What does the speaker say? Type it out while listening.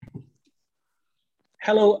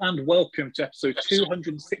Hello and welcome to episode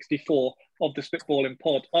 264 of the Spitballing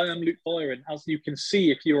Pod. I am Luke Byron. As you can see,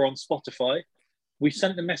 if you're on Spotify, we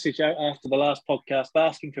sent the message out after the last podcast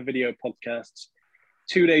asking for video podcasts.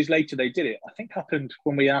 2 days later, they did it. I think happened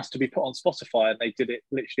when we asked to be put on Spotify, and they did it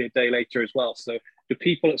literally a day later as well. So the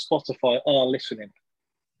people at Spotify are listening.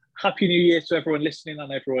 Happy New Year to everyone listening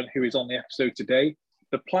and everyone who is on the episode today.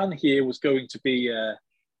 The plan here was going to be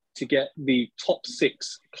to get the top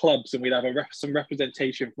 6 clubs, and we'd have some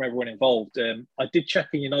representation from everyone involved. I did check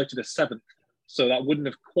in United as 7th, so that wouldn't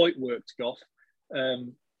have quite worked, Goff.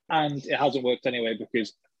 And it hasn't worked anyway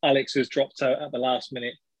because Alex has dropped out at the last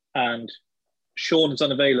minute and Sean is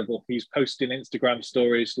unavailable. He's posting Instagram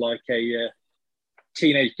stories like a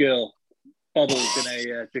teenage girl bubbles in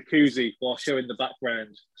a jacuzzi while showing the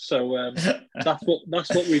background. So that's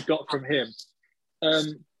what we've got from him.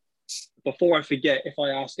 Before I forget, if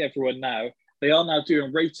I ask everyone now, they are now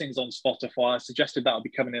doing ratings on Spotify. I suggested that would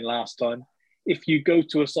be coming in last time. If you go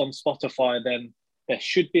to us on Spotify, then there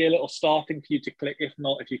should be a little star thing for you to click. If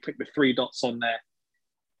not, if you click the 3 dots on there.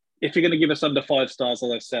 If you're going to give us under 5 stars,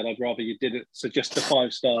 as I said, I'd rather you did it. So just the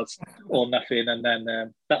 5 stars or nothing, and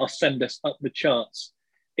then that'll send us up the charts.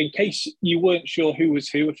 In case you weren't sure who was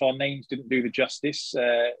who, if our names didn't do the justice,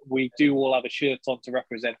 we do all have a shirt on to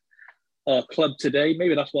represent our club today.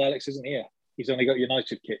 Maybe that's why Alex isn't here. He's only got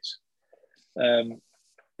United kits.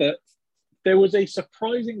 But there was a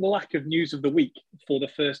surprising lack of news of the week for the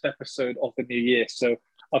first episode of the new year. So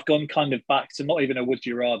I've gone kind of back to not even a would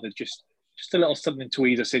you rather, just a little something to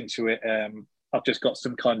ease us into it. I've just got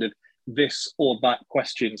some kind of this or that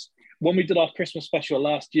questions. When we did our Christmas special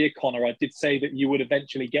last year, Connor, I did say that you would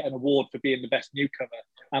eventually get an award for being the best newcomer.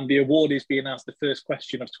 And the award is being asked the first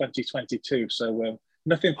question of 2022. So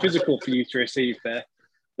nothing physical for you to receive there,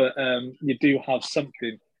 but you do have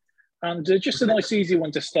something. And just a nice, easy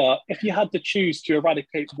one to start. If you had to choose to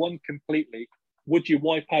eradicate one completely, would you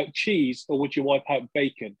wipe out cheese or would you wipe out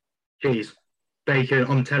bacon? Cheese. Bacon,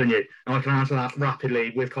 I'm telling you. And I can answer that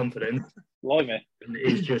rapidly with confidence. Blimey.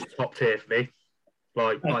 It's just top tier for me.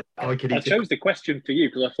 I chose the question for you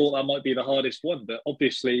because I thought that might be the hardest one, but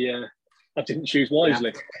obviously I didn't choose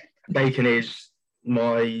wisely. Yeah. Bacon is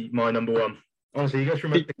my number one. Honestly, you go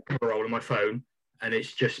through my camera roll on my phone, and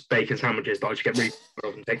it's just bacon sandwiches that I just get really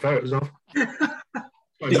of and take photos of. Did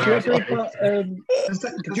you ever have that?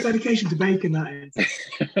 That's dedication to bacon, that is.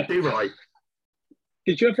 Do right.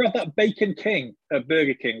 Did you ever have that Bacon King at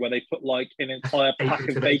Burger King where they put like an entire pack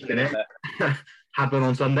of bacon in there? Had one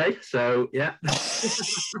on Sunday, so yeah.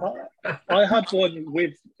 I had one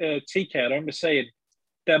with TK. I remember saying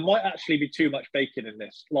there might actually be too much bacon in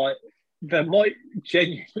this. Like there might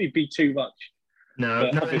genuinely be too much. No,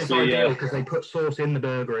 it's ideal because they put sauce in the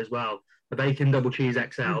burger as well. The bacon double cheese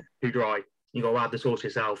XL, too dry. You got to add the sauce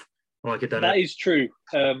yourself. I like it done. That is true,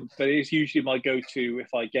 but it is usually my go-to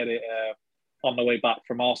if I get it on the way back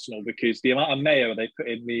from Arsenal because the amount of mayo they put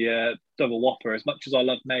in the double whopper, as much as I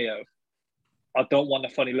love mayo, I don't want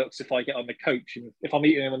the funny looks if I get on the coach and if I'm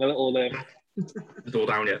eating them in the little it's all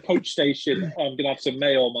down yet. Coach station, I'm going to have some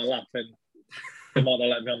mayo on my lap and they might not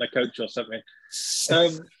let me on the coach or something.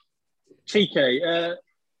 TK,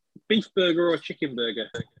 beef burger or chicken burger?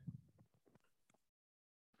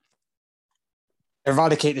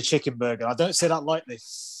 Eradicate the chicken burger. I don't say that lightly.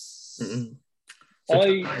 Mm-hmm.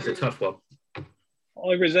 It's a tough one.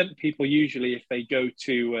 I resent people usually if they go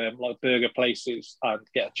to like burger places and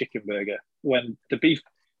get a chicken burger when the beef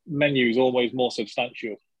menu is always more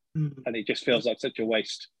substantial and it just feels like such a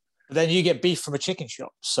waste. But then you get beef from a chicken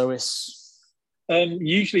shop, so it's...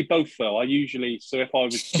 usually both though. So if I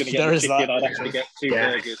was going to get a chicken, I'd actually get 2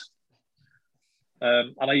 burgers.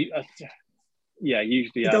 And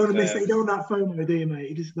usually... You don't want to miss it. You don't want that FOMO, do you, mate?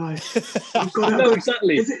 You just like... No,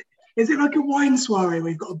 exactly. Is it like a wine soiree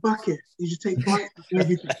where you've got a bucket? You just take bites of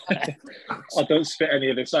everything. I don't spit any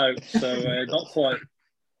of this out, so not quite.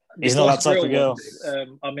 He's not that type of girl.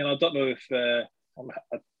 I mean, I don't know if... I'm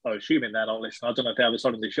assuming they're not listening. I don't know if they have this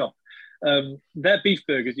on in the shop. Their beef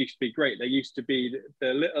burgers used to be great. They used to be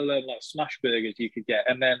the little like smash burgers you could get.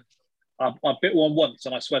 And then I bit one once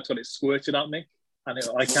and I swear to God, it squirted at me. And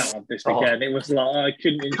I can't have this again. It was like, I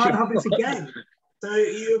couldn't... You can't have this again? So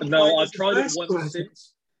no, I've tried it once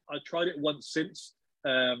since. I tried it once since,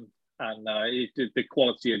 and the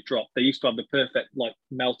quality had dropped. They used to have the perfect like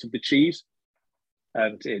melt of the cheese,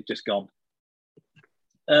 and it had just gone.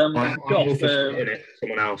 I'm it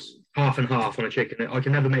someone else, half and half on a chicken. I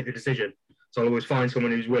can never make the decision, so I'll always find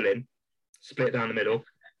someone who's willing, split down the middle,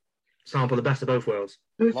 sample the best of both worlds.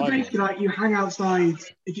 So it's basically like you hang outside.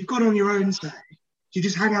 If you've gone on your own, say, you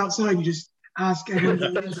just hang outside. You just ask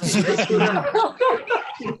everyone.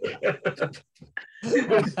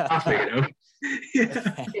 Yeah.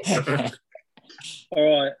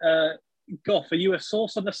 All right. Goff, are you a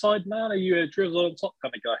sauce on the side man? Are you a drizzle on top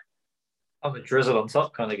kind of guy? I'm a drizzle on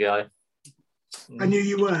top kind of guy. I knew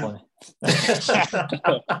you were.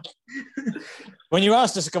 When you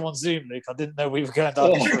asked us to come on Zoom, Luke, I didn't know we were going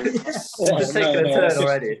down this route. Just taking a turn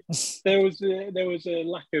already. There was a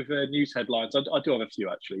lack of news headlines. I do have a few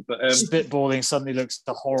actually, but spitballing suddenly looks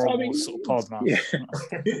a horrible sort of pod, man. Yeah.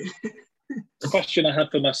 The question I had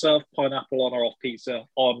for myself: pineapple on or off pizza?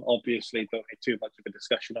 On, obviously. Don't need too much of a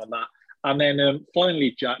discussion on that. And then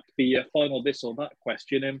finally, Jack, the final this or that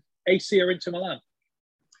question: AC or Inter Milan?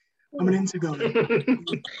 I'm an Inter guy.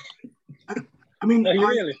 I mean,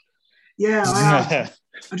 really? Yeah, I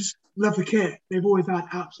just love the kit. They've always had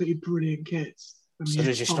absolutely brilliant kits. So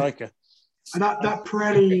does your striker. And that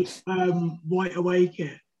Pirelli white away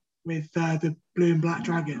kit with the blue and black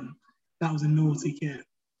dragon, that was a naughty kit.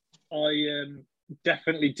 I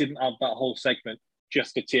definitely didn't have that whole segment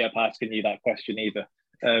just to tee up asking you that question either.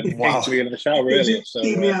 Wow. We were in the shower earlier, so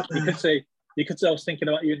you could say I was thinking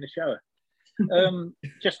about you in the shower.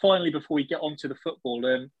 Just finally, before we get on to the football,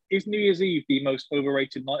 is New Year's Eve the most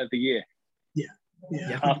overrated night of the year? Yeah.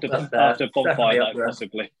 After bonfire night,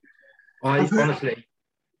 possibly. The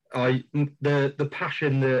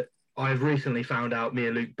passion that I've recently found out me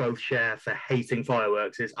and Luke both share for hating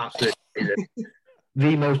fireworks is absolutely amazing.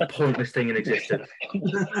 The most pointless thing in existence.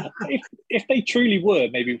 If they truly were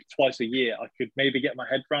maybe twice a year, I could maybe get my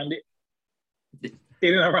head around it.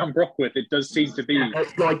 In and around Brockworth, it does seem to be.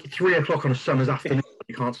 It's like 3 o'clock on a summer's afternoon.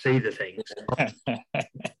 You can't see the things.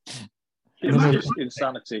 It's just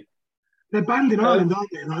insanity. They're banned in Ireland, aren't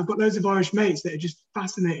they? Like, I've got loads of Irish mates that are just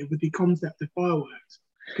fascinated with the concept of fireworks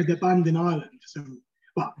because they're banned in Ireland.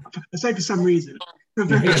 I say for some reason.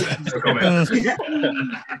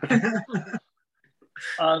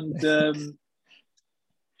 And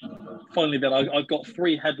finally, then I got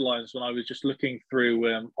 3 headlines when I was just looking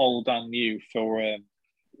through old and new for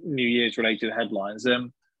New Year's related headlines.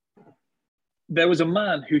 There was a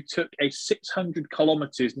man who took a 600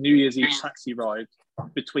 kilometers New Year's Eve taxi ride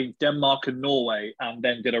between Denmark and Norway, and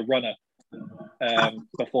then did a runner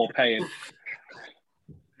before paying.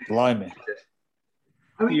 Blimey.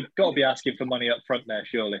 You've got to be asking for money up front there,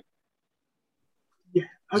 surely. Yeah,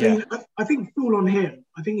 I mean, I think full on him.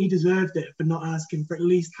 I think he deserved it for not asking for at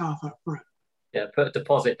least half up front. Yeah, put a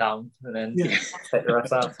deposit down and then take the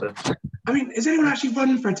rest after. I mean, has anyone actually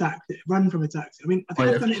run from a taxi? I mean, I think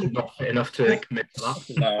I've done it not enough to commit to that.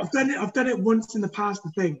 No. I've done it once in the past, I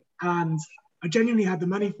think, and I genuinely had the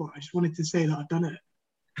money for it. I just wanted to say that I've done it.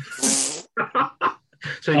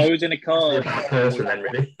 So I was in a car person then,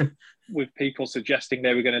 really. with people suggesting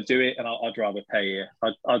they were going to do it, and I'd rather pay here.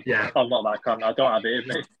 I'm not that kind. I don't have it in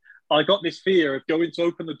me. I got this fear of going to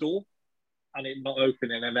open the door and it not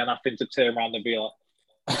opening, and then having to turn around and be like,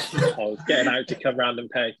 I was getting out to come round and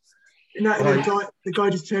pay. No, the guy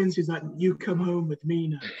just turns to you, he's like, "You come home with me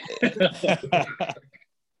now."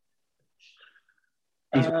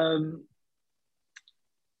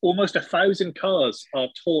 Almost 1,000 cars are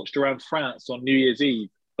torched around France on New Year's Eve,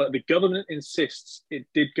 but the government insists it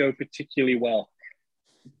did go particularly well.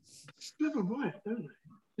 They have a riot, don't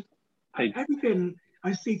they? Everything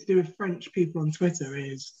I see to do with French people on Twitter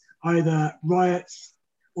is either riots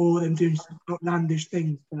or them doing outlandish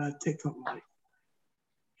things for TikTok likes.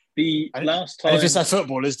 The last time... And if it's our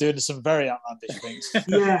footballers doing some very outlandish things.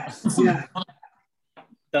 Yeah.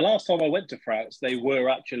 The last time I went to France, they were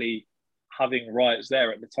actually having riots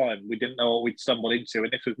there at the time. We didn't know what we'd stumbled into,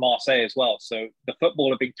 and this was Marseille as well. So the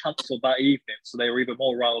football had been cancelled that evening, so they were even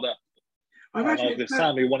more riled up. I was with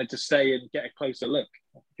Sam, who wanted to stay and get a closer look.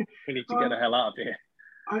 We need to get the hell out of here.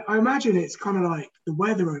 I imagine it's kind of like the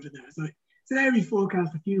weather over there. It's like, today we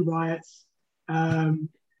forecast a few riots,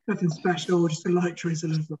 nothing special, just a light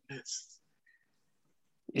drizzle of riots.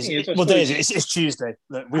 What day is it? It's Tuesday.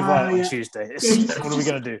 Look, we riot on Tuesday. What are we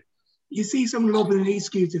going to do? You see someone lobbing an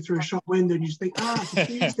e-scooter through a shop window and you just think, it's a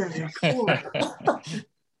Tuesday. Cool.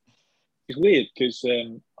 It's weird because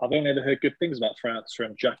I've only ever heard good things about France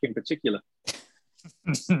from Jack in particular.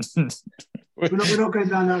 We're not going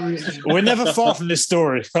down that route. We're never far from this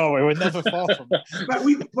story, are we? We're never far from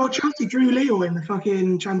it. But Chelsea drew Lille in the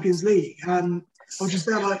fucking Champions League, and I was just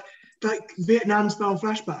there like Vietnam-style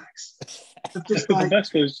flashbacks. Just The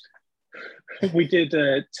best was we did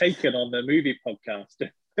Taken on the movie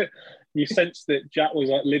podcast. You sensed that Jack was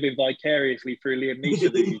like living vicariously through Liam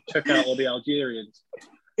Neeson, and he took out all the Algerians.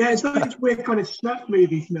 Yeah, it's like this weird kind of snuff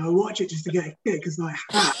movie for me. I watch it just to get a kick because what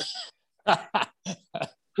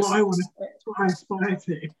I aspire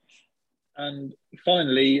to. And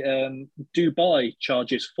finally, Dubai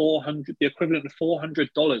charges the equivalent of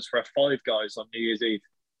 $400 for a Five Guys on New Year's Eve.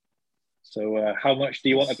 So, how much do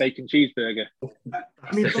you want a bacon cheeseburger?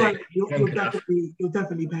 I mean, you're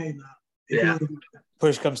definitely paying that. Yeah.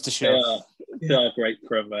 Push comes to shove. They are great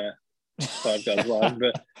from Five Guys.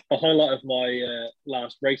 But the highlight of my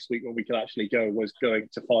last race week when we could actually go was going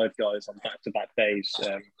to Five Guys on back-to-back days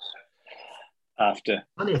after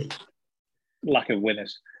lack of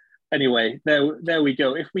winners. Anyway, there we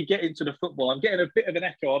go. If we get into the football, I'm getting a bit of an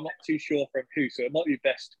echo. I'm not too sure from who, so it might be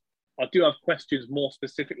best. I do have questions more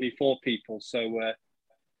specifically for people. So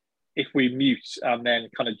if we mute and then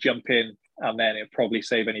kind of jump in, and then it'll probably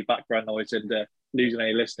save any background noise and losing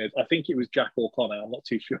any listeners. I think it was Jack or Connor. I'm not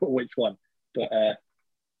too sure which one, but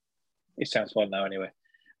it sounds fine now anyway.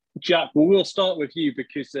 Jack, we'll start with you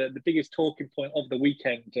because the biggest talking point of the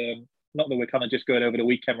weekend, not that we're kind of just going over the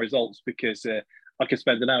weekend results because I could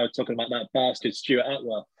spend an hour talking about that bastard Stuart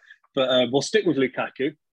Atwell. But we'll stick with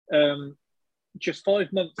Lukaku. Just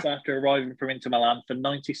 5 months after arriving from Inter Milan for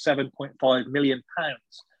 £97.5 million,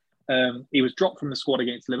 he was dropped from the squad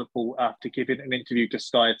against Liverpool after giving an interview to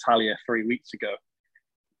Sky Italia 3 weeks ago.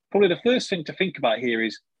 Probably the first thing to think about here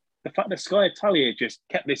is the fact that Sky Italia just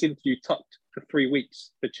kept this interview tucked for 3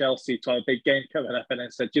 weeks for Chelsea to have a big game coming up and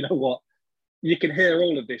then said, you know what, you can hear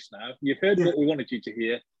all of this now. You've heard what we wanted you to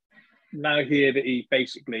hear. Now hear that he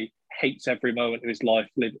basically hates every moment of his life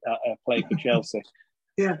playing for Chelsea.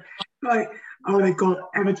 Yeah, like, they got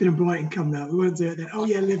Everton and Brighton coming out. We weren't doing that. Oh,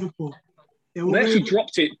 yeah, Liverpool. Yeah, they actually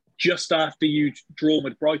dropped it just after you drawn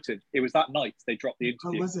with Brighton. It was that night they dropped the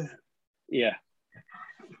interview. Oh, was it? Yeah.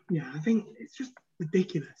 Yeah, I think it's just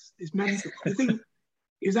ridiculous. It's mental. I think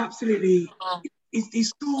it was absolutely... He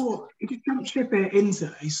saw... He could jump ship at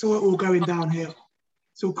Inter. He saw it all going downhill.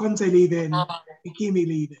 Saw Conte leaving, Hakimi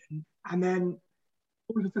leaving, and then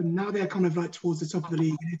all of a sudden now they're kind of like towards the top of the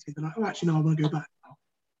league in Italy. They're like, oh, actually, no, I want to go back now.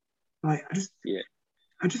 Like, I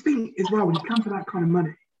just think as well, when you come for that kind of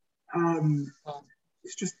money,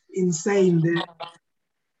 it's just insane that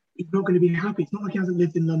he's not going to be happy. It's not like he hasn't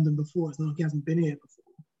lived in London before. It's not like he hasn't been here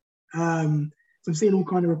before. So I'm seeing all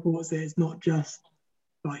kind of reports that it's not just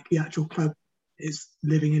like the actual club is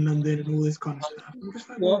living in London and all this kind of stuff. I'm just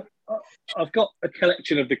like, well, I've got a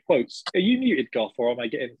collection of the quotes. Are you muted, Goff, or am I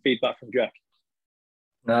getting feedback from Jack?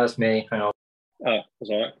 No, it's me. Hang on. Oh, that's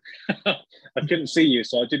all right. I couldn't see you,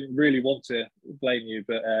 so I didn't really want to blame you,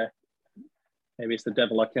 but maybe it's the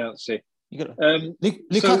devil I can't see.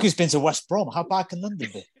 Lukaku's been to West Brom. How bad can London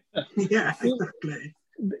be? Yeah, exactly.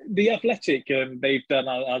 The Athletic, they've done,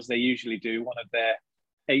 as they usually do, one of their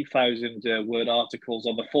 8,000 word articles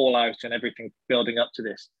on the fallout and everything building up to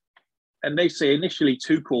this. And they say initially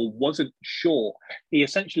Tuchel wasn't sure. He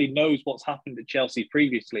essentially knows what's happened at Chelsea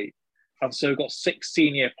previously, and so got 6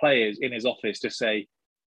 senior players in his office to say,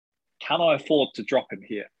 can I afford to drop him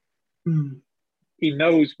here? He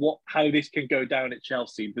knows how this can go down at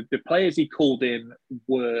Chelsea. The players he called in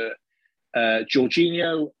were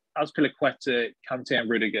Jorginho, Azpilicueta, Kante and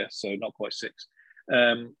Rudiger, so not quite 6.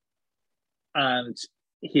 And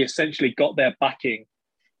he essentially got their backing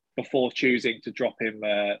before choosing to drop him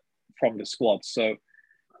from the squad. So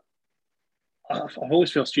I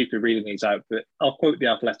always feel stupid reading these out, but I'll quote The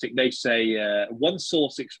Athletic. They say, one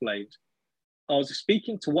source explained, I was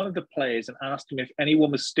speaking to one of the players and asked him if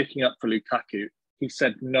anyone was sticking up for Lukaku. He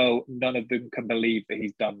said, no, none of them can believe that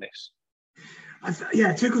he's done this.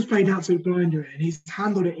 Tuchel's played absolute blinder and he's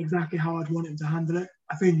handled it exactly how I'd want him to handle it.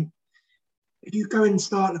 I think if you go and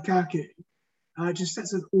start Lukaku, it just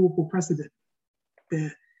sets an awful precedent.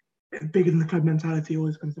 That bigger than the club mentality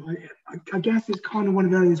always comes to. I guess it's kind of one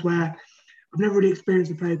of those where I've never really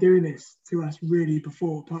experienced a player doing this to us really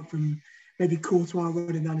before, apart from maybe Courtois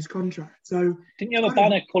running down his contract. So didn't you have a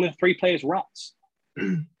banner calling 3 players rats?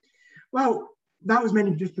 Well, that was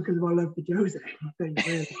mainly just because of our love for Jose, I think.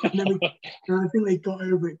 Really. And I think they got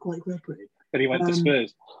over it quite quickly. But he went to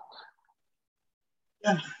Spurs.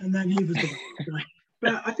 Yeah, and then he was the guy.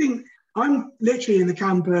 But I think I'm literally in the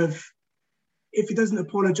camp of, if he doesn't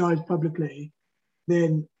apologise publicly,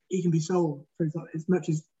 then he can be sold for as much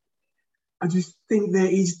as. I just think that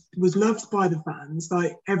he was loved by the fans.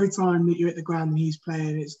 Like, every time that you're at the ground and he's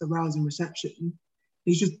playing, it's the rousing reception.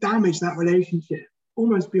 He's just damaged that relationship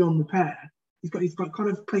almost beyond repair. He's got kind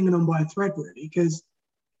of clinging on by a thread, really, because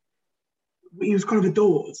he was kind of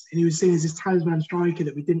adored and he was seen as this talisman striker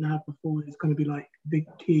that we didn't have before. It's going to be like a big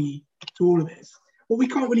key to all of this. What we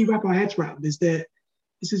can't really wrap our heads around is that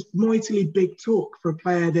this is mightily big talk for a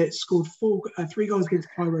player that scored 3 goals against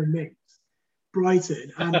Cairo Mings,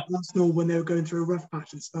 Brighton, and Arsenal when they were going through a rough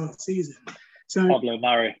patch at the start of the season. So Pablo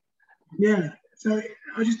Mari. Yeah. So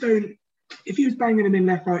I just don't. if he was banging them in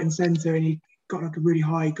left, right, and centre, and he got like a really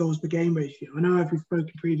high goals per game ratio. I know we've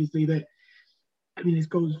spoken previously that, I mean, his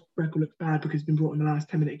goals record looks bad because he's been brought in the last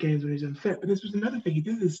 10-minute games when he's unfit. But this was another thing. He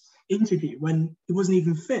did this interview when he wasn't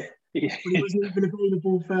even fit. Yeah. When he wasn't even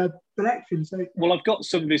available for selection. So, well, I've got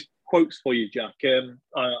some of his quotes for you, Jack.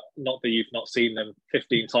 Not that you've not seen them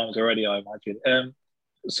 15 times already, I imagine.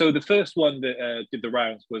 So the first one that did the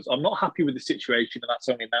rounds was, "I'm not happy with the situation, and that's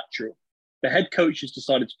only natural. The head coach has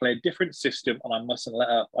decided to play a different system, and I mustn't let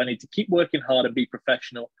up. I need to keep working hard and be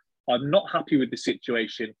professional. I'm not happy with the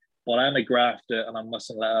situation, but I'm a grafter, and I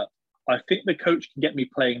mustn't let up. I think the coach can get me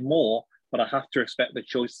playing more, but I have to respect the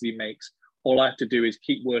choices he makes. All I have to do is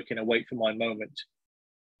keep working and wait for my moment."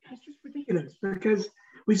 It's just ridiculous because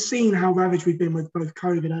we've seen how ravaged we've been with both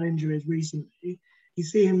COVID and injuries recently. You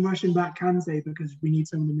see him rushing back Kante because we need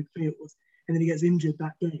someone in the midfield, and then he gets injured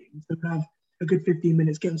that game. So he'll have a good 15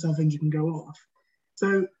 minutes, get himself injured and go off.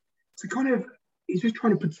 So kind of, he's just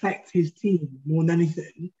trying to protect his team more than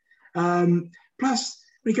anything. Plus,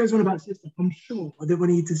 when he goes on about system, I'm sure that when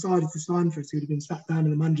he decided to sign for us, he would have been sat down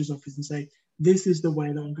in the manager's office and say, "This is the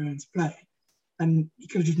way that I'm going to play." And he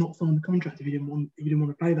could have just not signed the contract if he didn't want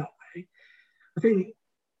to play that way. I think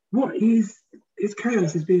his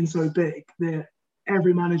chaos is being so big that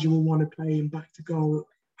every manager will want to play him back to goal,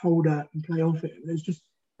 hold up and play off it.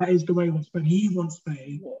 That is the way he wants to play. He wants to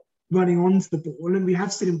play running onto the ball. And we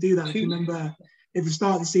have seen him do that. If you remember at the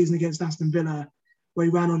start of the season against Aston Villa, where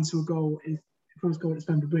he ran onto a goal, his first goal at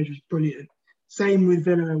Stamford Bridge was brilliant. Same with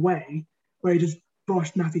Villa away, where he just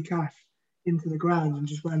boshed Matty Cash into the ground and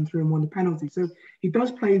just ran through and won the penalty. So he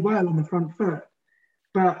does play well on the front foot.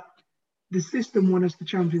 But the system won us the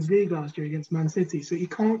Champions League last year against Man City, so you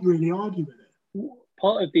can't really argue with it.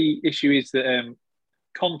 Part of the issue is that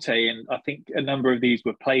Conte, and I think a number of these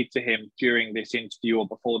were played to him during this interview or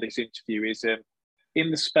before this interview, is in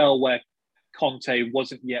the spell where Conte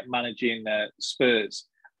wasn't yet managing Spurs,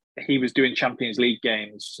 he was doing Champions League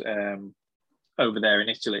games over there in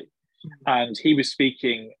Italy. And he was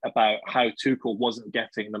speaking about how Tuchel wasn't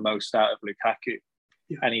getting the most out of Lukaku.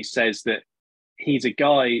 Yeah. And he says that he's a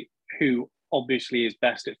guy who obviously is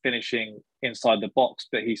best at finishing inside the box,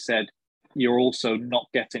 but he said, you're also not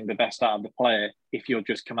getting the best out of the player if you're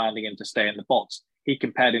just commanding him to stay in the box. He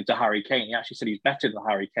compared him to Harry Kane. He actually said he's better than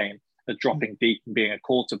Harry Kane at dropping deep and being a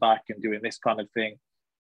quarterback and doing this kind of thing.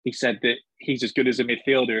 He said that he's as good as a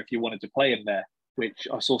midfielder if you wanted to play him there, which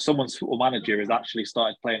I saw someone's football manager has actually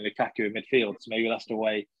started playing Lukaku in midfield. So maybe that's the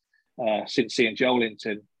way Cincy and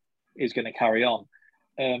Joelinton is going to carry on.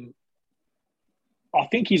 I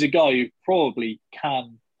think he's a guy who probably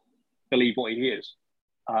can believe what he is.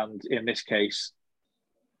 And in this case,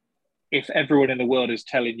 if everyone in the world is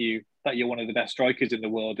telling you that you're one of the best strikers in the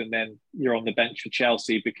world and then you're on the bench for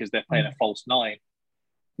Chelsea because they're playing a false nine,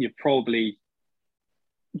 you're probably...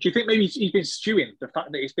 Do you think maybe he's been stewing the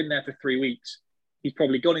fact that he's been there for 3 weeks? He's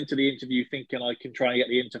probably gone into the interview thinking I can try and get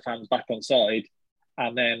the Inter fans back on side,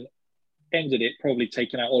 and then ended it probably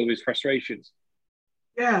taking out all of his frustrations.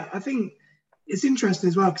 Yeah, I think it's interesting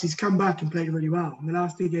as well because he's come back and played really well. In the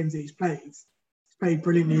last 2 games that he's played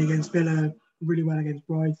brilliantly against Villa, really well against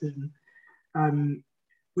Brighton,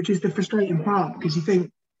 which is the frustrating part because you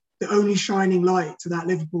think the only shining light to that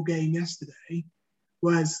Liverpool game yesterday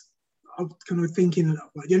was... I'm kind of thinking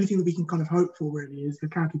like, the only thing that we can kind of hope for really is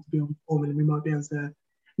Lukaku to be on form and we might be able to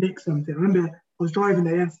nick something. I remember I was driving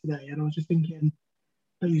there yesterday and I was just thinking,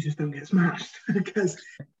 please just don't get smashed because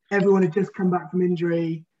everyone had just come back from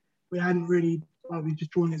injury. We hadn't really, we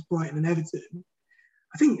just drawn against Brighton and Everton.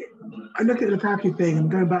 I think I look at the Lukaku thing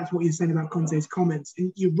and going back to what you're saying about Conte's comments,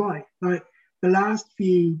 and you're right. Like the last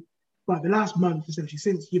month essentially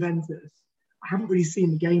since Juventus, I haven't really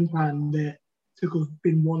seen the game plan that Tuchel's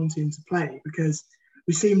been wanting to play because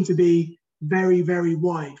we seem to be very, very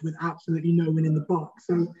wide with absolutely no one in the box.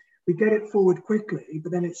 So we get it forward quickly,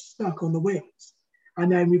 but then it's stuck on the wings.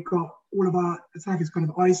 And then we've got all of our attackers kind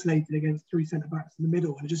of isolated against 3 centre-backs in the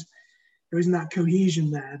middle. And there isn't that cohesion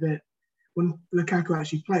there that when Lukaku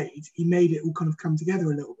actually played, he made it all kind of come together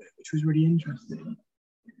a little bit, which was really interesting.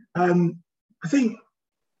 I think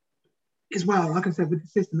as well, like I said, with the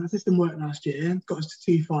system, that system worked last year, got us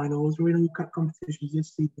to 2 finals. We're in all cup competitions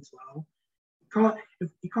this season as well.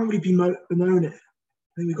 You can't really bemoan it.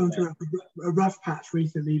 I think we've gone through a rough patch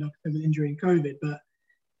recently, like I said, with injury and COVID, but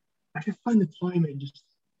I just find the timing just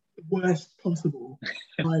the worst possible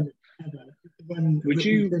timing ever.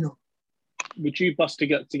 Would you bust to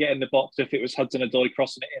get in the box if it was Hudson-Odoi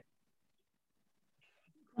crossing it in?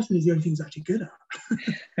 Crossing is the only thing he's actually good at.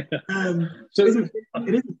 So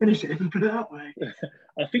it isn't finishing, put it that way.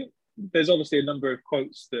 I think there's obviously a number of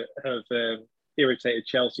quotes that have irritated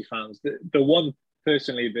Chelsea fans. The one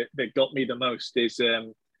personally that got me the most is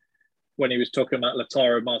when he was talking about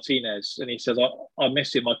Lautaro Martinez, and he says, I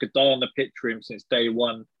miss him. I could die on the pitch for him since day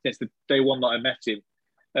one that I met him.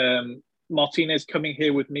 Martinez coming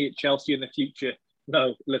here with me at Chelsea in the future.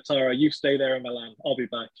 No, Lautaro, you stay there in Milan. I'll be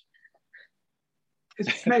back.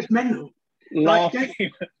 It's mental. Laughing.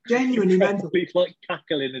 Like, genuinely mental. Like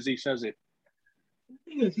cackling as he says it. The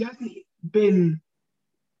thing is, he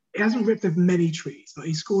hasn't ripped off many trees. Like,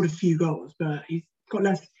 he scored a few goals, but he's got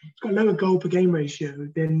lower goal per game ratio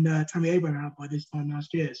than Tammy Abraham had by this time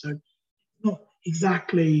last year. So not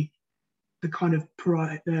exactly the kind of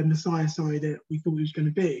messiah, that we thought he was going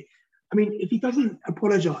to be. I mean, if he doesn't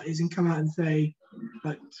apologise and come out and say,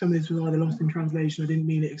 like, some of this was either lost in translation, I didn't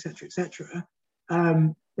mean it, etc.,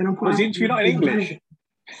 then I'm quite. Was the interview not in English?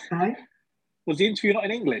 Hey? Was the interview not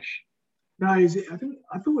in English? No, I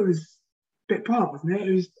thought it was a bit part, wasn't it?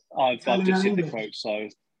 It was. I've just seen the quote, so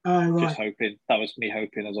right. Just hoping. That was me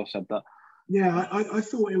hoping as I said that. Yeah, I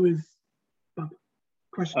thought it was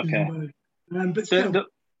questions. Okay. But still,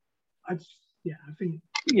 I think.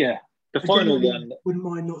 Yeah, the final one. Wouldn't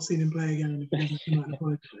mind not seeing him play again if he doesn't come out and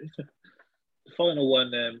apologise. The final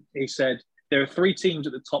one, he said, there are 3 teams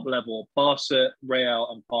at the top level, Barca, Real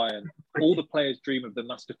and Bayern. All the players dream of them,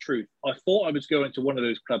 that's the truth. I thought I was going to one of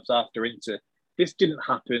those clubs after Inter. This didn't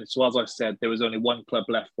happen, so as I said, there was only one club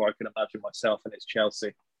left where I could imagine myself, and it's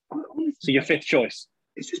Chelsea. Honestly, so your 5th choice.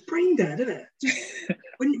 It's just brain dead, isn't it?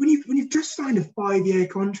 when you've just signed a 5-year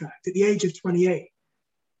contract at the age of 28,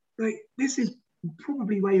 like, this is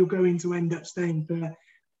probably where you're going to end up staying for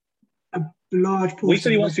a large portion. We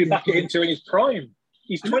said he wants to be back at Inter in his prime.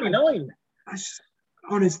 He's 29.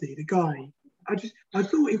 Honestly, the guy, I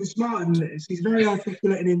thought he was smarter than this. He's very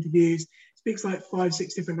articulate in interviews, speaks like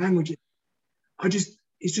 5-6 different languages.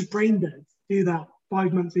 It's just brain dead to do that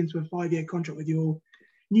 5 months into a 5-year contract with your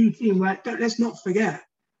new team. Where, let's not forget,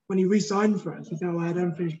 when he re-signed for us, he said, I had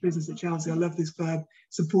unfinished business at Chelsea. I love this club,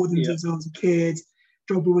 supported them since I was a kid.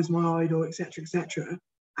 Drogba was my idol, etc., etc.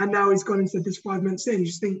 And now he's gone and said this 5 months in. You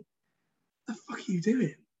just think, what the fuck are you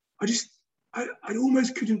doing? I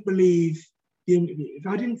almost couldn't believe the interview. If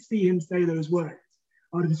I didn't see him say those words,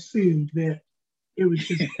 I'd have assumed that it was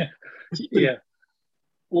just. Yeah.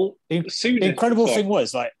 Well, the incredible thing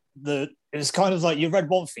was, like, it was kind of like you read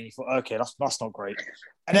one thing, you thought, okay, that's not great,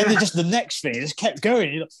 and then just the next thing, it just kept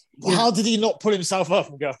going. You're like, how did he not pull himself up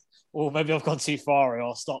and go, "Oh, maybe I've gone too far, and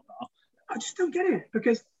I'll stop now"? I just don't get it,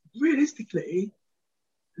 because realistically,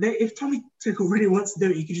 if Tommy Tuchel really wants to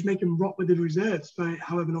do it, he could just make him rock with the reserves for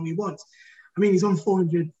however long he wants. I mean, he's on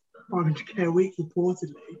 500k a week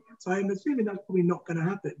reportedly, so I'm assuming that's probably not going to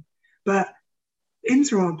happen. But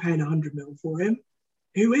Inter aren't paying 100 mil for him.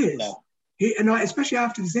 Who is? No. Especially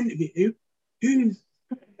after this interview, who's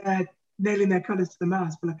nailing their colours to the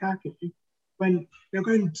mast for Lukaku when they're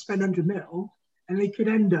going to spend 100 mil and they could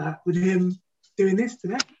end up with him doing this to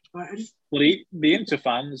them? The Inter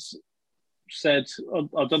fans said,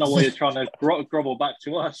 I don't know why you're trying to grovel back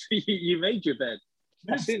to us. You made your bed.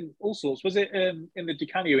 I've seen all sorts. Was it in the Di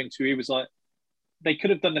Canio interview? He was like, they could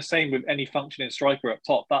have done the same with any functioning striker up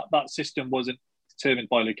top. That system wasn't determined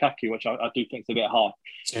by Lukaku, which I do think is a bit hard.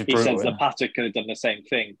 He says Zapata could have done the same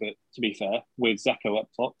thing, but to be fair, with Zeko up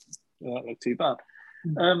top, that looked too bad.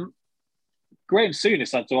 Graham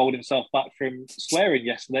Souness had to hold himself back from swearing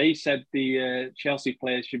yesterday. He said the Chelsea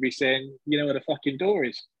players should be saying, you know where the fucking door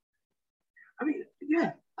is. I mean,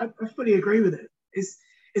 yeah, I fully agree with it.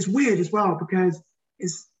 It's weird as well, because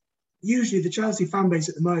it's usually the Chelsea fan base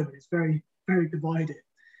at the moment is very, very divided.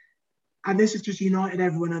 And this has just united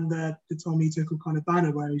everyone under the Tommy Tuchel kind of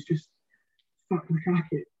banner, where he's just fucking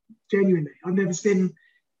Lukaku. Genuinely, I've never seen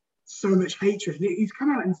so much hatred. He's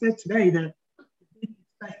come out and said today that he didn't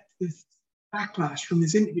expect this backlash from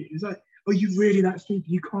this interview. He's like, "Oh, you really that stupid?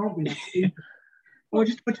 You can't be that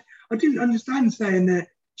stupid." I didn't understand saying that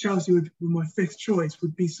Chelsea with my 5th choice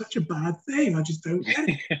would be such a bad thing. I just don't get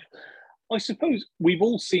it. I suppose we've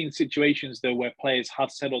all seen situations, though, where players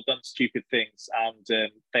have said or done stupid things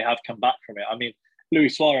and they have come back from it. I mean,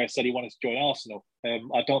 Luis Suarez said he wanted to join Arsenal.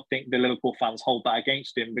 I don't think the Liverpool fans hold that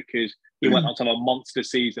against him, because he went on to have a monster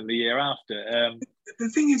season the year after. The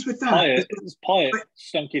thing is with that... Payet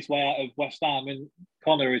stunk his way out of West Ham, and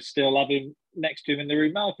Connor is still having next to him in the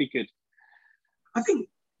room now if he could. I think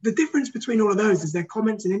the difference between all of those is their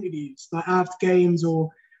comments in interviews, like after games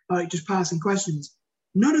or like just passing questions.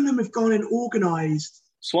 None of them have gone and organised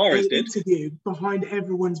an interview behind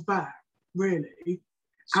everyone's back, really.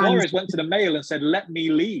 Suarez went to the Mail and said, "Let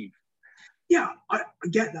me leave." Yeah, I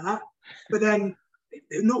get that. But then,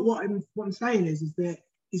 not what I'm saying is that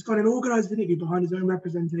he's got an organised interview behind his own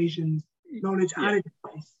representations knowledge and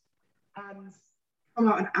advice, and come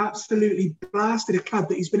out and absolutely blasted a club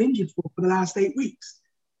that he's been injured for the last 8 weeks.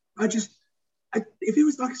 If he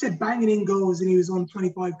was, like I said, banging in goals and he was on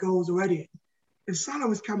 25 goals already, if Salah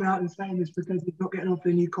was coming out and saying this because he's not getting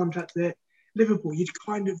offered a new contract at Liverpool, you'd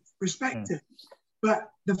kind of respect him. But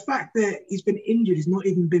the fact that he's been injured, he's not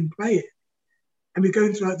even been playing, and we're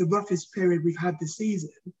going through like the roughest period we've had this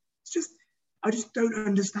season, I just don't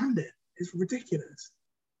understand it. It's ridiculous.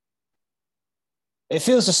 It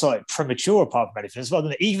feels just like premature apart from anything as well.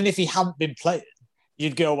 Doesn't it? Even if he hadn't been playing,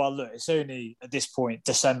 you'd go, well, look, it's only at this point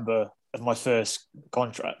December of my first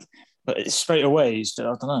contract. But it's straight away, I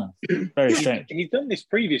don't know, very strange. He's done this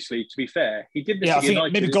previously, to be fair. He did this at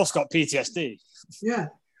United. Think maybe Goss got PTSD. Yeah.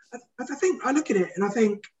 I think I look at it and I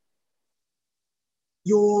think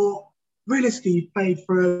you're realistically, you played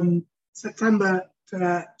from September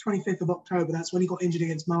to 25th of October. That's when he got injured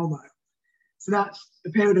against Malmo. So that's a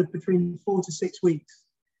period of between 4 to 6 weeks.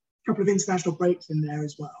 A couple of international breaks in there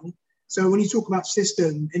as well. So when you talk about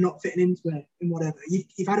system and not fitting into it and whatever,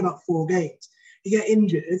 you've had about 4 games. You get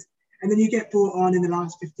injured and then you get brought on in the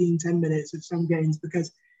last 15, 10 minutes of some games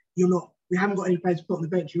because we haven't got any players to put on the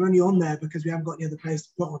bench. You're only on there because we haven't got any other players to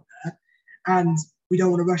put on there. And we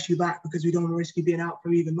don't want to rush you back because we don't want to risk you being out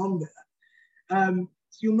for even longer. So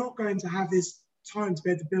you're not going to have this time to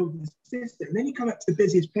be able to build the system. And then you come up to the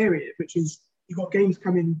busiest period, which is you've got games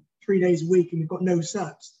coming 3 days a week and we've got no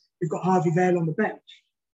subs. We've got Harvey Vale on the bench.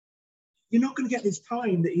 You're not going to get this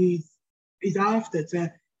time that he's after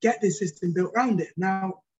to get this system built around it.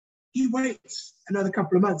 Now, he waits another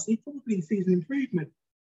couple of months, he probably sees an improvement.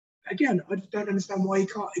 Again, I just don't understand why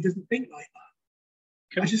he doesn't think like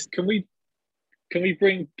that. Can we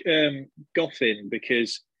bring Goff in?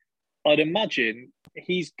 Because I'd imagine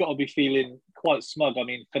he's got to be feeling quite smug. I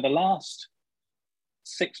mean, for the last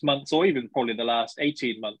 6 months, or even probably the last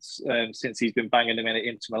 18 months since he's been banging them in at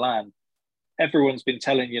Inter Milan, everyone's been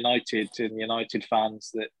telling United and United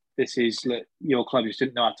fans that this is your club just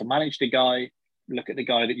didn't know how to manage the guy. Look at the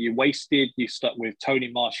guy that you wasted. You stuck with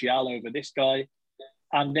Tony Martial over this guy.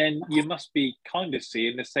 And then you must be kind of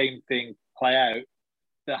seeing the same thing play out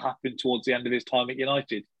that happened towards the end of his time at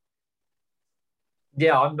United.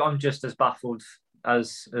 Yeah, I'm just as baffled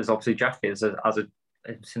as obviously Jack is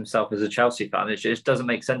himself as a Chelsea fan. It just doesn't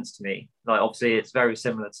make sense to me. Like, obviously, it's very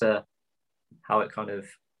similar to how it kind of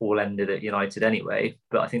all ended at United anyway.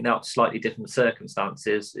 But I think that's slightly different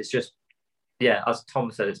circumstances. It's just, yeah, as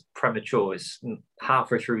Tom said, it's premature. It's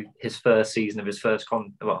halfway through his first season of his his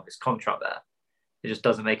contract there. It just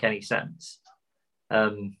doesn't make any sense.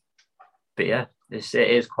 But yeah, it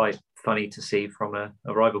is quite funny to see from a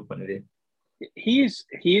rival point of view. He is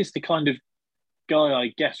the kind of guy,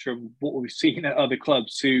 I guess, from what we've seen at other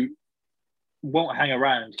clubs, who won't hang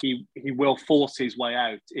around. He will force his way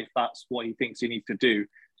out if that's what he thinks he needs to do.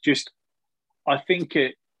 I think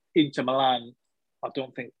at Inter Milan, I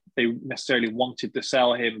don't think they necessarily wanted to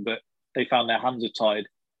sell him, but they found their hands are tied.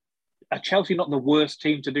 Are Chelsea not the worst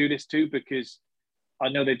team to do this to? Because I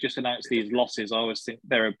know they've just announced these losses. I always think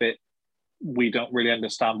they're a bit, we don't really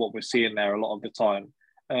understand what we're seeing there a lot of the time.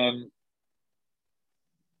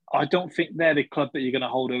 I don't think they're the club that you're going to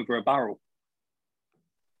hold over a barrel.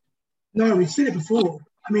 No, we've seen it before.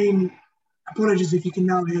 I mean, apologies if you can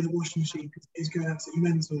now hear the washing machine because it's going absolutely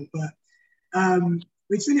mental. But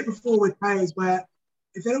we've seen it before with players where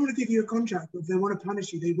if they don't want to give you a contract, if they want to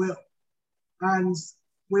punish you, they will. And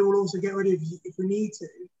we will also get rid of you if we need to.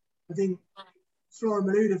 I think Florian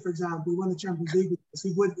Malouda, for example, won the Champions League.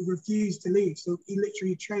 He would refuse to leave. So he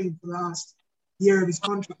literally trained for the last year of his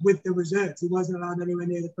contract with the reserves. He wasn't allowed anywhere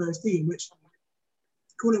near the first team, which,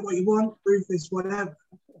 call it what you want, ruthless, whatever.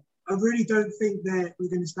 I really don't think that we're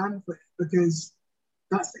going to stand for it because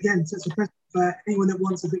that's, again, such a precedent for anyone that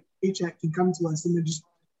wants a big paycheck can come to us and then just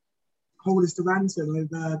hold us to ransom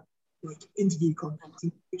over interview contracts in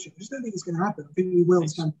the future. I just don't think it's going to happen. I think we will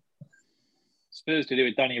stand. Spurs to do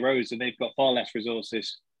with Danny Rose and they've got far less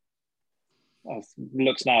resources.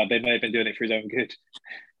 Looks now, they may have been doing it for his own good.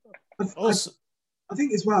 I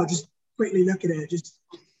think as well, just quickly look at it,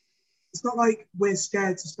 it's not like we're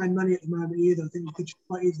scared to spend money at the moment either. I think we could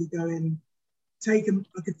quite easily go in, take him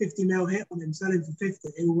like a 50 mil hit on him, sell him for 50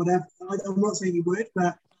 or whatever. I'm not saying he would,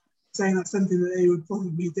 but saying that's something that they would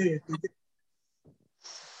probably do if they did.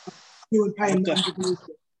 He would pay him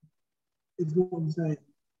is what I'm saying.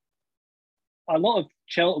 A lot of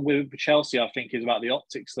Chelsea, I think, is about the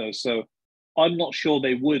optics though. So I'm not sure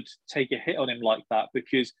they would take a hit on him like that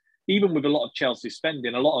because even with a lot of Chelsea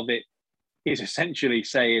spending, a lot of it is essentially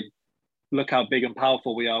saying, look how big and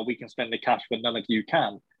powerful we are. We can spend the cash when none of you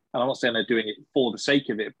can. And I'm not saying they're doing it for the sake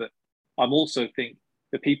of it, but I'm also think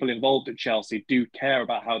the people involved at Chelsea do care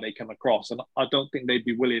about how they come across. And I don't think they'd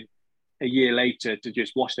be willing a year later to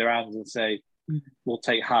just wash their hands and say, we'll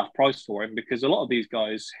take half price for him, because a lot of these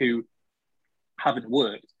guys who haven't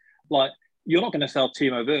worked, like, you're not going to sell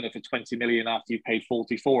Timo Werner for 20 million after you paid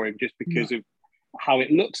 40 for him just because of how it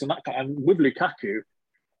looks and that kind. And with Lukaku,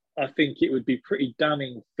 I think it would be pretty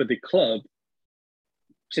damning for the club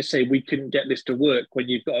to say we couldn't get this to work when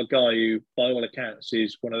you've got a guy who, by all accounts,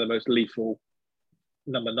 is one of the most lethal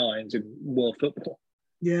number 9s in world football.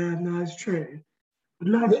 Yeah, no, it's true. I'd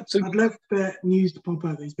love the news to pop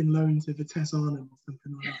up that he's been loaned to Vitesse Arnhem or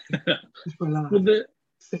something like that. Just for a laugh.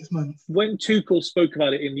 6 months. When Tuchel spoke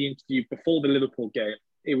about it in the interview before the Liverpool game,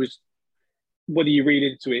 it was, whether you read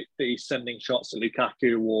into it that he's sending shots at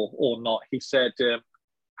Lukaku or not, he said,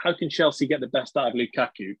 how can Chelsea get the best out of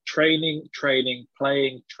Lukaku? Training,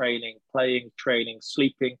 playing,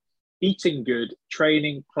 sleeping, eating good,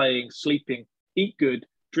 training, playing, sleeping, eat good,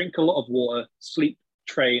 drink a lot of water, sleep,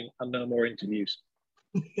 train, and no more interviews.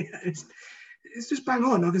 Yeah, it's just bang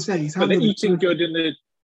on. Like I say, he's but the eating good and the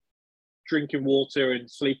drinking water and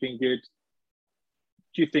sleeping good,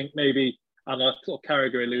 do you think maybe, and I thought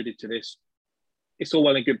Carragher alluded to this, it's all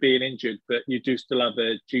well and good being injured, but you do still have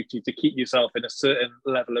a duty to keep yourself in a certain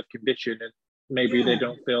level of condition, and maybe they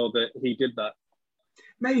don't feel that he did that.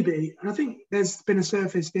 Maybe. And I think there's been a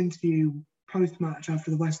surfaced interview post-match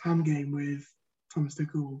after the West Ham game with Thomas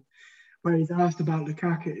Tuchel, where he's asked about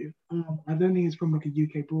Lukaku. I don't think it's from like a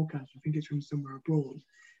UK broadcast. I think it's from somewhere abroad,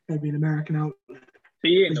 maybe an American outlet.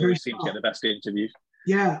 Ian always seems to get the best interviews.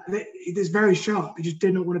 Yeah, it's very sharp. He just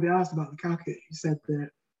did not want to be asked about Lukaku. He said that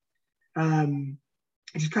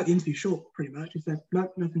he just cut the interview short, pretty much. He said,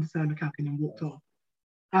 no, nothing to say on Lukaku, and walked off.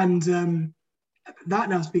 And that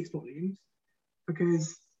now speaks volumes,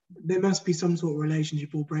 because there must be some sort of relationship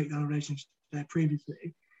or breakdown relationship there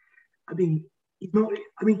previously. I mean, he's not.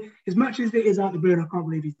 I mean, as much as it is out the blue, and I can't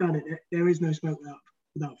believe he's done it, there is no smoke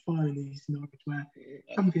without fire in these scenarios where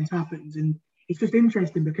something's happened. And it's just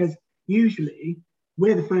interesting because usually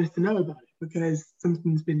we're the first to know about it because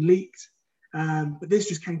something's been leaked. But this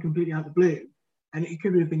just came completely out of the blue, and it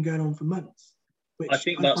could have been going on for months. I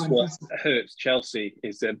think that's what hurts Chelsea,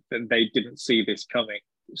 is that they didn't see this coming.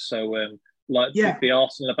 So, the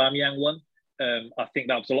Arsenal Aubameyang one, I think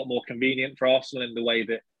that was a lot more convenient for Arsenal in the way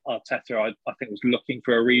that Arteta, I think, was looking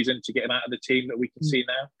for a reason to get him out of the team that we can see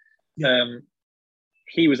now. Yeah.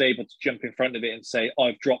 He was able to jump in front of it and say,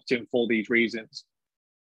 I've dropped him for these reasons.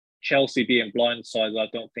 Chelsea being blindsided, I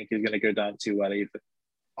don't think is going to go down too well either.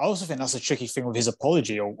 I also think that's a tricky thing with his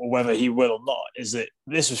apology, or whether he will or not, is that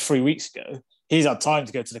this was 3 weeks ago. He's had time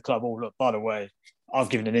to go to the club. Oh, look, by the way, I've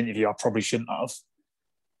given an interview I probably shouldn't have.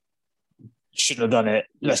 Shouldn't have done it.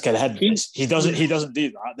 Let's get ahead of this. He doesn't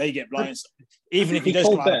do that. They get blindsided. Even if he does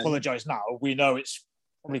come out and apologise now, we know it's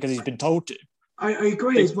probably because he's been told to. I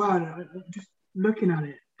agree as well. Just looking at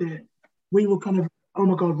it, that we were kind of, oh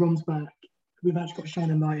my God, Rom's back. We've actually got a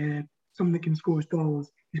shining light here. Someone that can score his goals.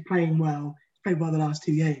 He's playing well. He's played well the last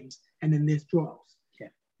 2 games. And then this drops. Yeah.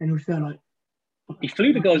 And we felt like... He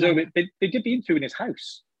flew the guys over. They did the interview in his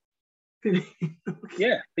house.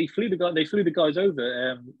 Yeah, they flew the guys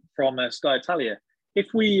over from Sky Italia. If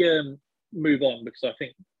we move on, because I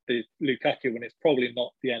think the Lukaku one is probably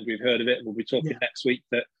not the end we've heard of it, and we'll be talking next week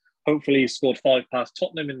that hopefully he's scored 5 past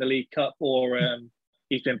Tottenham in the League Cup, or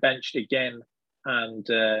he's been benched again, and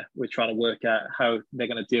we're trying to work out how they're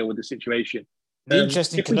going to deal with the situation. The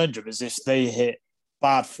interesting conundrum is if they hit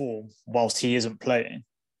bad form whilst he isn't playing,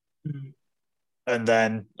 and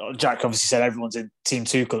then Jack obviously said everyone's in Team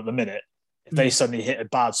Tuchel at the minute. If they suddenly hit a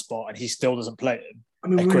bad spot and he still doesn't play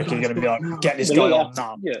him, they're quickly going to be like, get this guy on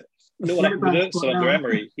now. Yeah. Look what happened with Özil under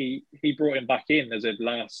Emery. He brought him back in as a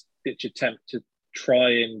last-ditch attempt to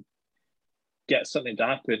try and get something to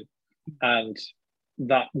happen. And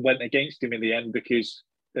that went against him in the end, because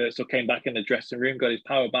Özil came back in the dressing room, got his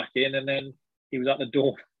power back in, and then he was at the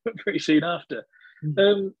door pretty soon after.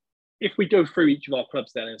 If we go through each of our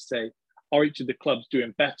clubs then and say, are each of the clubs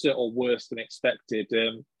doing better or worse than expected?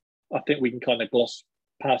 I think we can kind of gloss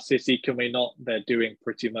past City, can we not? They're doing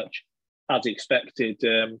pretty much as expected.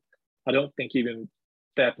 I don't think even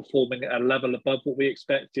they're performing at a level above what we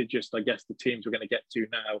expected. Just, I guess, the teams we're going to get to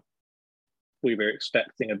now, we were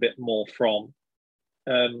expecting a bit more from.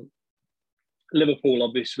 Liverpool,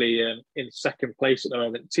 obviously, in second place at the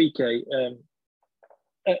moment. TK,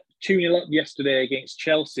 2-0 up yesterday against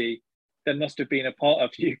Chelsea. There must have been a part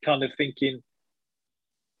of you kind of thinking,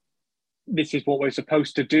 this is what we're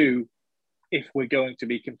supposed to do if we're going to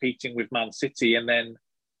be competing with Man City. And then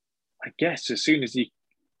I guess as soon as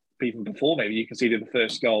even before maybe you conceded the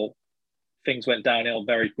first goal, things went downhill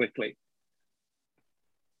very quickly.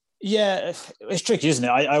 Yeah, it's tricky, isn't it?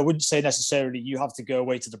 I wouldn't say necessarily you have to go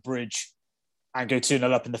away to the Bridge and go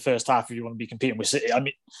 2-0 up in the first half if you want to be competing with City. I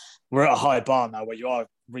mean, we're at a high bar now where you are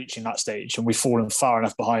reaching that stage and we've fallen far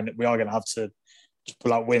enough behind that we are going to have to just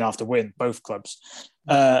pull out win after win, both clubs.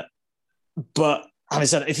 But having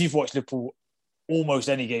said, if you've watched Liverpool almost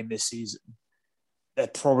any game this season, there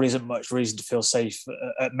probably isn't much reason to feel safe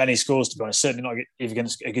at many scores, to be honest. Certainly not even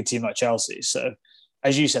against a good team like Chelsea. So,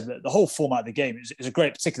 as you said, the whole format of the game is a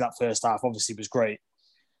great, particularly that first half, obviously was great.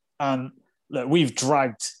 And look, we've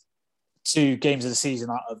dragged 2 games of the season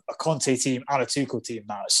out of a Conte team and a Tuchel team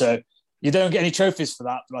now. So you don't get any trophies for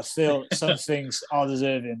that, but I feel some things are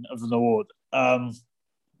deserving of an award.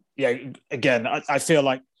 Again, I feel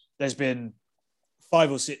like there's been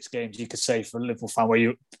 5 or 6 games you could say for a Liverpool fan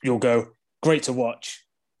where you'll go, great to watch,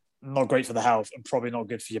 not great for the health, and probably not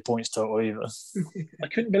good for your points total either. I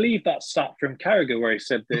couldn't believe that stat from Carragher where he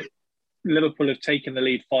said that Liverpool have taken the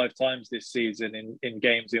lead 5 times this season in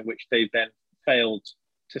games in which they then failed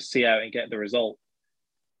to see out and get the result.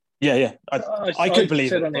 Yeah. I could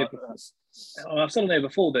believe it. I've said on there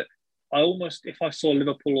before that I almost, if I saw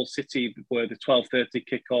Liverpool or City were the 12:30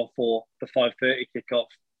 kickoff or the 5:30 kickoff,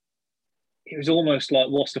 it was almost like,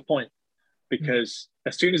 what's the point? Because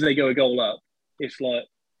as soon as they go a goal up, it's like,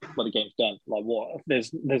 well, the game's done. Like, what?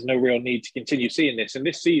 There's no real need to continue seeing this. And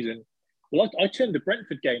this season, I turned the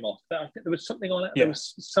Brentford game off. I think there was something on it. Yeah. There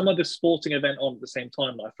was some other sporting event on at the same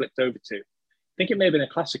time that I flipped over to. I think it may have been a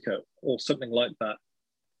Classico or something like that.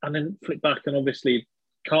 And then flipped back, and obviously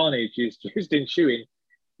carnage is just ensuing.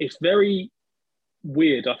 It's very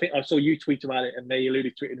weird. I think I saw you tweet about it, and they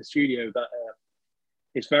alluded to it in the studio, that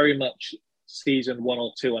it's very much season 1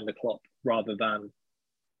 or 2 under Klopp rather than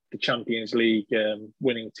the Champions League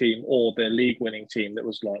winning team or the league winning team that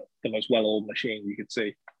was like the most well-oiled machine you could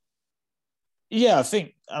see. Yeah, I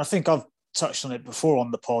think I've touched on it before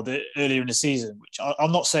on the pod earlier in the season, which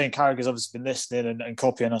I'm not saying Carragher's obviously been listening and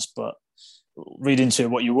copying us, but read into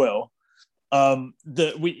it what you will.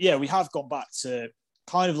 That we have gone back to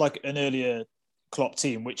kind of like an earlier Klopp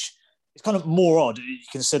team, which is kind of more odd. You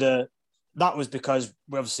consider that was because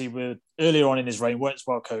we were earlier on in his reign, weren't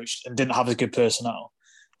well coached and didn't have a good personnel.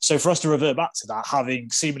 So for us to revert back to that, having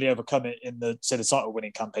seemingly overcome it in the title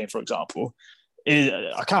winning campaign, for example,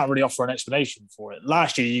 I can't really offer an explanation for it.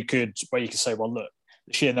 Last year, you could say, well, look,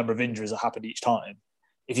 the sheer number of injuries that happened each time.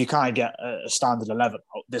 If you can't get a standard 11,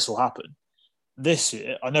 this will happen. This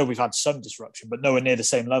year, I know we've had some disruption, but nowhere near the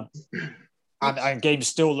same level. And games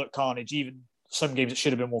still look carnage, even some games that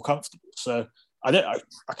should have been more comfortable. So I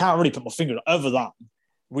can't really put my finger on it. Other than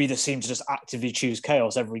we just seem to just actively choose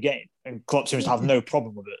chaos every game, and Klopp seems to have no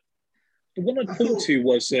problem with it. The one I'd point to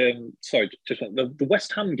was, the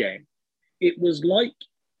West Ham game. It was like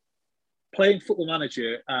playing Football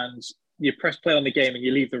Manager and you press play on the game and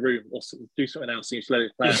you leave the room or do something else and you just let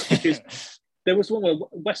it play out. Because there was one where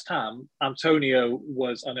West Ham, Antonio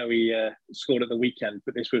was, I know he scored at the weekend,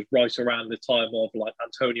 but this was right around the time of like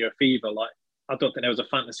Antonio fever. Like, I don't think there was a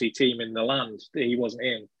fantasy team in the land that he wasn't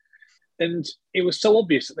in. And it was so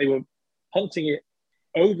obvious that they were punting it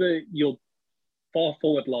over your far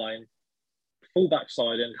forward line, full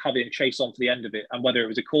backside, and having chase on to the end of it. And whether it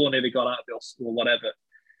was a corner they got out of it or whatever.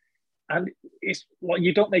 And it's like,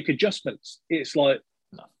 you don't make adjustments. It's like,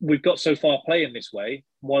 we've got so far playing this way.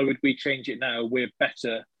 Why would we change it now? We're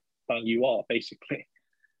better than you are, basically.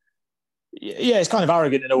 Yeah, it's kind of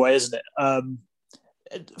arrogant in a way, isn't it?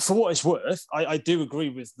 For what it's worth, I do agree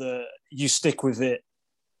with you stick with it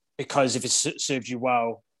because if it serves you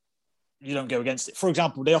well, you don't go against it. For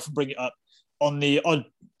example, they often bring it up on the odd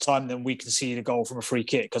time then we concede a goal from a free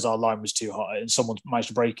kick because our line was too high and someone managed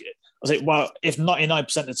to break it. I was like, well, if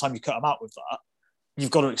 99% of the time you cut them out with that,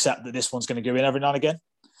 you've got to accept that this one's going to go in every now and again.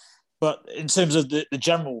 But in terms of the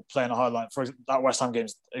general playing a highlight, for example, that West Ham game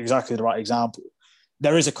is exactly the right example.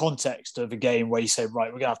 There is a context of a game where you say, right,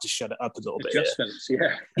 we're going to have to shut it up a little bit. Adjustments,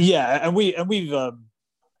 yeah. Yeah, and we've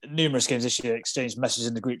numerous games this year exchanged messages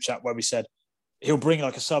in the group chat where we said he'll bring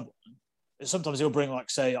like a sub. Sometimes he'll bring like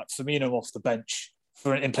Firmino off the bench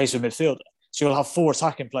in place of a midfielder. So you'll have 4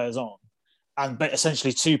 attacking players on and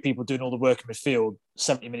essentially 2 people doing all the work in midfield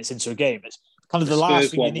 70 minutes into a game. It's kind of the last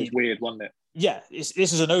thing you need. Was weird, wasn't it? Yeah, this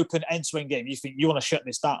is an open end-to-end game. You think you want to shut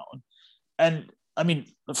this down. And I mean,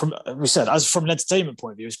 from an entertainment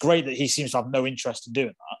point of view, it's great that he seems to have no interest in doing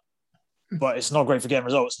that. But it's not great for getting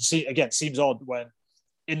results. And it seems odd when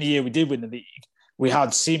in the year we did win the league, we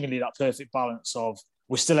had seemingly that perfect balance of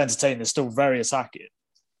we're still entertaining, they're still very attacking,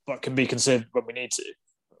 but can be conservative when we need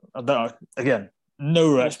to. Again,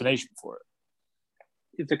 no real explanation for it.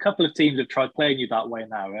 It's a couple of teams have tried playing you that way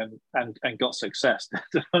now and got success.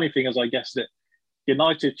 The funny thing is, I guess that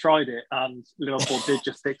United tried it, and Liverpool did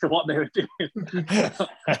just stick to what they were doing,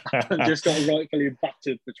 and just got rightfully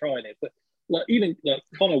battered for trying it. But like even like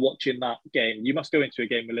kind of watching that game, you must go into a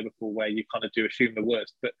game with Liverpool where you kind of do assume the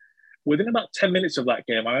worst. But within about 10 minutes of that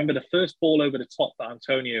game, I remember the first ball over the top that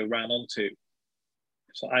Antonio ran onto.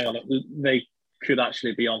 So hang on, they could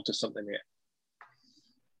actually be onto something here.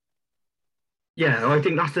 Yeah, I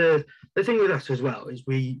think that's the thing with us as well, is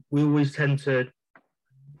we always tend to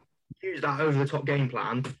use that over-the-top game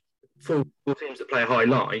plan for teams that play a high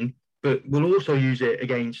line, but we'll also use it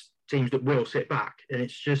against teams that will sit back. And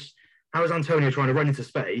it's just, how is Antonio trying to run into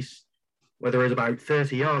space where there is about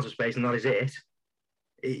 30 yards of space and that is it?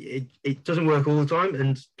 It doesn't work all the time.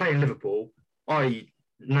 And playing Liverpool, I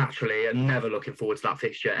naturally am never looking forward to that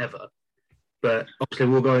fixture ever. But obviously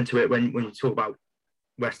we'll go into it when you talk about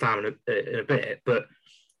West Ham in a bit. But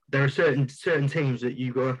there are certain teams that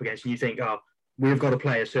you go up against and you think, oh, we've got to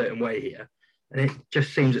play a certain way here. And it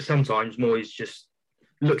just seems that sometimes Moyes just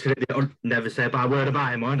looks at it, I'll never say a bad word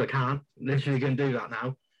about him, mind, I can't. Literally going to do that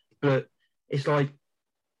now. But it's like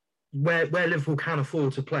where Liverpool can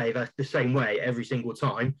afford to play the same way every single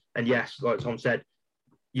time. And yes, like Tom said,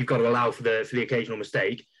 you've got to allow for the occasional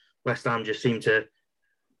mistake. West Ham just seem to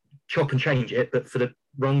chop and change it, but for the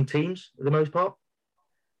wrong teams for the most part.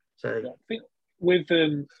 So I think with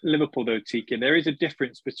Liverpool though, Tika, there is a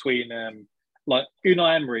difference between like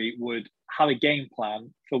Unai Emery would have a game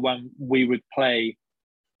plan for when we would play.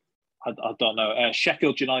 I don't know,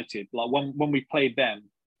 Sheffield United. Like when we played them,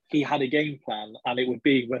 he had a game plan, and it would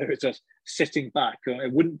be whether it's us sitting back, or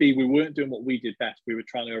it wouldn't be we weren't doing what we did best. We were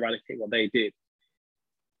trying to eradicate what they did.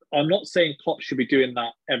 I'm not saying Klopp should be doing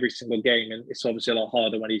that every single game, and it's obviously a lot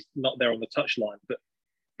harder when he's not there on the touchline. But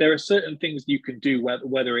there are certain things you can do,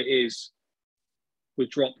 whether it is we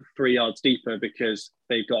drop 3 yards deeper because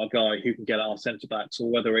they've got a guy who can get at our centre backs, or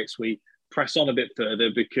whether it's we press on a bit further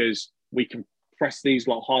because we can press these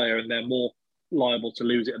lot higher and they're more liable to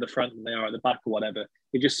lose it at the front than they are at the back or whatever.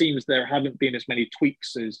 It just seems there haven't been as many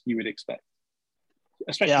tweaks as you would expect,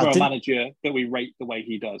 especially for a manager that we rate the way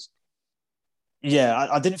he does. Yeah,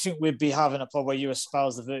 I didn't think we'd be having a pod where you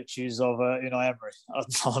espouse the virtues of Unai Emery.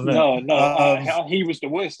 No, he was the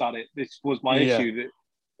worst at it. This was my issue.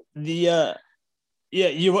 You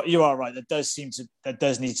are right. There does need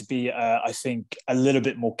to be, I think, a little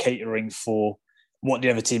bit more catering for what the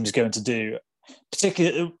other team is going to do.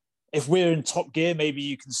 Particularly if we're in top gear, maybe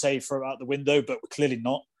you can say throw out the window, but we're clearly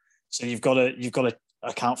not. So you've got to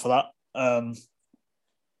account for that.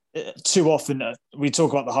 Too often we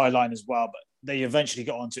talk about the high line as well, but they eventually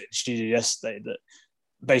got onto it in the studio yesterday that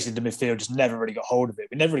basically the midfield just never really got hold of it.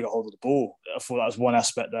 We never really got hold of the ball. I thought that was one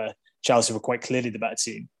aspect there. Chelsea were quite clearly the better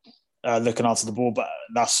team looking after the ball, but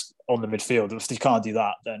that's on the midfield. If you can't do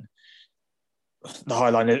that, then the high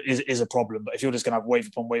line is a problem. But if you're just going to have wave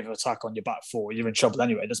upon wave of attack on your back four, you're in trouble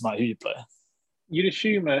anyway. It doesn't matter who you play. You'd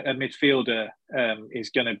assume a midfielder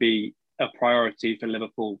is going to be a priority for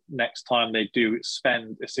Liverpool next time they do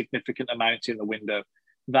spend a significant amount in the window.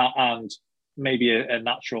 That and maybe a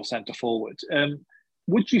natural centre forward.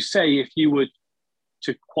 Would you say, if you were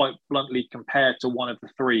to quite bluntly compare to one of the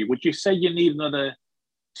three, would you say you need another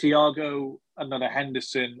Thiago, another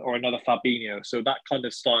Henderson, or another Fabinho? So that kind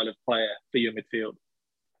of style of player for your midfield.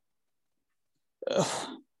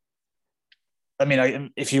 I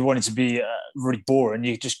mean, if you wanted to be really boring,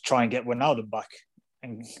 you just try and get Wijnaldum back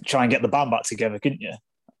and try and get the band back together, couldn't you?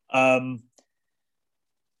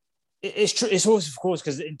 It's true. It's also, of course,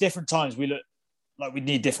 because in different times we look like we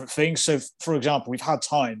need different things. So, for example, we've had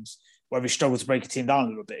times where we struggle to break a team down a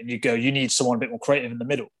little bit, and you go, you need someone a bit more creative in the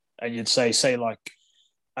middle, and you'd say like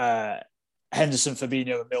Henderson,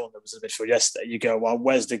 Fabinho, and Milner was in the midfield yesterday. You go, well,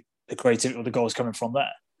 where's the creativity or the goals coming from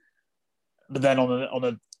there? But then on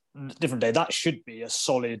a different day, that should be a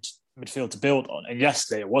solid midfield to build on, and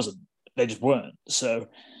yesterday it wasn't. They just weren't. So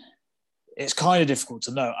it's kind of difficult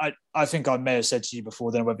to know. I think I may have said to you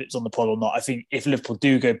before then, whether it's on the pod or not, I think if Liverpool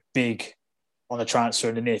do go big on a transfer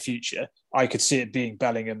in the near future, I could see it being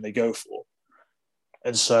Bellingham they go for.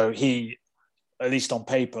 And so he, at least on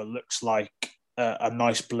paper, looks like a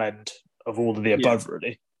nice blend of all of the above,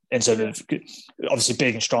 really. Instead of obviously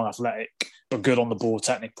big and strong, athletic, but good on the ball,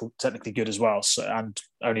 technically good as well. So, and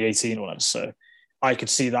only 18 or whatever. So I could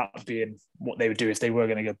see that being what they would do if they were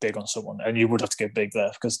going to go big on someone. And you would have to go big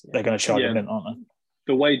there because they're going to charge them in, aren't they?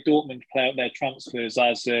 The way Dortmund play out their transfers,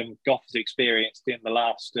 as Goff has experienced in the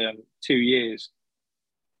last 2 years,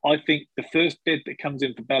 I think the first bid that comes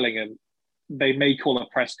in for Bellingham, they may call a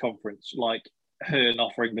press conference like Hearn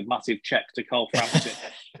offering the massive check to Carl Frampton,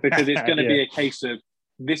 because it's going to be a case of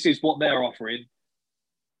this is what they're offering.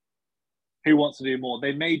 who wants to do more?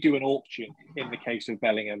 They may do an auction in the case of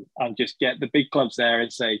Bellingham and just get the big clubs there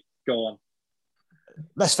and say, go on.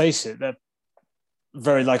 Let's face it, they're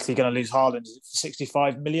very likely going to lose Haaland for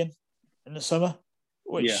 65 million in the summer,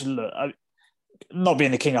 which, look, not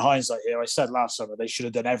being the king of hindsight here, I said last summer they should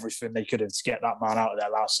have done everything they could have to get that man out of there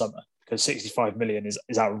last summer, because 65 million is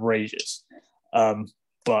outrageous.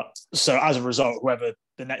 But so as a result, whoever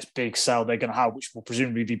the next big sell they're going to have, which will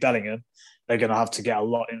presumably be Bellingham, they're going to have to get a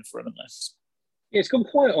lot in for him. It's gone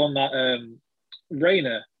quiet on that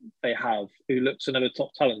Reina they have, who looks another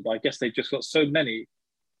top talent, but I guess they've just got so many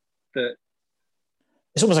that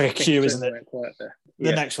it's almost like a queue, isn't it?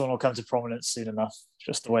 The next one will come to prominence soon enough.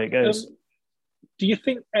 Just the way it goes. Do you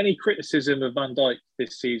think any criticism of Van Dijk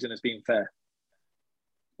this season has been fair?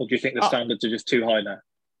 Or do you think the standards are just too high now?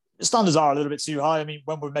 The standards are a little bit too high. I mean,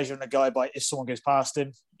 when we're measuring a guy by if someone goes past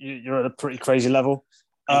him, you're at a pretty crazy level.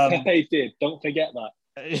 Pepe did. Don't forget that.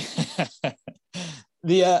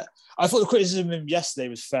 I thought the criticism of him yesterday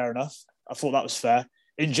was fair enough. I thought that was fair.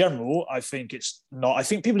 In general, I think it's not. I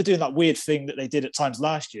think people are doing that weird thing that they did at times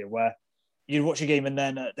last year where you'd watch a game and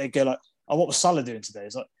then they go like, oh, what was Salah doing today?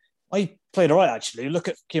 It's like, oh, he played all right, actually. Look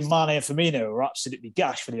at Mane and Firmino who are absolutely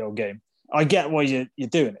gash for the old game. I get why you're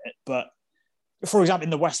doing it, but for example, in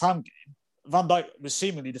the West Ham game, Van Dijk was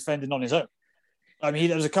seemingly defending on his own. I mean,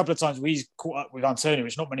 there was a couple of times where he's caught up with Antonio,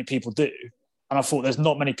 which not many people do. And I thought there's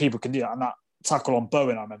not many people can do that. And that tackle on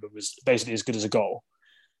Bowen, I remember, was basically as good as a goal.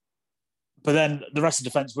 But then the rest of the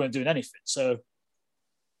defence weren't doing anything. So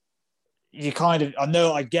you kind of,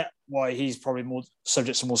 I get why he's probably more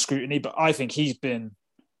subject to more scrutiny, but I think he's been,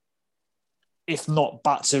 if not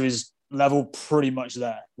back to his level, pretty much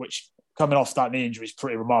there, which coming off that knee injury is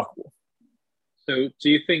pretty remarkable. So do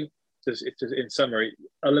you think, in summary,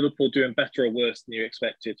 are Liverpool doing better or worse than you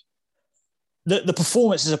expected? The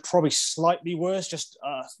performances are probably slightly worse. Just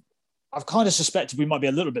I've kind of suspected we might be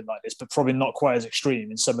a little bit like this, but probably not quite as extreme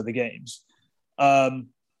in some of the games.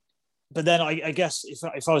 But then I guess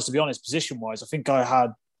if I was to be honest, position-wise, I think I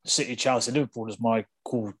had City, Chelsea, Liverpool as my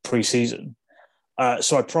call pre-season.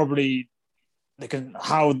 So I probably,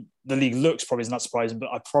 how the league looks probably isn't that surprising, but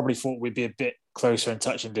I probably thought we'd be a bit closer in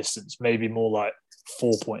touching distance, maybe more like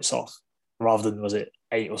 4 points off rather than, was it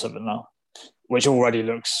 8 or something now, which already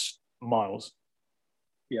looks miles.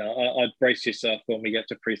 Yeah, I'd brace yourself when we get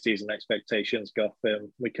to pre-season expectations, Goff.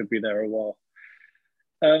 We could be there a while.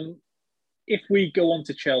 If we go on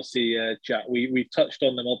to Chelsea, Jack, we've touched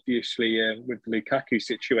on them obviously with the Lukaku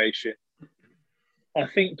situation. I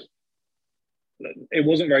think it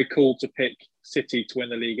wasn't very cool to pick City to win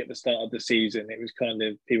the league at the start of the season. It was kind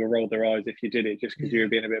of, people rolled their eyes if you did it just because you were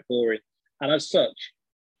being a bit boring. And as such,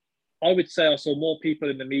 I would say I saw more people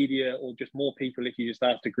in the media, or just more people if you just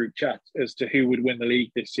asked a group chat, as to who would win the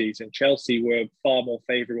league this season. Chelsea were far more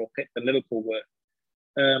favourable pick than Liverpool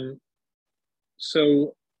were.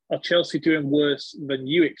 So are Chelsea doing worse than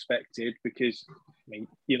you expected? Because, I mean,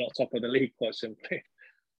 you're not top of the league, quite simply.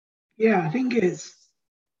 Yeah, I think it's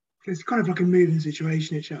kind of like a moving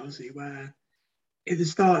situation at Chelsea, where at the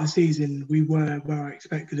start of the season, we were where I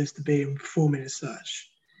expected us to be and performing as such.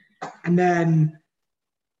 And then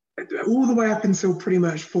all the way up until pretty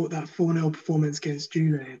much fought that 4-0 performance against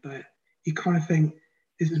Juve, but you kind of think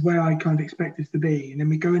this is where I kind of expect us to be. And then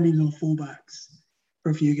we go and lose our fullbacks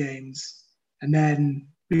for a few games, and then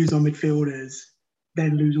lose our midfielders,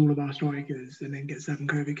 then lose all of our strikers, and then get 7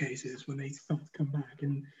 COVID cases when they start to come back.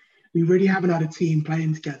 And we really haven't had a team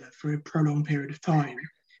playing together for a prolonged period of time.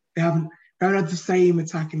 We haven't had the same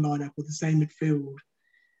attacking lineup or the same midfield.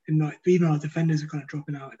 And like, even our defenders are kind of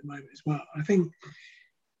dropping out at the moment as well. I think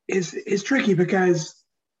it's tricky because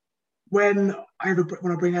when I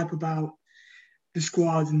bring up about the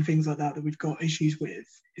squads and things like that we've got issues with,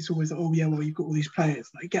 it's always like, oh yeah, well, you've got all these players.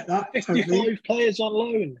 Like, I get that. 55 totally. Players on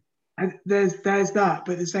loan. And there's that,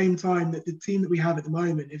 but at the same time, that the team that we have at the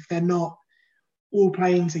moment, if they're not all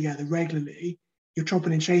playing together regularly, you're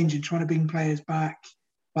chopping and changing, trying to bring players back,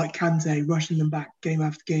 like Kante, rushing them back game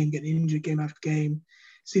after game, getting injured game after game.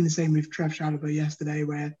 Seen the same with Trev Chalobah yesterday,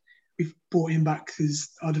 where we've brought him back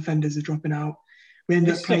because our defenders are dropping out. We end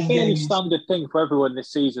up playing games. It's a fairly standard thing for everyone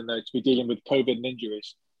this season, though, to be dealing with COVID and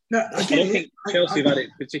injuries. No, I don't think Chelsea have had it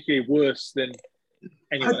particularly worse than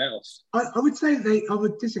anyone else. I would say I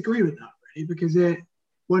would disagree with that, really, because at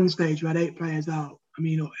one stage we had 8 players out. I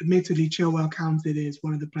mean, admittedly, Chilwell counted as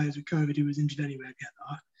one of the players with COVID who was injured anyway, I get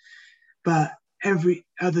that. But every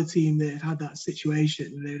other team that had that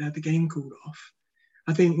situation, they'd had the game called off.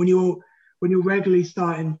 I think when you're regularly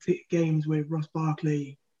starting games with Ross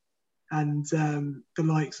Barkley and the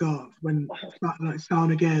likes of when like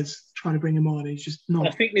Salnaguer's trying to bring him on. He's just not.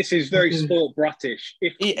 I think this is very sport bratish.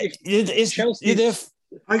 If Chelsea,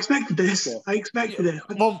 I expected this.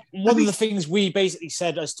 Well, one of the things we basically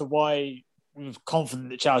said as to why we were confident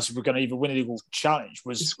that Chelsea were going to either win a league or challenge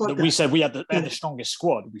was that we said we had the strongest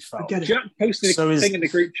squad. We felt. Jack posted a thing in the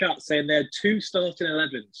group chat saying they had 2 starting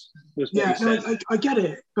 11s. Was what he said. I get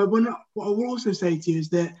it, but what I will also say to you is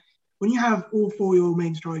that when you have all 4 of your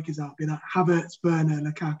main strikers up, you know, Havertz, Werner,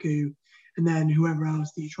 Lukaku, and then whoever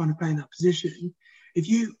else that you're trying to play in that position, if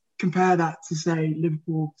you compare that to, say,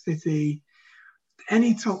 Liverpool, City,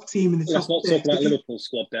 any top team in the top 6... Let's not talk about Liverpool's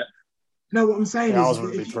squad depth. No, what I'm saying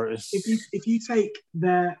is if you take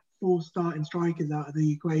their 4 starting strikers out of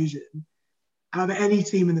the equation, out of any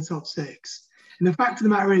team in the top 6, and the fact of the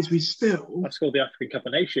matter is we've still... That's called the African Cup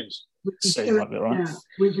of Nations. We've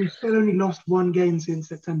still only lost 1 game since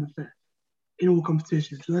September 5th in all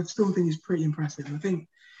competitions. So I still think it's pretty impressive. And I think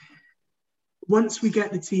once we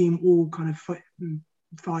get the team all kind of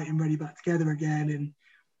fighting ready back together again and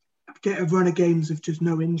get a run of games of just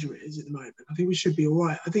no injuries at the moment, I think we should be all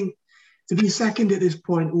right. I think to be second at this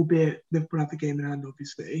point, albeit Liverpool have the game in hand,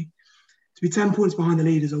 obviously, to be 10 points behind the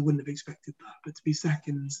leaders, I wouldn't have expected that. But to be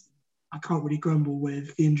second, I can't really grumble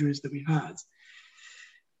with the injuries that we've had.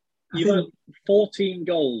 You've had 14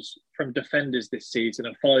 goals from defenders this season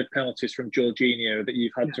and 5 penalties from Jorginho that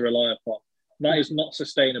you've had to rely upon. That is not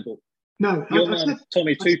sustainable. No. Your man,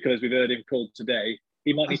 Tommy Tuchel, as we've heard him called today,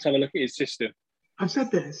 he might need to have a look at his system. I've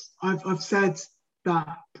said this. I've said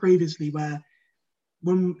that previously where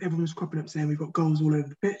when everyone was cropping up saying we've got goals all over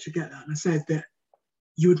the pitch, I get that. And I said that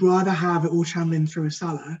you would rather have it all channeling through a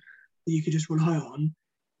Salah that you could just rely on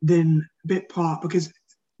than a bit part, because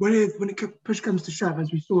when push comes to shove,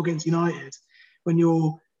 as we saw against United, when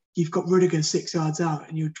you've got Rudiger 6 yards out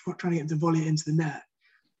and you're trying to get him to volley it into the net,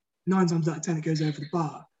 9 times out of 10 it goes over the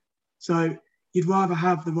bar. So you'd rather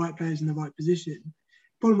have the right players in the right position.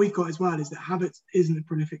 The problem we've got as well is that Havertz isn't a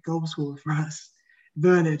prolific goal scorer for us.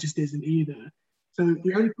 Werner just isn't either. So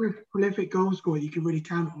the only prolific goal scorer you can really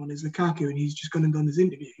count on is Lukaku, and he's just gone and done his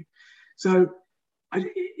interview. So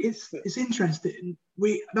it's interesting.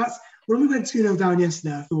 When we went 2-0 down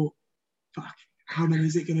yesterday, I thought, fuck, how many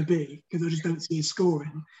is it going to be? Because I just don't see us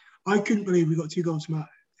scoring. I couldn't believe we got 2 goals from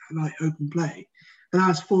like open play. The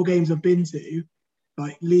last 4 games I've been to,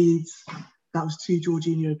 like Leeds, that was 2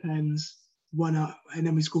 Jorginho pens, 1 up, and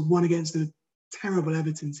then we scored 1 against a terrible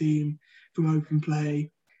Everton team from open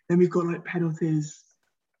play. Then we've got like penalties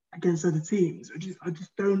against other teams. I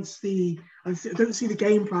just don't see. I don't see the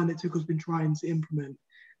game plan that Tuchel's been trying to implement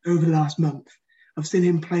over the last month. I've seen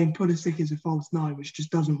him playing Pulisic as a false 9, which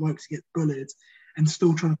just doesn't work to get bullied, and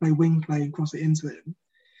still trying to play wing play and cross it into him.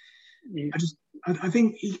 Yeah. I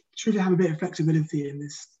think he should have a bit of flexibility in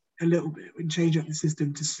this a little bit and change up the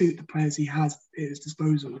system to suit the players he has at his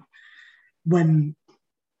disposal when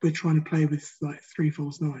we're trying to play with like 3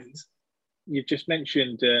 false 9s. You've just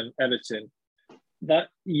mentioned Everton. That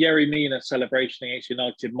Yerry Mina celebration against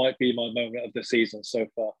United might be my moment of the season so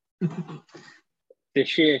far. The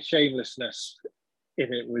sheer shamelessness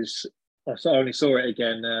in it was... I only saw it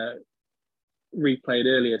again, replayed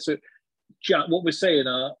earlier. So, Jack, what we're saying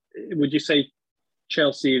would you say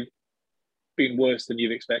Chelsea have been worse than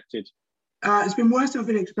you've expected? It's been worse than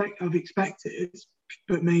I've expected,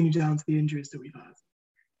 but mainly down to the injuries that we've had.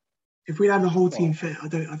 If we had the whole team fit, I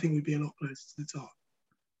think we'd be a lot closer to the top.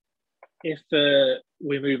 If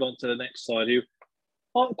we move on to the next side, who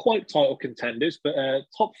aren't quite title contenders, but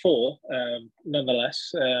top 4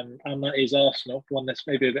 nonetheless, and that is Arsenal, one that's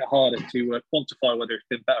maybe a bit harder to quantify whether it's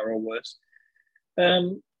been better or worse.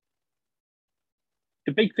 The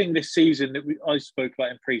big thing this season that I spoke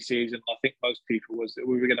about in pre-season, I think most people, was that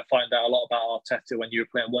we were going to find out a lot about Arteta when you were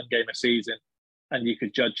playing 1 game a season and you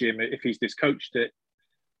could judge him if he's this coach that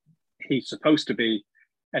he's supposed to be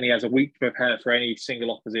and he has a week to prepare for any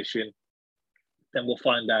single opposition, then we'll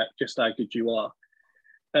find out just how good you are.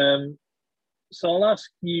 So I'll ask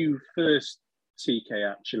you first,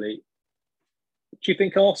 TK, actually. Do you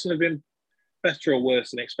think Arsenal have been better or worse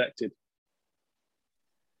than expected?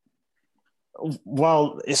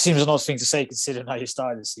 Well, it seems an odd thing to say considering how you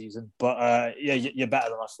started the season, but yeah, you're better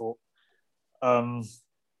than I thought.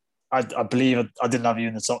 I believe I didn't have you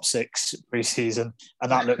in the top 6 pre-season,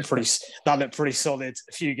 and that looked pretty solid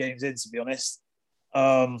a few games in, to be honest.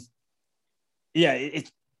 Yeah,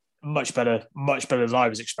 it's much better than I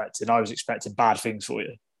was expecting. I was expecting bad things for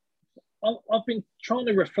you. I've been trying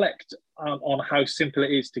to reflect on how simple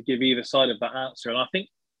it is to give either side of that answer, and I think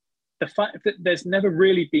the fact that there's never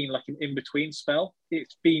really been like an in-between spell.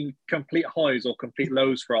 It's been complete highs or complete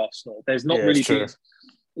lows for Arsenal. There's not really been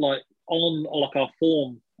like on like our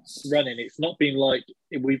form running, it's not been like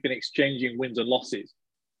we've been exchanging wins and losses.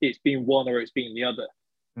 It's been one or it's been the other.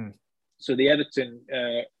 So the Everton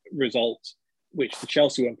result, which the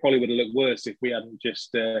Chelsea one probably would have looked worse if we hadn't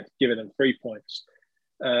just given them 3 points,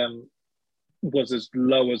 was as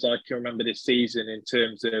low as I can remember this season in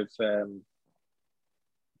terms of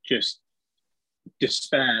just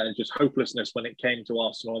despair and just hopelessness when it came to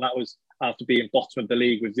Arsenal. And that was after being bottom of the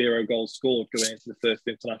league with 0 goals scored going into the first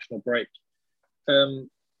international break.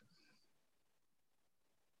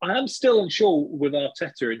 I am still unsure with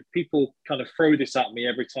Arteta, and people kind of throw this at me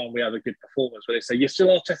every time we have a good performance, where they say, "You're still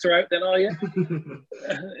Arteta out then, are you?"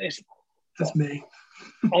 That's me.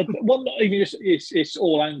 Well, not even just it's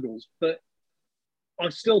all angles, but I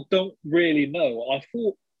still don't really know. I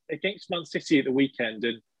thought against Man City at the weekend,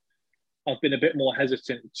 and I've been a bit more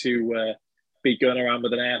hesitant to be going around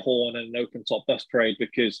with an air horn and an open top bus parade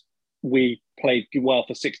because we played well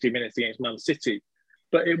for 60 minutes against Man City.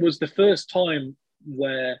 But it was the first time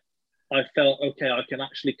where I felt, okay, I can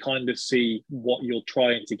actually kind of see what you're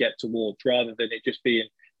trying to get towards rather than it just being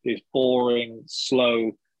this boring,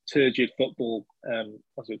 slow, turgid football.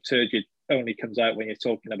 Also, turgid only comes out when you're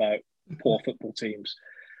talking about poor football teams.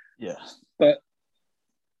 Yeah. But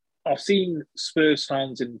I've seen Spurs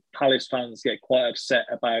fans and Palace fans get quite upset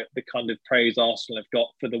about the kind of praise Arsenal have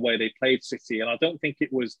got for the way they played City. And I don't think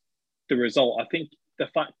it was the result. I think the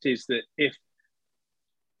fact is that if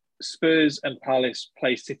Spurs and Palace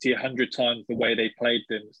play City 100 times the way they played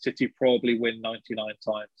them, City probably win 99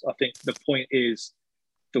 times. I think the point is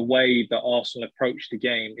the way that Arsenal approach the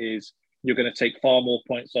game is you're going to take far more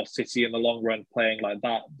points off City in the long run playing like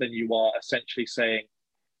that than you are essentially saying,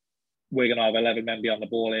 we're going to have 11 men behind the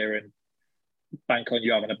ball here and bank on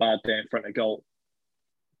you having a bad day in front of goal.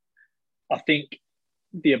 I think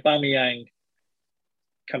the Aubameyang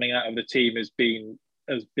coming out of the team has been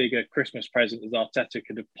as big a Christmas present as Arteta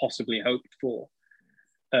could have possibly hoped for.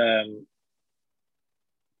 The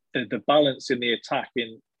balance in the attack,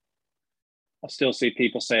 I still see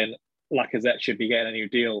people saying Lacazette should be getting a new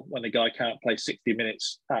deal when the guy can't play 60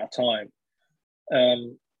 minutes at a time.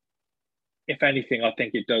 If anything, I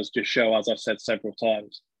think it does just show, as I've said several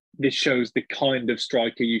times, this shows the kind of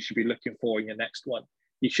striker you should be looking for in your next one.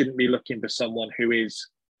 You shouldn't be looking for someone who is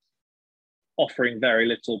offering very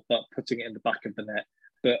little but putting it in the back of the net.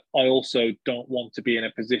 But I also don't want to be in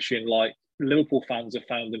a position like Liverpool fans have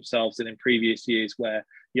found themselves in previous years where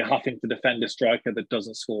you're having to defend a striker that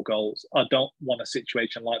doesn't score goals. I don't want a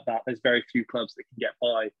situation like that. There's very few clubs that can get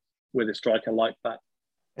by with a striker like that.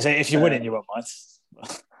 So if you're winning, you won't mind.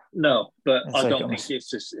 No, but I don't think it's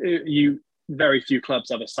just very few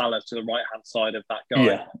clubs have a Salah to the right-hand side of that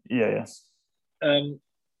guy. Yeah.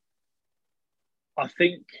 I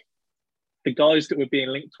think the guys that we're being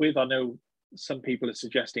linked with, I know some people are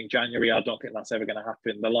suggesting January. I don't think that's ever going to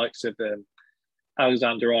happen. The likes of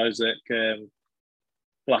Alexander Isak,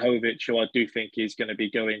 Vlahovic, who I do think is going to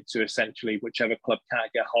be going to essentially whichever club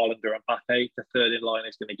can't get Haaland or Mbappe. The third in line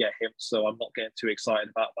is going to get him, so I'm not getting too excited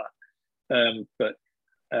about that. But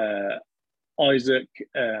Isak,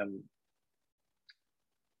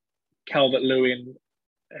 Calvert-Lewin,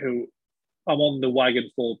 who I'm on the wagon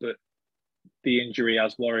for, but the injury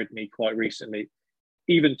has worried me quite recently.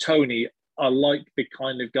 Even Tony, I like the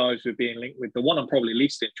kind of guys we're being linked with. The one I'm probably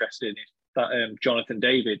least interested in is that Jonathan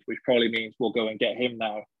David, which probably means we'll go and get him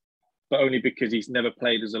now, but only because he's never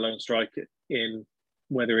played as a lone striker in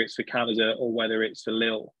whether it's for Canada or whether it's for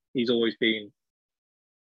Lille. He's always been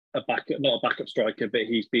a backup, not a backup striker, but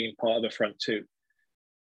he's been part of the front too.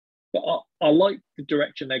 But I like the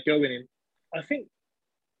direction they're going in. I think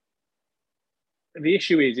the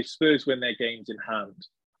issue is if Spurs win their games in hand,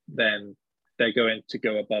 then they're going to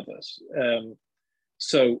go above us.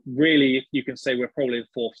 So really, you can say we're probably in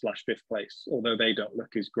 4th/5th place, although they don't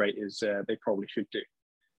look as great as they probably should do.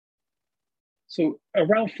 So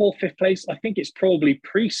around 4th, 5th place, I think it's probably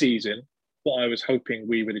pre-season what I was hoping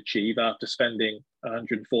we would achieve after spending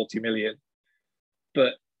 140 million.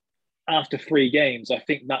 But after 3 games, I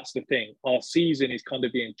think that's the thing. Our season is kind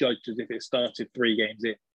of being judged as if it started 3 games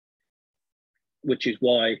in, which is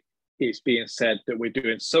why it's being said that we're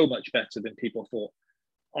doing so much better than people thought.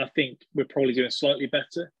 I think we're probably doing slightly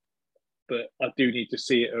better, but I do need to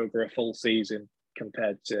see it over a full season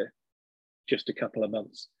compared to just a couple of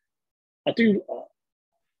months.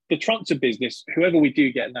 The transfer business, whoever we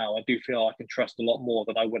do get now, I do feel I can trust a lot more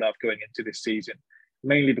than I would have going into this season,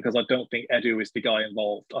 mainly because I don't think Edu is the guy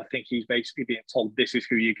involved. I think he's basically being told this is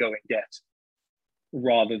who you go and get,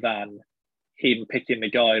 rather than him picking the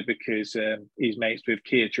guy because he's mates with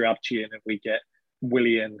Kia Jarabchian and we get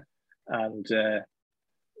Willian and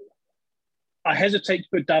I hesitate to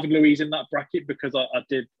put David Luiz in that bracket because I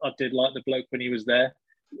did like the bloke when he was there,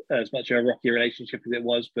 as much of a rocky relationship as it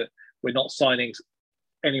was. But we're not signing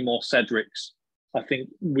any more Cedrics. I think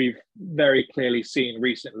we've very clearly seen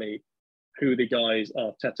recently who the guys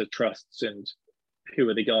Arteta trusts and who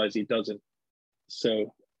are the guys he doesn't.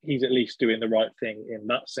 So he's at least doing the right thing in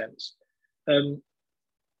that sense.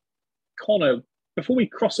 Connor, before we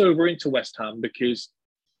cross over into West Ham, because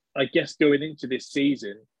I guess going into this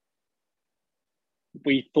season,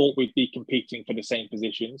 we thought we'd be competing for the same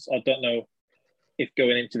positions. I don't know if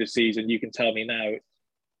going into the season, you can tell me now,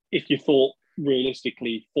 if you thought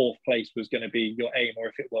realistically fourth place was going to be your aim, or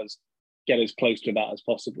if it was get as close to that as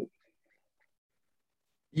possible.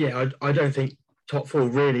 Yeah, I don't think top four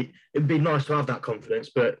really. It'd be nice to have that confidence,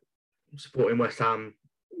 but supporting West Ham.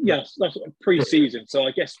 Yes, that's pre-season. So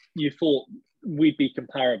I guess you thought we'd be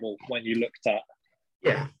comparable when you looked at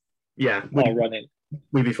our running.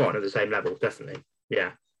 We'd be fighting at the same level, definitely.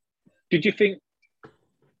 Yeah. Did you think?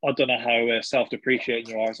 I don't know how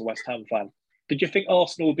self-depreciating you are as a West Ham fan. Did you think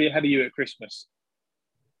Arsenal would be ahead of you at Christmas?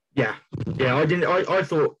 Yeah. I didn't. I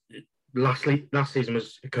thought last season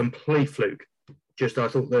was a complete fluke. Just I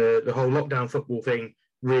thought the whole lockdown football thing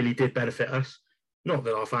really did benefit us. Not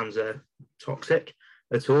that our fans are toxic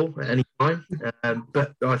at all at any time,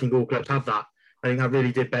 but I think all clubs have that. I think that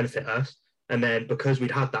really did benefit us. And then because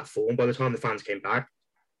we'd had that form, by the time the fans came back,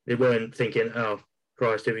 they weren't thinking, "Oh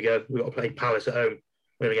Christ, here we go. We've got to play Palace at home.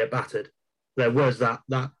 We're going to get battered." There was that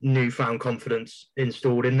newfound confidence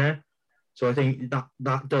installed in there. So I think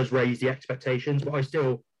that does raise the expectations. But I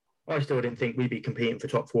still didn't think we'd be competing for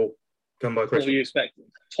top four come by Christmas. What were you expecting?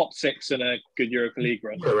 Top six and a good Europa League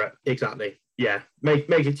run. Correct. Exactly. Yeah. Make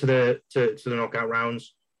it to the knockout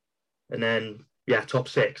rounds, and then top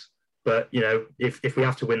six. But if we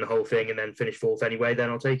have to win the whole thing and then finish fourth anyway, then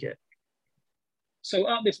I'll take it. So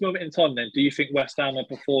at this moment in time, then, do you think West Ham are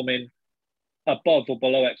performing above or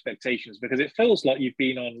below expectations? Because it feels like you've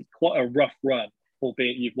been on quite a rough run,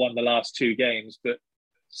 albeit you've won the last two games, but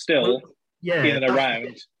still in and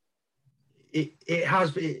around. It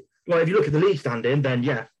has been. Like, if you look at the league standing,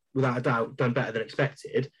 then without a doubt, done better than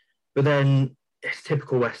expected. But then it's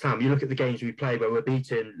typical West Ham. You look at the games we play where we're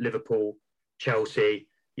beating Liverpool, Chelsea,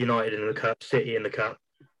 United in the Cup, City in the Cup,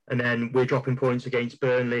 and then we're dropping points against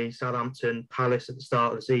Burnley, Southampton, Palace at the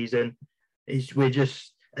start of the season. We're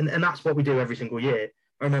just, and that's what we do every single year.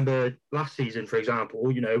 I remember last season, for example,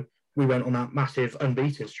 we went on that massive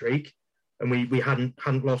unbeaten streak, and we hadn't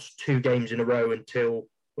lost two games in a row until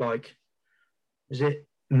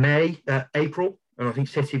April, and I think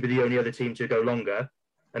City were the only other team to go longer,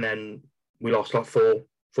 and then we lost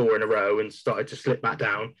four in a row and started to slip back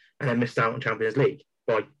down, and then missed out on Champions League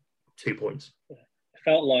by 2 points. It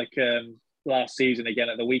felt like last season again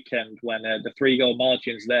at the weekend when the 3-goal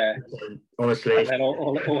margins there. Honestly, and then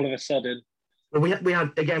all of a sudden. Well, we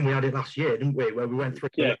had it last year, didn't we? Where we went 3.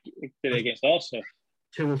 Yeah, we did it against Arsenal.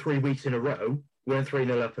 2 or 3 weeks in a row, we went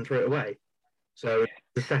 3-0 up and threw it away. So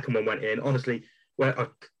the second one went in. Honestly, I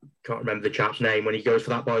can't remember the chap's name when he goes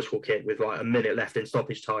for that bicycle kick with a minute left in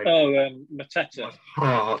stoppage time. Mateta. My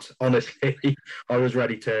heart, honestly, I was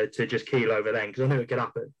ready to just keel over then because I knew it could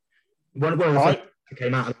happen. One of the things that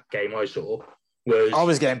came out of that game I saw was... I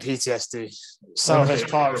was getting PTSD.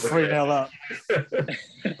 Selhurst Park, 3-0 up.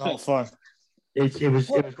 Not fun. It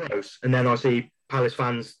was gross. And then I see Palace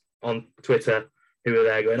fans on Twitter who are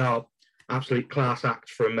there going, "Oh, absolute class act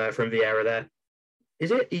from Vieira there."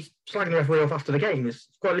 Is it? He's slagging the referee off after the game. It's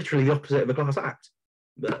quite literally the opposite of a class act.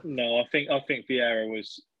 But... No, I think Vieira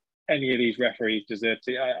was... Any of these referees deserved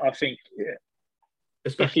it. I think...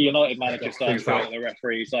 Especially if the United manager starts fighting the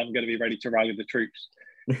referees, I'm going to be ready to rally the troops.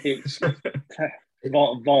 It's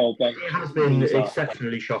vile. But it has been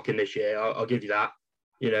exceptionally shocking this year. I'll give you that.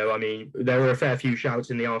 I mean, there were a fair few shouts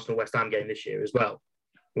in the Arsenal-West Ham game this year as well.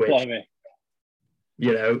 Which,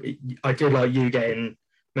 I did like you getting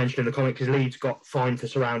mentioned in the comment because Leeds got fined for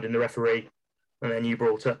surrounding the referee, and then you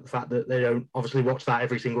brought up the fact that they don't obviously watch that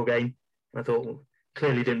every single game. I thought, well,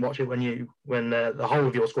 clearly didn't watch it when the whole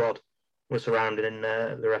of your squad was surrounding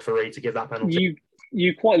the referee to give that penalty.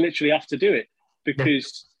 You quite literally have to do it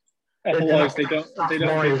because otherwise they don't.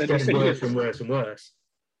 It's getting worse and worse and worse.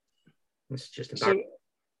 It's just embarrassing.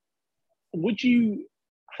 So, would you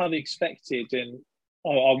have expected? And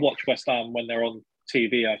I watch West Ham when they're on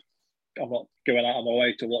TV. I'm not going out of my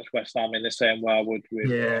way to watch West Ham in the same way I would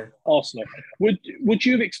with Arsenal. Would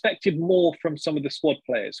you have expected more from some of the squad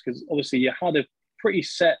players? Because obviously you had a pretty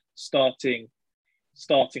set starting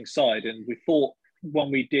side, and we thought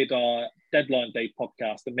when we did our deadline day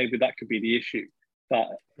podcast that maybe that could be the issue, that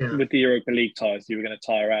with the Europa League ties you were going to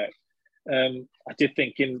tire out. I did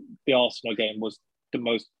think in the Arsenal game was the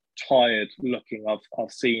most tired looking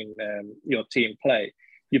I've seen your team play.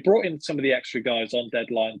 You brought in some of the extra guys on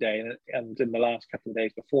deadline day and in the last couple of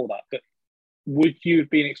days before that, but would you have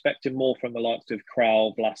been expecting more from the likes of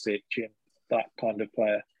Král, Vlasic, and that kind of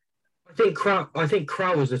player? I think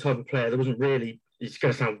Král was the type of player that wasn't really. It's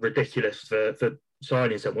going to sound ridiculous for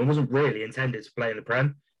signing someone. Wasn't really intended to play in the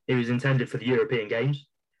Prem. He was intended for the European games.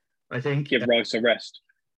 I think give Rice a rest.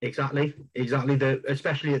 Exactly.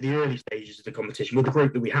 Especially at the early stages of the competition with the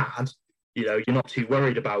group that we had. You're not too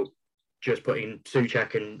worried about just putting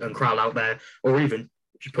Souček and Král out there, or even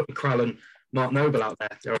just putting Král and Mark Noble out there,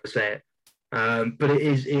 dare I say it. But it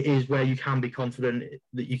is where you can be confident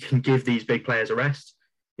that you can give these big players a rest,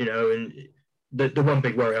 and the one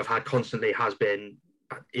big worry I've had constantly has been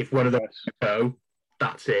if one of those go,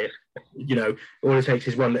 that's it. All it takes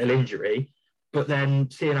is one little injury. But then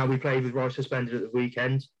seeing how we played with Rice suspended at the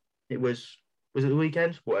weekend, was it the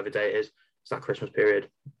weekend? Whatever day it is, it's that Christmas period.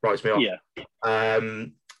 Writes me off. Yeah.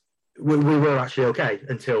 We were actually okay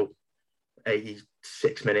until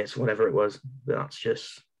 86 minutes, whatever it was. That's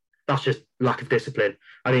just lack of discipline.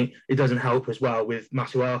 I think it doesn't help as well with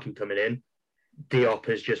Masuaku coming in. Diop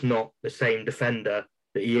is just not the same defender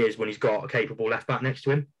that he is when he's got a capable left back next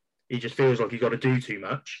to him. He just feels like he's got to do too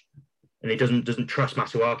much, and he doesn't trust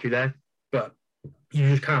Masuaku there. But you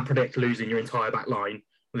just can't predict losing your entire back line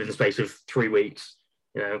within the space of 3 weeks,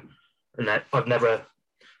 And that I've never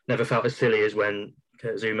felt as silly as when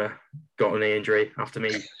Kurt Zouma got a knee injury after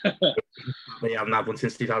me. We haven't had one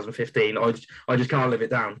since 2015. I just can't live it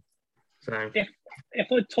down. So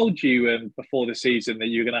if I told you before the season that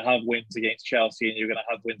you're going to have wins against Chelsea and you're going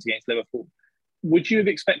to have wins against Liverpool, would you have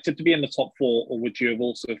expected to be in the top four, or would you have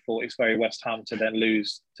also thought it's very West Ham to then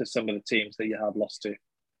lose to some of the teams that you have lost to?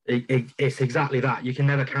 It's exactly that. You can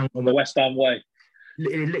never count on the West Ham way.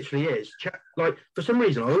 It literally is. Like, for some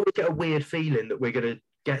reason, I always get a weird feeling that we're going to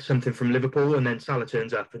get something from Liverpool, and then Salah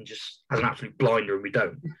turns up and just has an absolute blinder, and we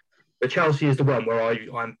don't. But Chelsea is the one where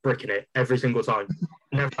I'm bricking it every single time.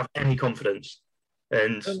 Never have any confidence,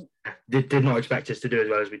 and did not expect us to do as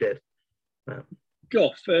well as we did.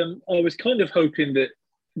 Goff, I was kind of hoping that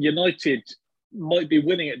United might be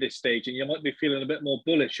winning at this stage, and you might be feeling a bit more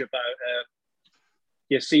bullish about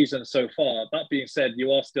your season so far. That being said,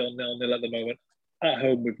 you are still 0-0 at the moment at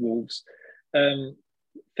home with Wolves.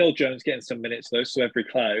 Phil Jones getting some minutes though, so every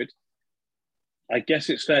cloud. I guess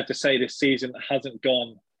it's fair to say this season hasn't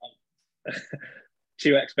gone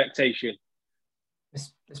to expectation.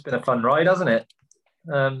 It's been a fun ride, hasn't it?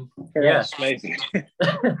 For us, amazing.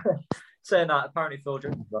 Saying that, apparently Phil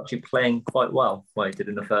Jones was actually playing quite well what he did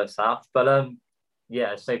in the first half. But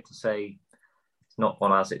it's safe to say it's not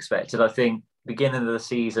gone as expected. I think beginning of the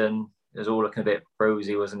season, it was all looking a bit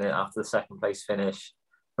rosy, wasn't it, after the second place finish?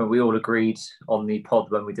 And we all agreed on the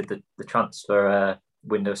pod when we did the transfer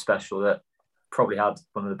window special that probably had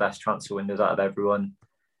one of the best transfer windows out of everyone.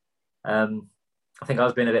 I think I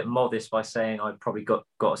was being a bit modest by saying I probably got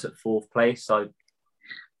us at fourth place. So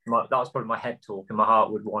that was probably my head talk, and my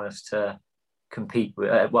heart would want us to compete with,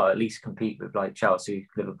 at least compete with like Chelsea,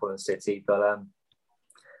 Liverpool and City. But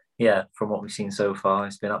from what we've seen so far,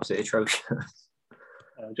 it's been absolutely atrocious.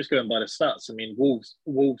 Just going by the stats, I mean,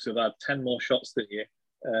 Wolves have had 10 more shots than you,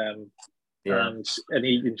 and an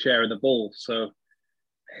even share of the ball. So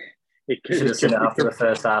it could have seen it after the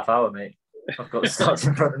first half hour, mate. I've got the stats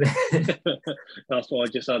in front of me. That's what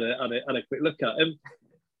I just had a quick look at.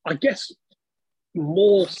 I guess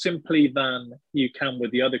more simply than you can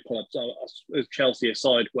with the other clubs, as Chelsea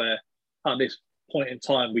aside, where at this point in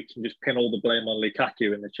time we can just pin all the blame on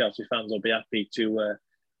Lukaku, and the Chelsea fans will be happy to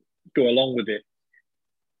go along with it.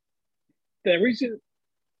 There isn't,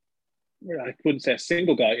 I wouldn't say a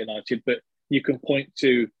single guy at United, but you can point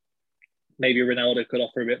to maybe Ronaldo could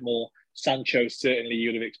offer a bit more. Sancho, certainly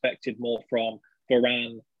you'd have expected more from.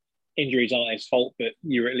 Varane, injuries aren't his fault, but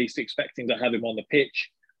you're at least expecting to have him on the pitch.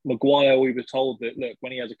 Maguire, we were told that, look,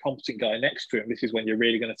 when he has a competent guy next to him, this is when you're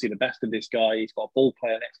really going to see the best of this guy. He's got a ball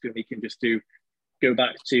player next to him. He can just go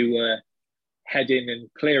back to heading and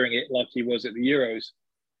clearing it like he was at the Euros.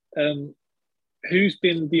 Who's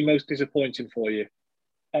been the most disappointing for you,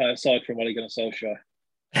 aside from Ole Gunnar Solskjaer?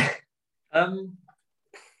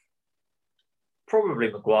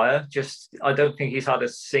 Probably Maguire. Just, I don't think he's had a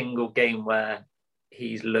single game where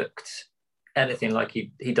he's looked anything like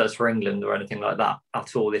he does for England or anything like that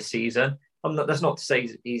at all this season. That's not to say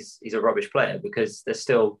he's a rubbish player, because there's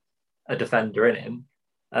still a defender in him.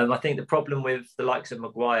 I think the problem with the likes of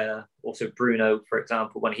Maguire, also Bruno, for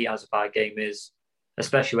example, when he has a bad game is,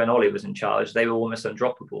 especially when Ole was in charge, they were almost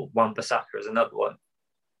undroppable. Wan-Bissaka is another one.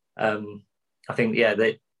 I think,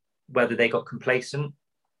 whether they got complacent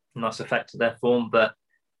and that's affected their form, but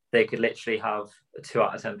they could literally have a 2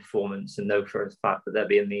 out of 10 performance and know for a fact that they'll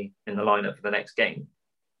be in the lineup for the next game.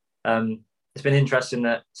 It's been interesting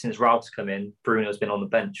that since Ralph's come in, Bruno's been on the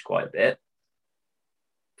bench quite a bit.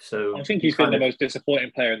 So I think he's been the most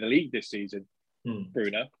disappointing player in the league this season,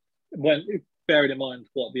 Bruno. When bearing in mind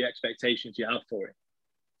what the expectations you have for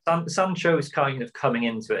him. Sancho is kind of coming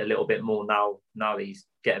into it a little bit more now that he's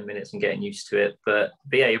getting minutes and getting used to it. But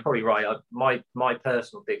yeah, you're probably right. My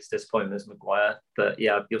personal biggest disappointment is Maguire. But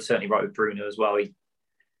yeah, you're certainly right with Bruno as well.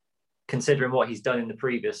 Considering what he's done in the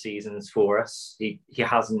previous seasons for us, he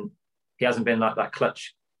hasn't been like that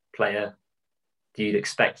clutch player you'd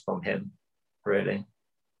expect from him, really.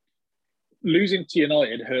 Losing to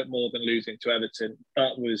United hurt more than losing to Everton.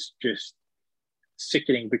 That was just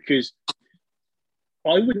sickening because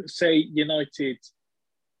I wouldn't say United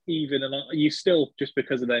even, and you still, just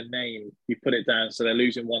because of their name, you put it down. So they're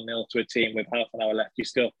losing 1-0 to a team with half an hour left. You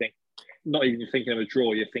still think, not even thinking of a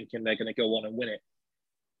draw, you're thinking they're going to go on and win it.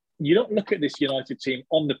 You don't look at this United team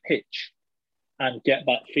on the pitch and get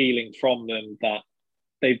that feeling from them that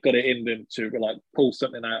they've got it in them to like pull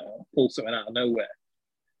something out of nowhere.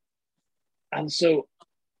 And so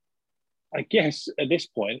I guess at this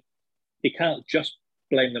point, you can't just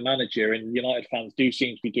blame the manager, and United fans do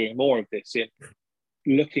seem to be doing more of this in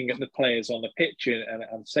looking at the players on the pitch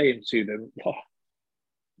and saying to them, oh,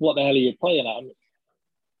 what the hell are you playing at? I mean,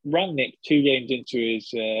 Rangnick, 2 games into his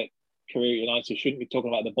career at United, shouldn't be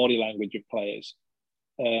talking about the body language of players.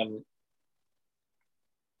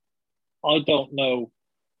 I don't know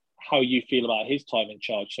how you feel about his time in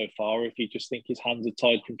charge so far, or if you just think his hands are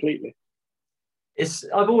tied completely.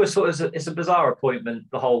 I've always thought it's a bizarre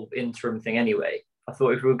appointment, the whole interim thing anyway. I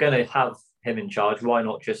thought if we were going to have him in charge, why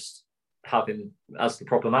not just have him as the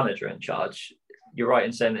proper manager in charge? You're right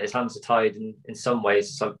in saying that his hands are tied in some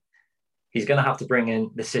ways. So he's going to have to bring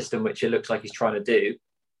in the system, which it looks like he's trying to do.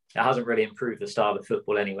 It hasn't really improved the style of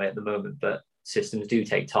football anyway at the moment, but systems do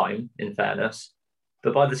take time, in fairness.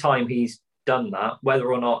 But by the time he's done that,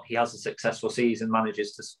 whether or not he has a successful season,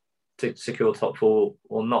 manages to secure top 4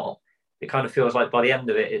 or not, it kind of feels like by the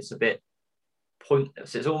end of it, it's a bit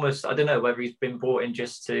pointless. It's almost, I don't know whether he's been brought in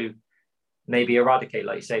just to maybe eradicate,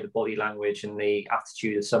 like you say, the body language and the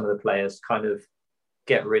attitude of some of the players, kind of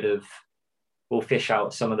get rid of or fish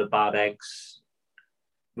out some of the bad eggs,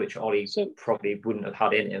 which Ollie probably wouldn't have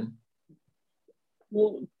had in him.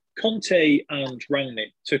 Well, Conte and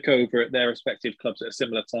Rangnick took over at their respective clubs at a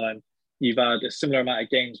similar time. You've had a similar amount of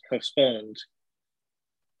games postponed.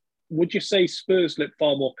 Would you say Spurs look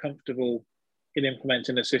far more comfortable in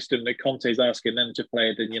implementing a system that Conte's asking them to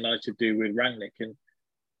play than United do with Rangnick? And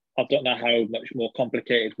I don't know how much more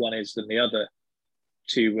complicated one is than the other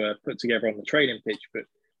to put together on the training pitch, but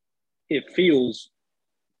it feels,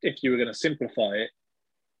 if you were going to simplify it,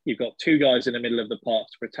 you've got 2 guys in the middle of the park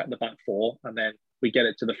to protect the back 4, and then we get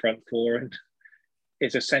it to the front 4, and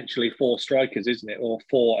it's essentially 4 strikers, isn't it? Or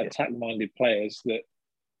 4 attack-minded players that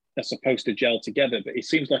are supposed to gel together. But it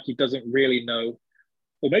seems like he doesn't really know,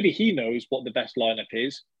 or maybe he knows what the best lineup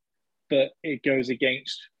is, but it goes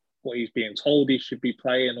against what he's being told he should be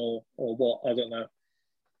playing, or what, I don't know.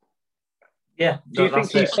 Yeah. Do you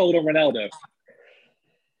think he's sold on Ronaldo?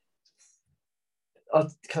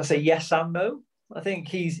 Can I say yes and no? I think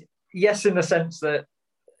he's yes in the sense that at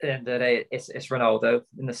the end of the day, it's Ronaldo,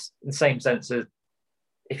 in the same sense as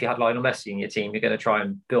if you had Lionel Messi in your team, you're going to try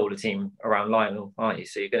and build a team around Lionel, aren't you?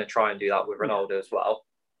 So you're going to try and do that with Ronaldo as well.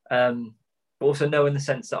 But also no in the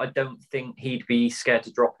sense that I don't think he'd be scared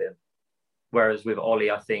to drop him. Whereas with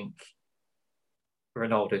Ollie, I think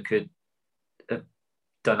Ronaldo could have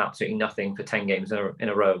done absolutely nothing for 10 games in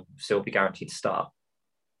a row, still be guaranteed to start.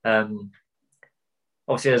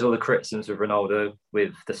 Obviously, there's all the criticisms of Ronaldo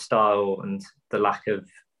with the style and the lack of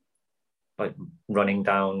like running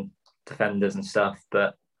down defenders and stuff,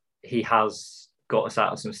 but he has got us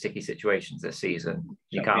out of some sticky situations this season.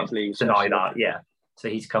 You can't deny that, yeah. So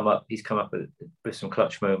he's come up with some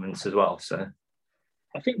clutch moments as well. So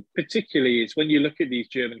I think particularly it's when you look at these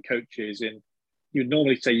German coaches, and you'd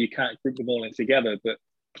normally say you can't group them all in together, but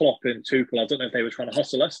Klopp and Tuchel, I don't know if they were trying to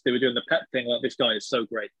hustle us. They were doing the Pep thing, like, this guy is so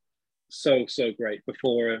great. So great,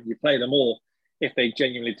 before you play them all, if they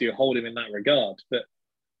genuinely do hold him in that regard. But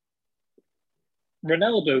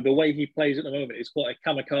Ronaldo, the way he plays at the moment, is quite a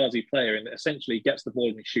kamikaze player, and essentially gets the ball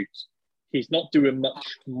and he shoots. He's not doing much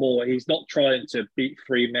more. He's not trying to beat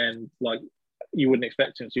 3 men like you wouldn't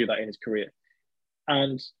expect him to do that in his career.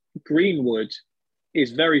 And Greenwood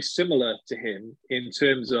is very similar to him in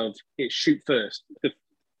terms of it's shoot first.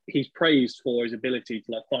 He's praised for his ability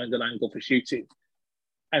to like find an angle for shooting.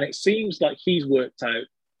 And it seems like he's worked out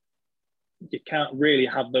you can't really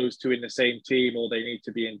have those two in the same team, or they need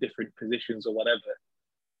to be in different positions or whatever.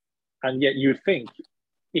 And yet you would think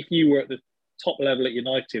if you were at the top level at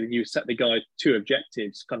United and you set the guy two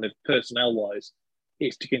objectives, kind of personnel-wise,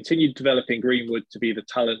 it's to continue developing Greenwood to be the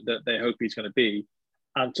talent that they hope he's going to be,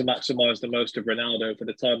 and to maximise the most of Ronaldo for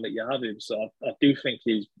the time that you have him. So I do think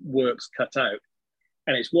his work's cut out.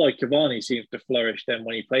 And it's why Cavani seems to flourish then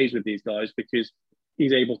when he plays with these guys, because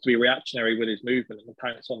he's able to be reactionary with his movement and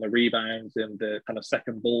pounce on the rebounds and the kind of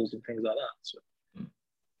second balls and things like that. So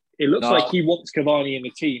it looks like he wants Cavani in the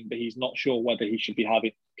team, but he's not sure whether he should be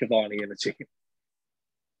having Cavani in the team.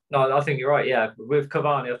 No, I think you're right. Yeah, with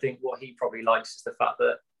Cavani, I think what he probably likes is the fact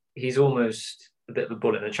that he's almost a bit of a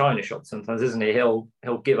bull in a china shop sometimes, isn't he? He'll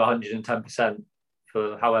give 110%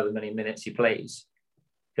 for however many minutes he plays.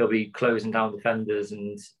 He'll be closing down defenders,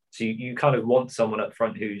 and so you kind of want someone up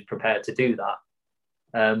front who's prepared to do that.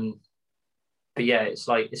 But yeah,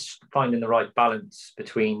 it's finding the right balance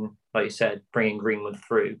between, like you said, bringing Greenwood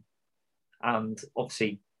through, and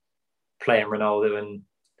obviously playing Ronaldo and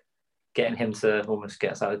getting him to almost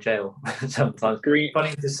get us out of jail sometimes.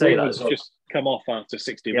 Funny to say Greenwood's that just come off after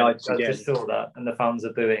 60 minutes. I just saw that, and the fans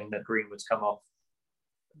are booing that Greenwood's come off.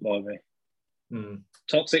 Blimey.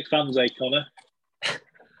 Toxic fans, Connor.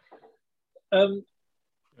 No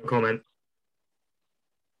comment.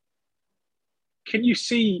 Can you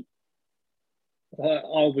see? I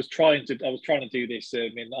was trying to do this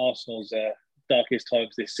in Arsenal's darkest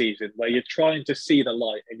times this season, where you're trying to see the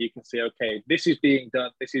light and you can see, okay, this is being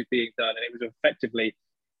done, and it was effectively,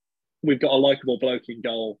 we've got a likeable bloke in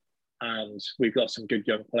goal and we've got some good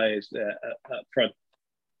young players up front.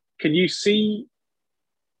 Can you see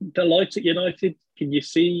the light at United? Can you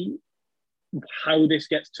see how this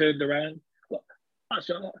gets turned around?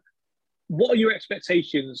 Actually, what are your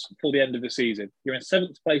expectations for the end of the season? You're in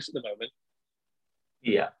 7th place at the moment.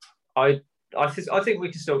 Yeah, I think we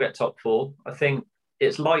can still get top 4. I think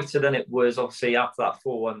it's lighter than it was, obviously, after that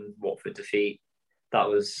 4-1 Watford defeat.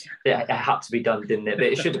 It had to be done, didn't it? But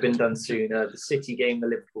it should have been done sooner. The City game, the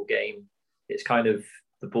Liverpool game, it's kind of,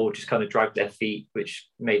 the board just kind of dragged their feet, which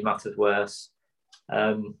made matters worse.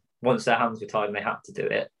 Once their hands were tied and they had to do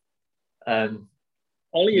it.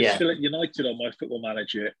 Ollie is still at United on My Football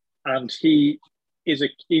Manager, and he's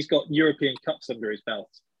got European Cups under his belt.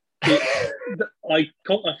 I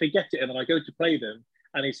forget it, and then I go to play them,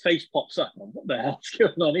 and his face pops up. What the hell's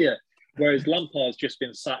going on here? Whereas Lampard's just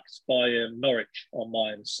been sacked by Norwich on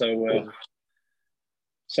mine. So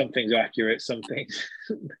some things are accurate, some things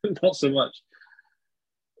not so much.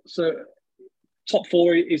 So top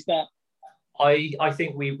 4 is that. I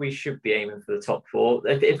think we should be aiming for the top 4.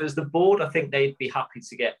 If it was the board, I think they'd be happy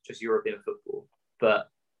to get just European football.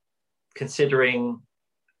 But considering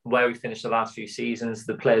where we finished the last few seasons,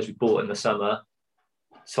 the players we bought in the summer,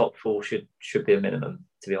 top 4 should be a minimum,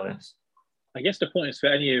 to be honest. I guess the point is, for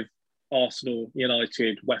any of Arsenal,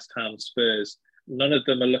 United, West Ham, Spurs, none of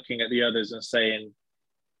them are looking at the others and saying,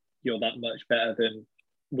 you're that much better than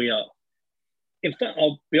we are. In fact,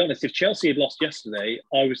 I'll be honest, if Chelsea had lost yesterday,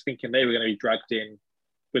 I was thinking they were going to be dragged in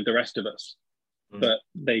with the rest of us. But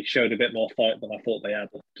they showed a bit more fight than I thought they had,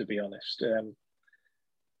 to be honest.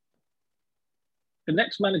 The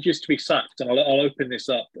next managers to be sacked, and I'll open this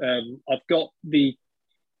up. I've got the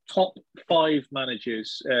top 5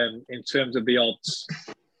 managers in terms of the odds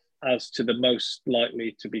as to the most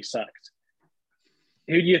likely to be sacked.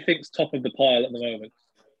 Who do you think's top of the pile at the moment?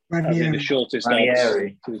 As in the shortest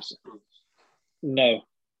odds? No.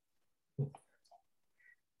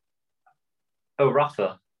 Oh,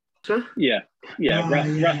 Rafa. Yeah.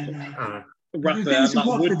 Rafa.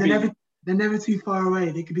 Rafa. They're never too far away.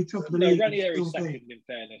 They could be top of the league. Ranieri's second, in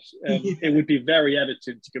fairness. It would be very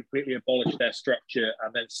Everton to completely abolish their structure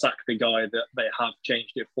and then sack the guy that they have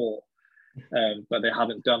changed it for. But they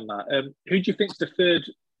haven't done that. Who do you think's the third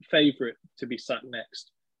favourite to be sacked next?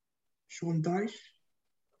 Sean Dyche.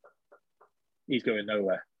 He's going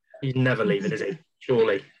nowhere. He's never leaving, is he?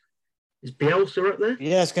 Surely. Is Bielsa up there?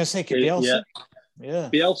 Yeah, I was going to say, Bielsa. Yeah.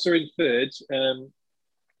 Bielsa in third.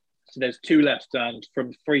 So there's 2 left, and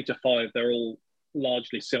from 3 to 5, they're all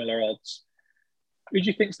largely similar odds. Who do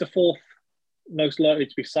you think's the 4th most likely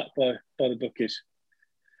to be sacked by the bookies?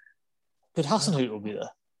 Could Hasenhüttl be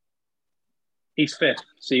there? He's 5th,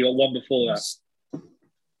 so you got one before that.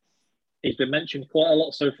 He's been mentioned quite a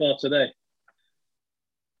lot so far today.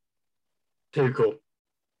 Tuchel.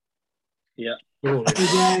 Yeah. You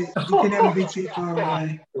can never be too far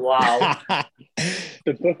away. Wow.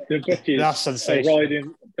 The bookies That's sensational.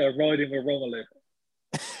 They're riding with Romelu.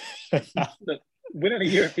 Winning a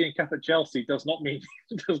European Cup at Chelsea does not mean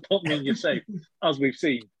you're safe, as we've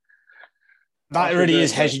seen. That really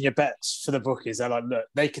is hedging your bets for the bookies. They're like, look,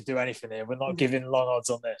 they could do anything here. We're not giving long odds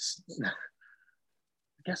on this. I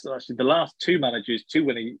guess actually the last two managers to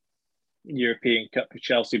win a European Cup for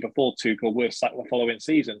Chelsea before Tuchel were sacked the following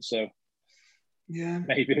season. So yeah,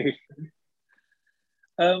 maybe.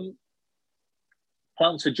 Plans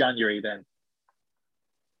for January then.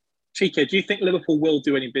 Chica, do you think Liverpool will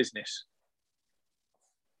do any business?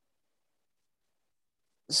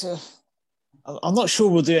 So, I'm not sure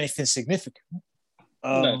we'll do anything significant.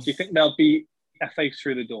 No, do you think they'll be FA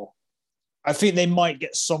through the door? I think they might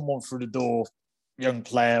get someone through the door, young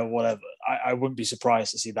player, whatever. I wouldn't be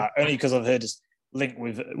surprised to see that, only because I've heard it's linked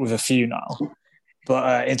with a few now.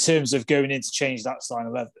 But in terms of going in to change that starting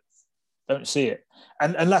 11, don't see it.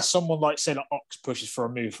 And unless someone like, say, like Ox pushes for a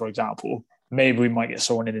move, for example, maybe we might get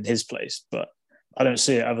someone in his place. But I don't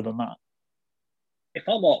see it other than that. If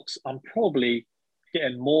I'm Ox, I'm probably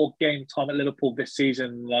getting more game time at Liverpool this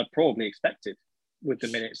season than I probably expected with the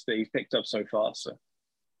minutes that he's picked up so far. So,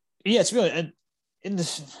 yeah, to be honest, and in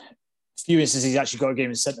the few instances he's actually got a game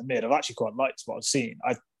in centre mid, I've actually quite liked what I've seen.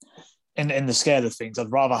 In the scale of things,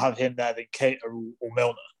 I'd rather have him there than Keita or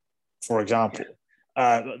Milner, for example.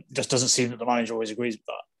 Just doesn't seem that the manager always agrees with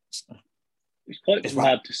that. So, it's quite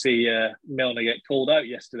mad to see Milner get called out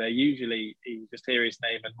yesterday. Usually you just hear his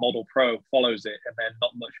name and Model Pro follows it and then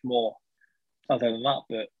not much more other than that.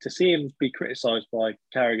 But to see him be criticised by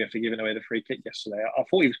Carragher for giving away the free kick yesterday, I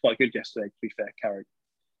thought he was quite good yesterday, to be fair, Carragher.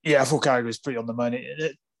 Yeah, I thought Carragher was pretty on the money.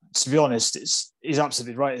 To be honest, he's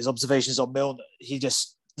absolutely right. His observations on Milner, he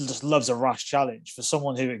just loves a rash challenge. For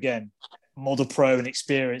someone who, again, Model Pro and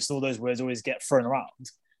experienced, all those words always get thrown around,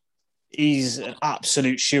 he's an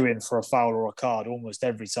absolute shoo-in for a foul or a card almost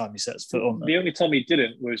every time he sets foot on there. The only time he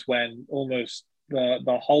didn't was when almost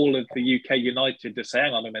the whole of the UK United just say,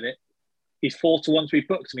 hang on a minute, he's 4-1 to be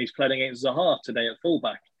booked and he's playing against Zaha today at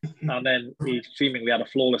fullback. And then he seemingly had a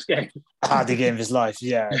flawless game. Had the game of his life,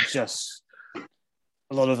 yeah. Just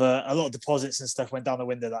a lot of deposits and stuff went down the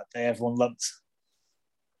window that day. Everyone lumped.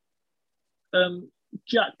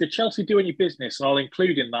 Jack, did Chelsea do any business? And I'll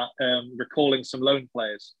include in that recalling some loan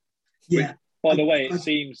players. Yeah. By the way, it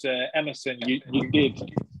seems Emerson,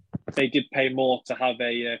 they did pay more to have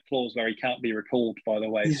a clause where he can't be recalled, by the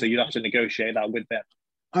way. Yeah. So you'd have to negotiate that with them.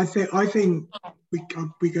 I think we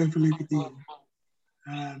go for Luca Dean.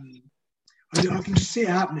 I can just see it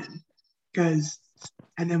happening and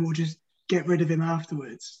then we'll just get rid of him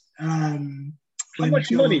afterwards. How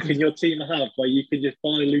much money can your team have where you can just buy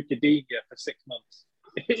Luca Dean for 6 months?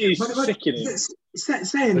 It is sickening.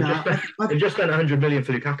 Saying that, they just spent 100 million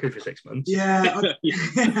for Lukaku for 6 months. Yeah,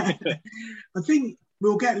 I think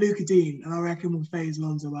we'll get Luca Dean, and I reckon we'll phase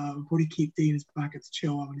Alonso out. We'll probably keep Dean as back at the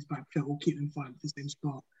chill on his back foot. We'll keep them fighting for the same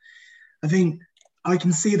spot. I think I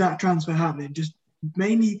can see that transfer happening. Just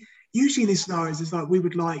mainly, usually in these scenarios, it's like we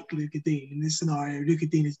would like Luca Dean. In this scenario, Luca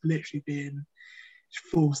Dean is literally being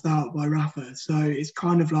forced out by Rafa. So it's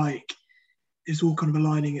kind of like it's all kind of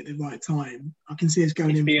aligning at the right time. I can see us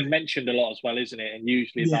going in. It's being mentioned a lot as well, isn't it? And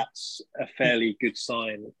usually that's a fairly good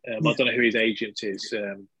sign. I don't know who his agent is,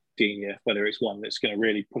 Dean, whether it's one that's going to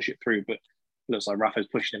really push it through, but it looks like Rafa's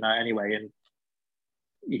pushing him out anyway. And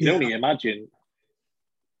you can only imagine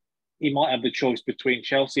he might have the choice between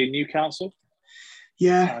Chelsea and Newcastle.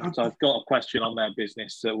 Yeah. So I've got a question on their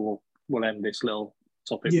business that we'll end this little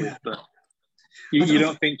topic with. But you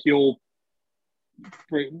don't think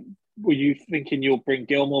were you thinking you'll bring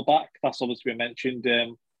Gilmour back? That's obviously been mentioned.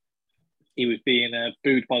 He was being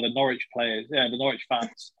booed by the Norwich players. Yeah, the Norwich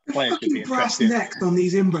fans. Players would be brass next on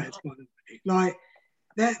these inbreds, by the way. Like,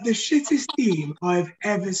 they're the shittest team I've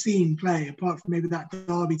ever seen play, apart from maybe that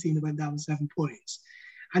Derby team that went down with 7 points.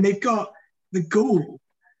 And they've got the gall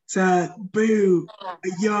to boo a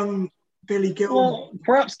young Billy Gilmour. Well,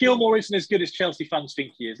 perhaps Gilmour isn't as good as Chelsea fans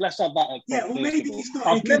think he is. Let's have that. Yeah, well, maybe he's not.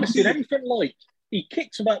 I've never seen anything like. He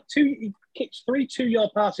kicks 3 2-yard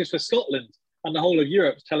passes for Scotland, and the whole of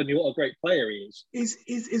Europe's telling me what a great player he is.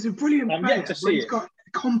 He's a brilliant player. He's got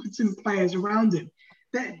competent players around him.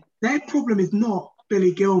 Their problem is not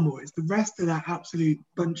Billy Gilmour. It's the rest of that absolute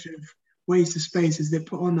bunch of waste of spaces they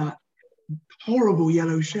put on that horrible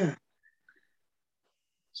yellow shirt.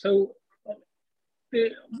 So, I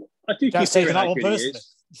do keep taking that one personally.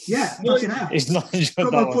 Yeah, fucking hell. He's not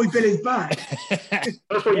got my boy Billy's back. That's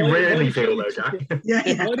what you really feel, though, Jack.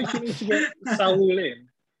 Yeah. Why did you need to get Saul in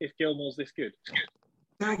if Gilmour's this good?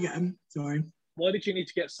 Again, sorry. Why did you need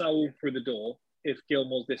to get Saul through the door if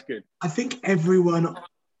Gilmour's this good? I think everyone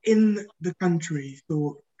in the country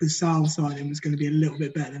thought the Saul signing was going to be a little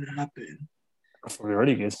bit better than it had been. I thought we were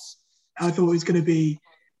really good. I thought it was going to be,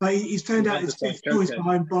 but he's turned out his fifth choice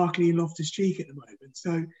behind Barkley and Loftus-Cheek at the moment.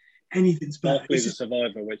 So anything's better. Barkley's a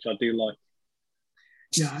survivor, which I do like.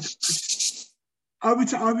 Yeah, I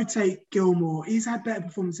would take Gilmour. He's had better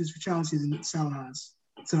performances for Chelsea than Sal has.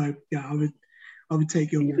 So yeah, I would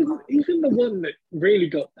take Gilmour. Even the one that really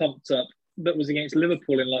got pumped up that was against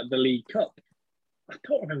Liverpool in like the League Cup. I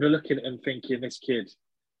don't remember looking at him thinking this kid.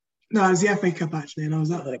 No, it was the FA Cup actually, and I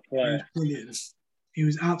was at that. He was brilliant. He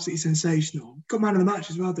was absolutely sensational. Got man of the match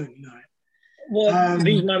as well, don't you know? Well,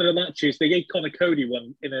 these man of the matches, they gave Connor Cody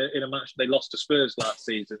one in a match they lost to Spurs last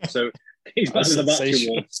season. So he's man of the match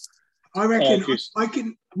awards. I reckon I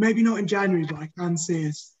can, maybe not in January, but I can see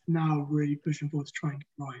us now really pushing forward to try and get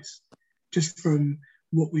Rice. Just from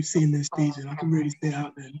what we've seen this season, I can really see it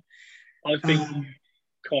happening. I think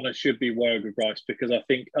Connor should be worried with Rice because I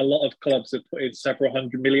think a lot of clubs have put in several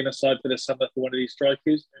 $100 million aside for the summer for one of these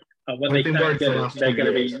strikers, and when they can't get it, they're going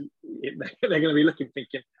to be looking,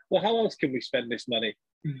 thinking, well, how else can we spend this money?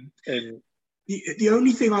 And the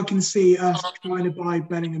only thing I can see us trying to buy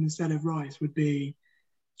Bellingham instead of Rice would be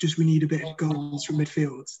just we need a bit of goals from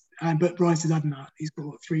midfield. But Rice has had that. He's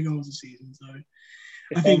got 3 goals a season. So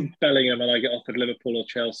I think I'm Bellingham and I get offered Liverpool or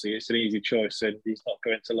Chelsea, it's an easy choice, and he's not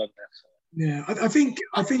going to London. So. Yeah, I think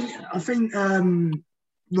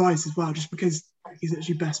Rice as well, just because he's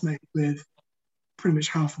actually best mate with pretty much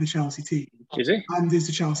half of the Chelsea team. Is he? And is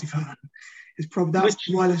a Chelsea fan. It's probably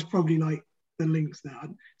why there's probably like the links there.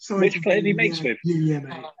 Sorry, which player do you mates with? Yeah,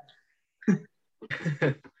 mate.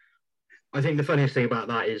 I think the funniest thing about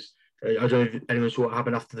that is I don't know if anyone saw what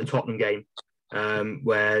happened after the Tottenham game,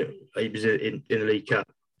 where he was in the League Cup.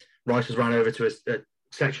 Rice has ran over to a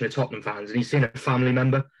section of Tottenham fans, and he's seen a family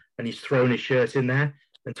member, and he's thrown his shirt in there.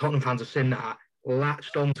 And Tottenham fans have seen that,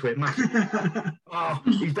 latched onto it massively.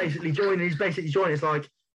 He's basically joining. It's like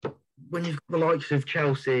when you've got the likes of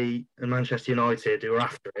Chelsea and Manchester United who are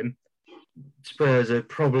after him, Spurs are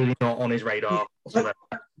probably not on his radar.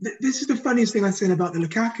 This is the funniest thing I've seen about the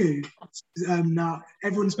Lukaku. Now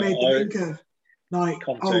everyone's made the link of like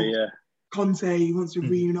Conte. He wants to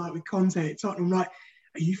reunite with Conte at Tottenham. Right?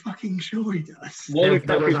 Are you fucking sure he does? Well,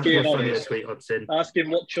 Lukaku's being honest. Ask him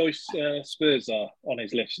what choice Spurs are on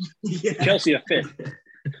his list. Yeah. Chelsea are 5th.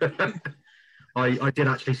 I did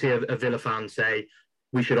actually see a Villa fan say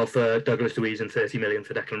we should offer Douglas Luiz and 30 million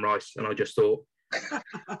for Declan Rice, and I just thought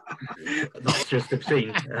that's just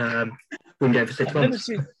obscene. Wouldn't get him for 6 months.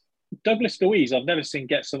 Douglas Luiz, I've never seen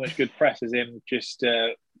get so much good press as him just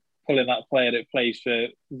pulling that player that plays for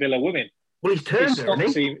Villa Women. Well, he's turned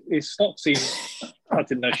his stock seems. I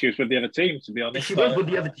didn't know she was with the other team, to be honest. She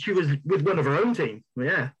was with one of her own team.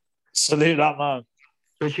 Yeah. Salute that man.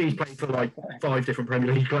 But she's played for like 5 different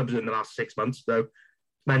Premier League clubs in the last 6 months. So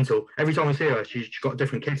mental. Every time I see her, she's got a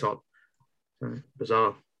different kit on.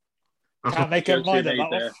 Bizarre. Can't make her mind at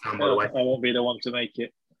that one. I won't be the one to make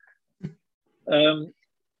it.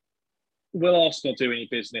 Will Arsenal do any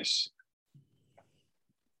business?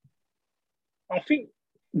 I think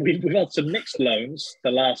we've had some mixed loans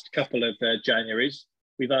the last couple of Januaries.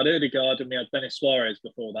 We've had Ødegaard and we had Denis Suarez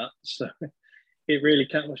before that. So it really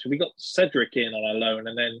can't much. We got Cedric in on a loan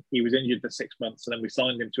and then he was injured for 6 months and then we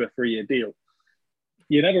signed him to a 3-year deal.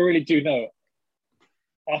 You never really do know.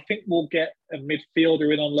 I think we'll get a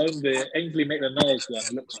midfielder in on loan. The Ainsley Maitland-Niles one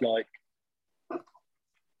looks like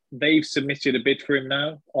they've submitted a bid for him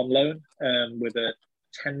now on loan with a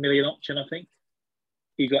 10 million option, I think.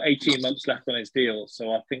 He's got 18 months left on his deal,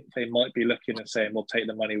 so I think they might be looking and saying, we'll take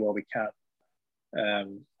the money while we can.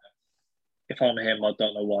 If I'm him, I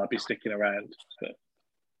don't know why I'd be sticking around.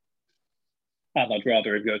 And I'd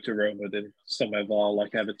rather him go to Roma than somewhere vile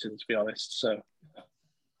like Everton, to be honest. So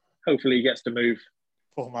hopefully he gets to move.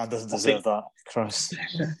 Poor man doesn't deserve that. Christ.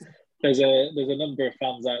 There's a number of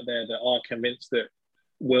fans out there that are convinced that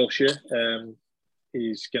Wilshere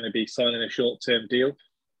is going to be signing a short-term deal.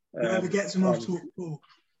 Whatever gets him off TalkSport.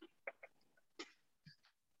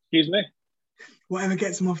 Excuse me? Whatever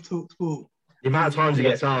gets him off TalkSport. The amount of times he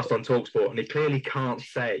gets asked on TalkSport and he clearly can't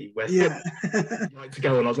say where he'd like to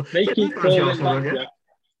go. And I was like, they keep calling him back.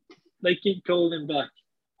 They keep calling him back.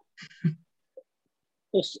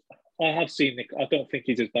 Also, I have seen Nick. I don't think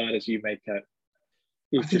he's as bad as you make out.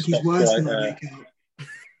 I think he's worse than I make out.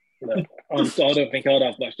 No, I don't think I'd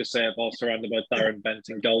have much to say if I was surrounded by Darren Bent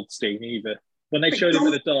and Goldstein either. When they showed him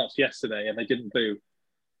in the darts yesterday and they didn't boo.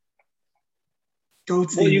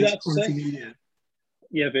 Goldstein what you got to say? Media.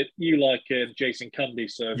 Yeah, but you like Jason Cundy,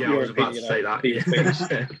 so yeah, I was about to say that.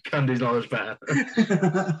 Cundy's not as better.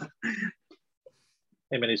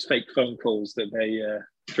 Him and his fake phone calls that they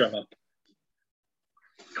drum up.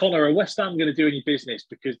 Connor, are West Ham going to do any business?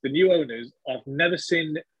 Because the new owners, I've never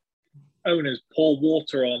seen owners pour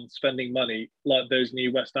water on spending money like those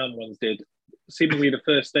new West Ham ones did seemingly the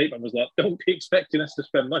first statement was like, "Don't be expecting us to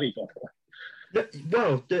spend money, by the way."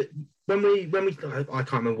 Well, when we I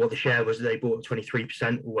can't remember what the share was. They bought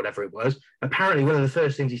 23% or whatever it was. Apparently, one of the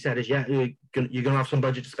first things he said is, "Yeah, you're going to have some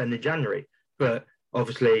budget to spend in January." But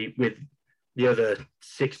obviously, with the other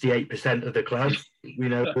 68% of the club, we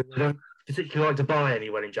know we don't particularly like to buy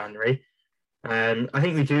anyone in January. I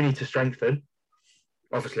think we do need to strengthen.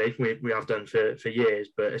 Obviously, we have done for years,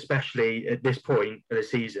 but especially at this point of the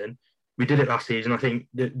season, we did it last season. I think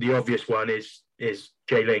the obvious one is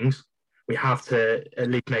Jay Lings. We have to at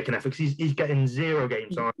least make an effort because he's getting 0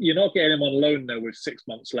 games on. You're not getting him on loan though with 6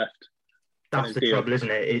 months left. That's the trouble,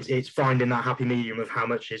 isn't it? It's finding that happy medium of how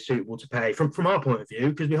much is suitable to pay. From our point of view,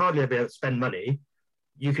 because we hardly ever spend money,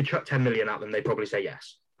 you could chuck 10 million at them, they'd probably say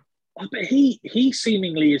yes. Oh, but he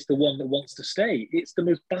seemingly is the one that wants to stay. It's the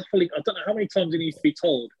most baffling. I don't know how many times he needs to be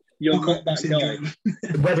told, you're not that guy.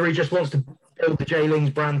 Whether he just wants to build the Jay Lings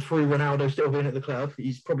brand through Ronaldo still being at the club,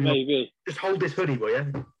 he's probably maybe. Just hold this hoodie, will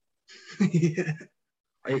you? Yeah.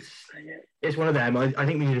 It's one of them. I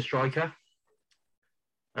think we need a striker.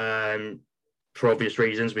 For obvious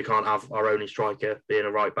reasons, we can't have our only striker being a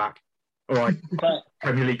right back. All right,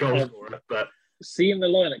 Premier League goal scorer. But seeing the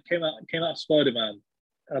lineup came out of Spider-Man,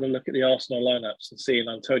 had a look at the Arsenal lineups and seeing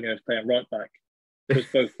Antonio playing right back was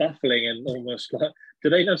both baffling and almost like, do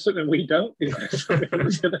they know something we don't?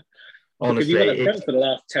 Honestly, he went at Brent for the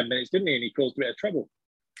last 10 minutes, didn't he? And he caused a bit of trouble.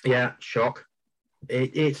 Yeah, shock.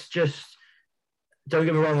 It's just, don't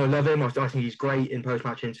get me wrong, I love him. I think he's great in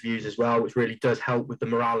post-match interviews as well, which really does help with the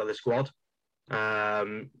morale of the squad.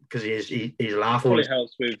 Because he's a laugh. Probably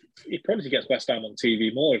helps with, he probably gets West Ham on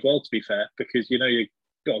TV more as well, to be fair, because you know you've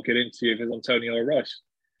got a good interview with Antonio or Rice.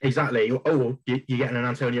 Exactly. Oh, you're getting an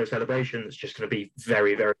Antonio celebration that's just going to be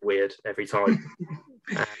very, very weird every time.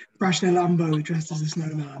 Crash their Lambo dressed as a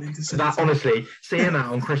snowman. That, honestly, seeing that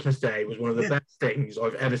on Christmas Day was one of the best things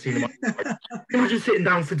I've ever seen in my life. Imagine sitting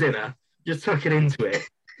down for dinner, just tucking into it.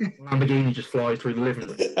 Lamborghini just flies through the living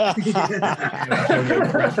room.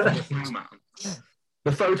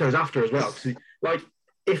 The photos after as well. Like,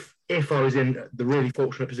 if I was in the really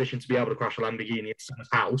fortunate position to be able to crash a Lamborghini at someone's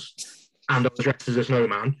house and I was dressed as a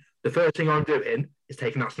snowman, the first thing I'm doing is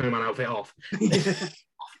taking that snowman outfit off.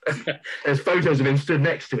 There's photos of him stood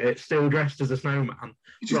next to it, still dressed as a snowman.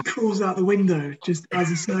 He just crawls out the window just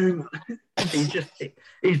as a snowman.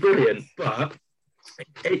 He's brilliant. But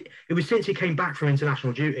it was since he came back from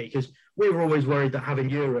international duty, because we were always worried that having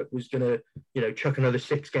Europe was going to, chuck another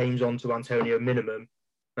 6 games onto Antonio minimum.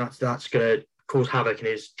 That's going to cause havoc in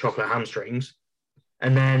his chocolate hamstrings.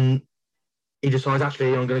 And then he decides, actually,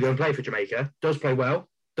 I'm going to go and play for Jamaica. Does play well,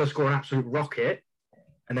 does score an absolute rocket,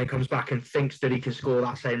 and then comes back and thinks that he can score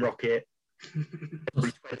that same rocket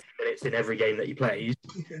every 20 minutes in every game that he plays.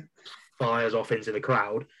 Fires off into the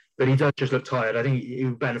crowd. But he does just look tired. I think he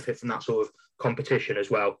would benefit from that sort of competition as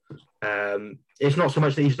well. It's not so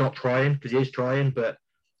much that he's not trying, because he is trying, but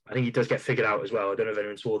I think he does get figured out as well. I don't know if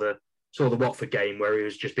anyone saw the Watford game where he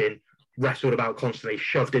was just being wrestled about constantly,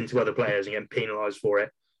 shoved into other players and getting penalised for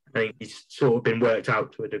it. I think he's sort of been worked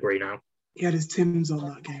out to a degree now. He had his Tims on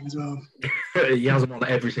that game as well. He has them on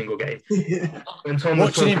every single game. Yeah.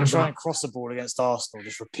 Watching him try and cross the ball against Arsenal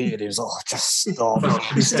just repeatedly, was just stop.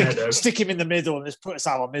 Stick him in the middle and just put us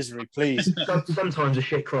out of our misery, please. Sometimes a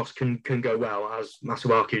shit cross can go well, as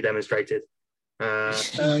Masuaku demonstrated. Yeah.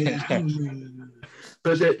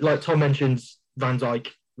 But like Tom mentions, Van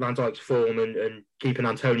Dijk's form and keeping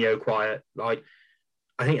Antonio quiet. Like,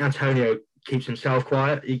 I think Antonio keeps himself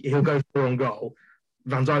quiet. He'll go for on goal.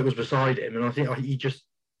 Van Dijk was beside him, and I think he just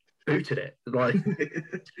booted it. Like,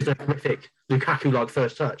 it's a horrific Lukaku-like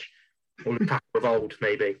first touch, or Lukaku of old,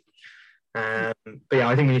 maybe. But yeah,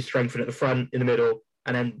 I think we need to strengthen at the front, in the middle,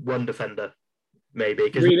 and then one defender, maybe.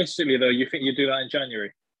 Realistically, though, you think you'd do that in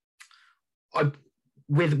January?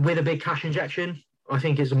 With a big cash injection, I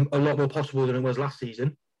think it's a lot more possible than it was last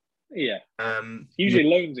season. Yeah. Usually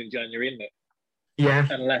loans in January, isn't it? Yeah.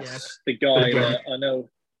 Unless the guy, I know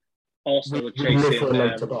Arsenal are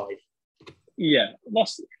chasing. Yeah,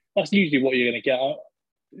 that's usually what you're going to get.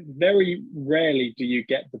 Very rarely do you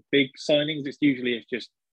get the big signings. It's usually if just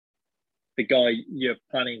the guy you're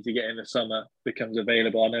planning to get in the summer becomes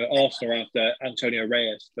available. I know Arsenal are after Antonio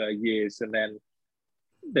Reyes for years, and then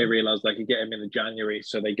they realised they could get him in the January,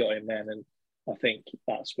 so they got him then. And I think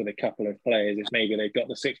that's with a couple of players. If maybe they've got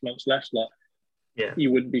the 6 months left,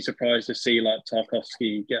 you wouldn't be surprised to see like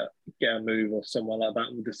Tarkowski get a move or someone like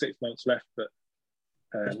that with the 6 months left. But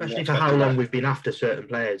especially for how long we've been after certain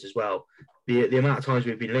players as well. The amount of times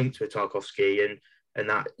we've been linked with Tarkowski and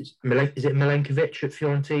that is it Milenkovic at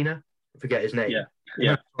Fiorentina? I forget his name.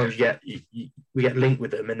 Yeah. Times we get linked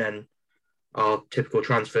with them, and then our typical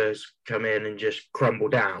transfers come in and just crumble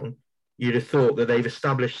down, you'd have thought that they've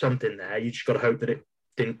established something there. You just got to hope that it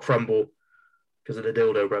didn't crumble because of the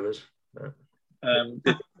Dildo brothers.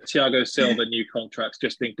 The Thiago Silva new contract's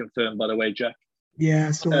just been confirmed, by the way, Jack. Yeah,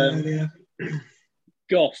 I saw that earlier.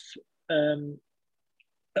 Goff,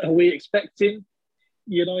 are we expecting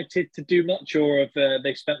United to do much, or have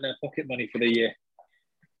they spent their pocket money for the year?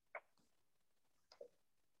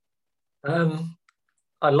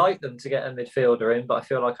 I like them to get a midfielder in, but I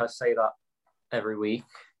feel like I say that every week.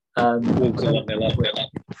 Wolves are 1-0 up.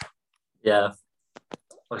 Yeah,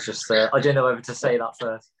 I was just I didn't know whether to say that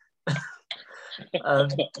first.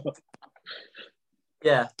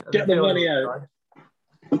 Yeah, get the money out.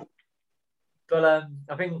 But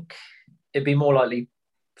I think it'd be more likely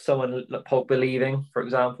someone like Pogba leaving, for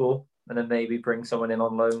example, and then maybe bring someone in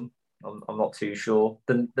on loan. I'm not too sure.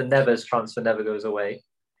 The Neves transfer never goes away,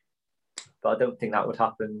 but I don't think that would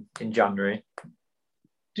happen in January.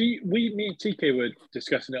 Me and TK were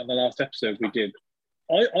discussing it on the last episode we did.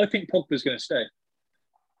 I think Pogba's going to stay.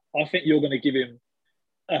 I think you're going to give him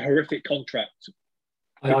a horrific contract.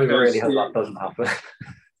 I really hope that doesn't happen.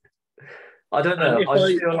 I don't know. I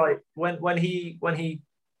just feel like when he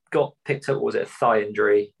got picked up, was it a thigh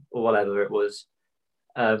injury or whatever it was,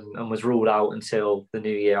 and was ruled out until the new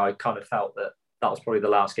year, I kind of felt that was probably the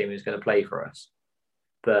last game he was going to play for us.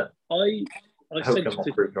 But I hope said I'm not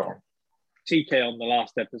to proved wrong. TK on the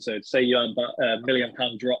last episode, say you had that £1 million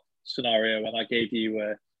drop scenario, and I gave you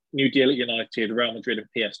a new deal at United, Real Madrid, and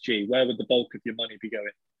PSG. Where would the bulk of your money be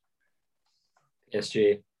going?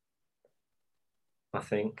 PSG, I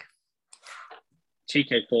think.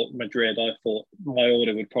 TK thought Madrid. I thought my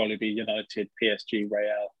order would probably be United, PSG,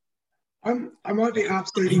 Real. I might be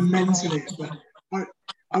absolutely mentally, but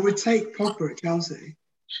I would take Pogba at Chelsea.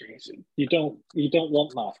 Jeez, you don't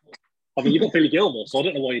want that. I mean, you've got Billy Gilmore, so I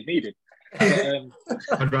don't know why you'd need it.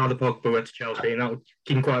 I'd rather Pogba went to Chelsea, and that would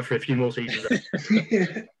keep him quiet for a few more seasons.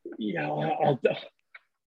 Yeah,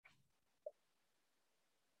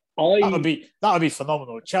 that would be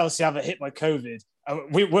phenomenal. Chelsea haven't hit by COVID.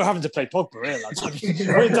 We're having to play Pogba here, lads.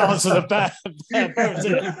 We're down to the bare bones.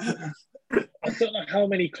 I don't know how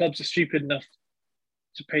many clubs are stupid enough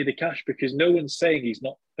to pay the cash, because no one's saying he's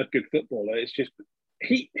not a good footballer. It's just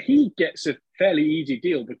he gets a fairly easy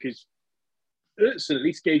deal because Özil at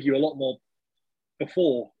least gave you a lot more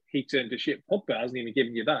before he turned to shit. Pogba hasn't even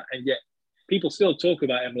given you that, and yet people still talk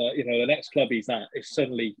about him like, the next club he's at is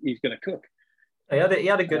suddenly he's going to cook. He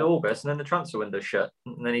had a good August, and then the transfer window shut,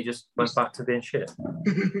 and then he just went back to being shit.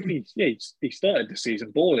 He started the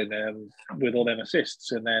season balling with all them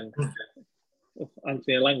assists, and then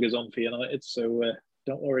Anthony Elanga's on for United, so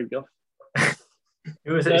don't worry, Goff.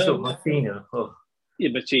 Who was it? Martinho. Oh. Yeah,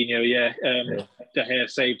 Martinho, yeah. De Gea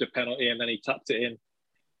saved a penalty and then he tapped it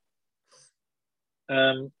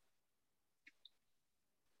in.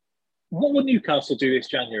 What will Newcastle do this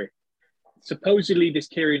January? Supposedly this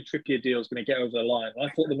Kieran Trippier deal is going to get over the line. I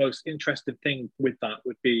thought the most interesting thing with that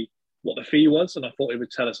would be what the fee was, and I thought it would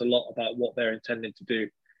tell us a lot about what they're intending to do.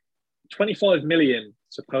 25 million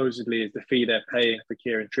supposedly is the fee they're paying for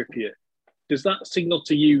Kieran Trippier. Does that signal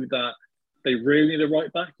to you that they really need a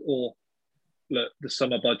right back, or look, the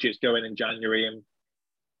summer budget's going in January and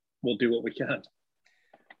we'll do what we can?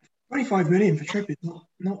 25 million for Trippier is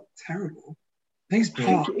not terrible. I think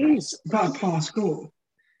it's about a par score.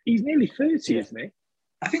 He's nearly 30, isn't he?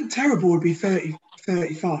 I think terrible would be 30,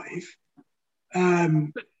 35.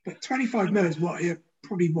 But 25 million is what I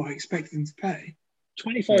expect them to pay.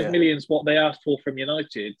 25 million is what they asked for from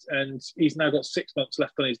United, and he's now got 6 months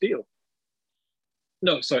left on his deal.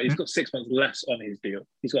 No, sorry, he's got 6 months less on his deal.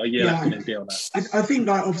 He's got a year left on his deal now. I think,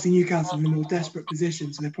 obviously Newcastle in a more desperate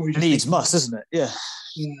position, so they're probably just needs must, isn't it? Yeah.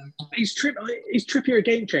 Is Trippier a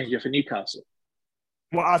game changer for Newcastle?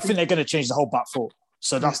 Well, I think they're going to change the whole back four.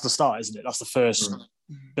 So that's the start, isn't it? That's the first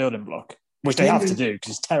building block, which they have to do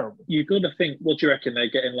because it's terrible. You've got to think, what do you reckon? They're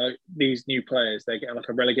getting like these new players, they're getting like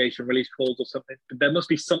a relegation release clause or something. There must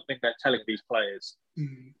be something they're telling these players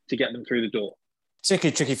to get them through the door.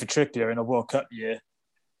 Particularly tricky for Trippier in a World Cup year,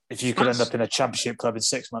 if you could end up in a championship club in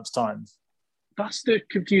 6 months' time. That's the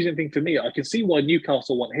confusing thing for me. I can see why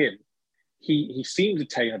Newcastle want him. He seems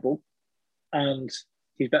attainable and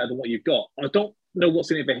he's better than what you've got. I don't know what's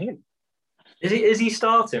in it for him. Is he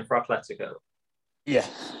starting for Atletico? Yeah,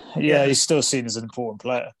 he's still seen as an important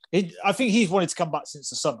player. I think he's wanted to come back since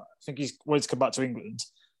the summer. I think he's wanted to come back to England.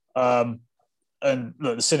 And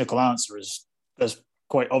look, the cynical answer is there's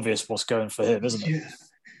quite obvious what's going for him, isn't it?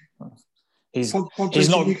 Yeah. He's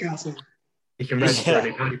not Newcastle. He can register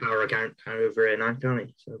a Paddy Power account over here now, can't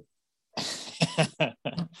he? So.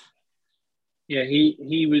 Yeah,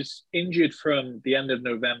 he was injured from the end of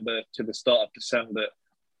November to the start of December.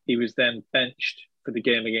 He was then benched for the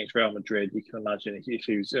game against Real Madrid. You can imagine if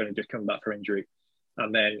he was only just coming back from injury.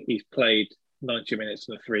 And then he's played 90 minutes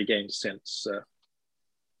in the 3 games since.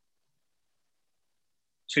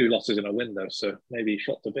 2 losses in a win, though, so maybe he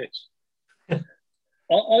shot to bits.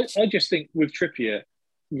 I just think with Trippier,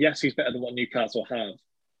 yes, he's better than what Newcastle have.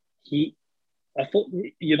 I thought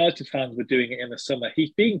United fans were doing it in the summer.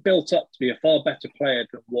 He's being built up to be a far better player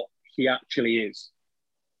than what he actually is.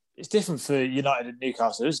 It's different for United and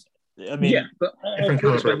Newcastle, isn't it? I mean, yeah, but of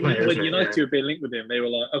course, when United were being linked with him, they were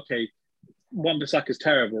like, okay, Wan-Bissaka's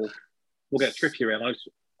terrible. We'll get Trippier in.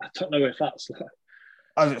 I don't know if that's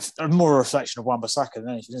like... more a reflection of Wan-Bissaka than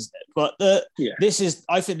anything, isn't it? But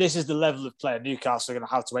I think this is the level of player Newcastle are going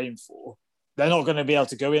to have to aim for. They're not going to be able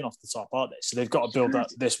to go in off the top, are they? So they've got to build that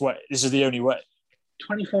this way. This is the only way.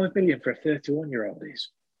 25 million for a 31-year-old is.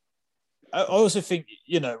 I also think,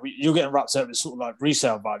 you're getting wrapped up with sort of like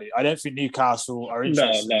resale value. I don't think Newcastle are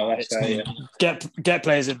interested. No, that's fair, yeah. Get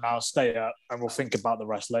players in now, stay up, and we'll think about the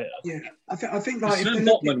rest later. Yeah, I think like the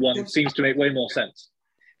Botman one seems to make way more sense.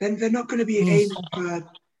 Then they're not going to be aiming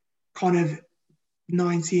for kind of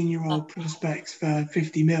 19-year-old prospects for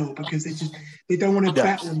 50 mil because they don't want to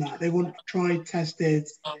bet on that. They want to try, test it,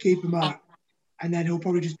 keep him up, and then he'll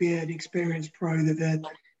probably just be an experienced pro that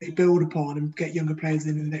they build upon and get younger players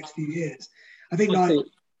in the next few years. I think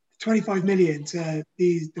 25 million to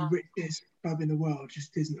the richest club in the world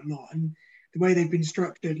just isn't a lot. And the way they've been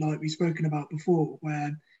structured, like we've spoken about before,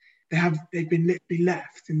 where they've been literally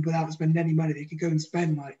left and without spending any money, they could go and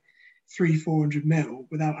spend like 300-400 mil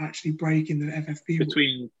without actually breaking the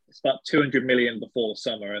FFP. It's about 200 million before the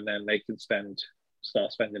summer, and then they can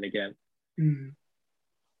start spending again. Mm.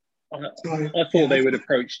 I thought they would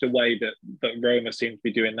approach the way that Roma seems to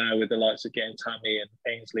be doing now with the likes of getting Tammy and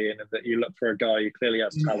Ainsley in, and that you look for a guy who clearly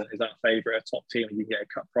has talent, is that favourite, a top team, and you get a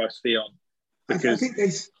cut price fee on. I think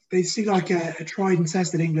they see like a tried and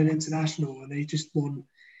tested England international, and they just want,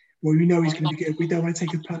 well, we know he's going to be good. We don't want to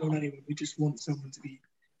take a punt on anyone. We just want someone to be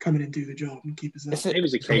come in and do the job and keep us up. It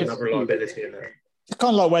was a case of reliability in there. It's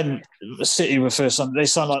kind of like when City were first signed, they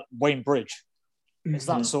signed like Wayne Bridge. It's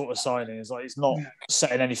that sort of signing. It's like it's not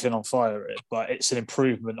setting anything on fire, but it's an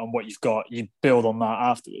improvement on what you've got. You build on that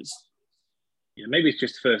afterwards. Yeah, maybe it's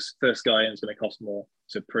just first guy in is going to cost more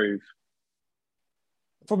to prove.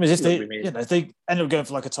 The problem is if they end up going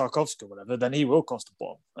for like a Tarkovsky or whatever, then he will cost a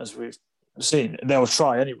bomb, as we've seen. They'll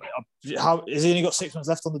try anyway. How has he only got 6 months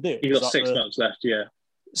left on the deal? He's got 6 months left, yeah.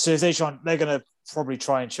 So if they're going to probably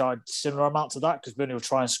try and charge similar amount to that because Burnley will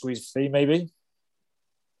try and squeeze a fee maybe.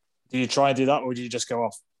 Do you try and do that, or do you just go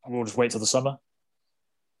off? We'll just wait till the summer.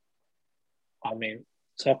 I mean,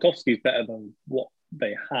 Tarkovsky's better than what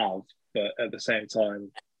they have, but at the same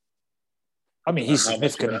time, I mean, he's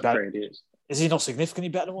significantly better. Is he not significantly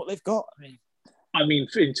better than what they've got? I mean,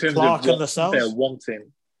 in terms Clark of what they're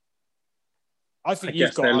wanting, I think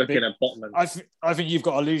they're looking at Botman. I think you've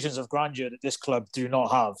got illusions of grandeur that this club do not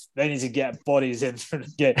have. They need to get bodies in.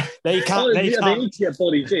 They can't. They need to get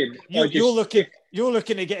bodies in. You're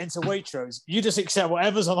looking to get into Waitrose. You just accept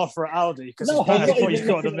whatever's on offer at Aldi because I'm not even you've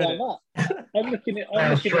got at the minute. Like that. I'm looking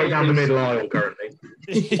at straight down the middle aisle currently.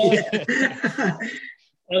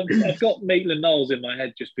 I've got Maitland-Niles in my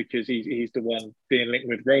head just because he's the one being linked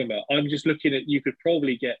with Roma. I'm just looking at, you could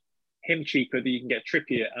probably get him cheaper than you can get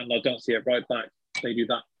Trippier, and I don't see it right back. They do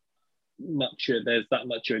that much. There's that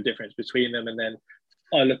much of a difference between them, and then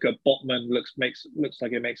I look at Botman. Looks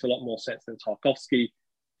like it makes a lot more sense than Tarkovsky.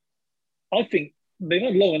 I think they're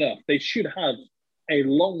not low enough. They should have a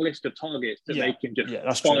long list of targets that they can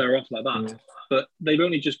just fire off like that. But they've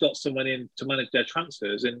only just got someone in to manage their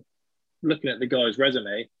transfers, and looking at the guy's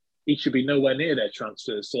resume, he should be nowhere near their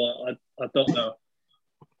transfers. So I don't know.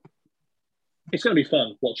 It's going to be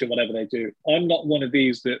fun watching whatever they do. I'm not one of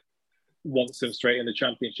these that wants them straight in the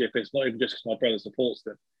Championship. It's not even just because my brother supports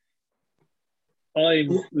them.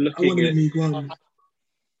 I'm looking at League One.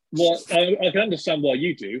 I can understand why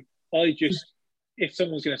you do. If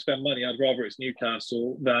someone's going to spend money, I'd rather it's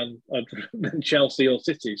Newcastle than Chelsea or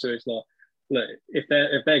City. So it's like, look, if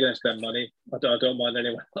they're going to spend money, I don't mind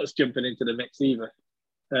anyone else jumping into the mix either.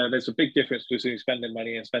 There's a big difference between spending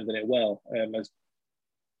money and spending it well, as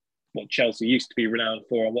what Chelsea used to be renowned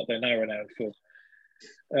for and what they're now renowned for.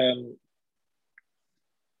 A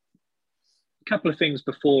couple of things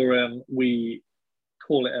before we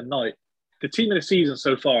call it a night. The team of the season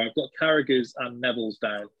so far, I've got Carragher's and Neville's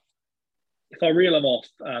down. If I reel them off,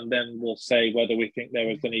 and then we'll say whether we think there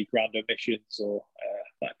was any grand omissions or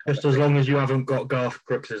Just as long as you haven't got Garth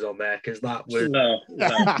Crooks's on there, because that was no.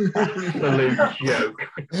 absolute joke.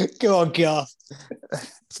 Go on, Garth.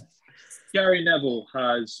 Gary Neville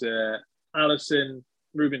has Alisson,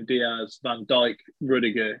 Ruben Diaz, Van Dijk,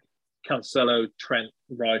 Rudiger, Cancelo, Trent,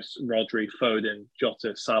 Rice, Rodri, Foden,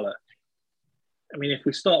 Jota, Salah. I mean, if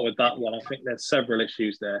we start with that one, I think there's several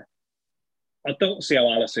issues there. I don't see how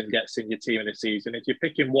Alisson gets in your team in the season. If you're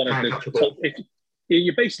picking one of the top,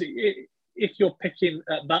 if you're picking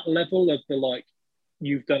at that level of the like,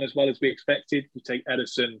 you've done as well as we expected, you take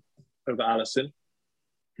Ederson over Alisson.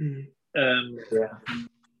 Yeah.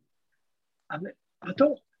 And I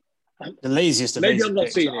don't. The laziest of maybe I'm not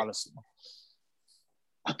picks seeing at it. Alisson.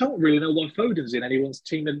 I don't really know why Foden's in anyone's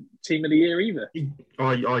team of the year either.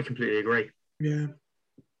 I completely agree. Yeah.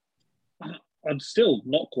 I'm still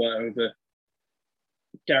not quite over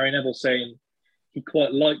Gary Neville saying he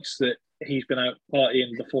quite likes that he's been out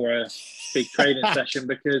partying before a big training session,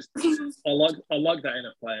 because I like that in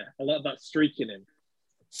a player. I like that streak in him.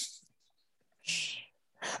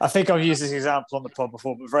 I think I've used this example on the pod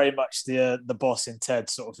before, but very much the boss in Ted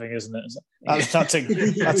sort of thing, isn't it? That's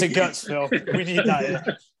a guts, Phil. We need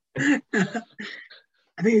that here.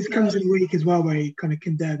 I think it comes in a week as well where he kind of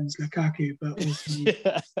condemns Lukaku, but also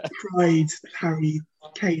cried Harry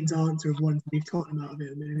Kane's answer of wanting to leave Tottenham out of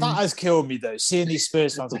it. That has killed me though, seeing these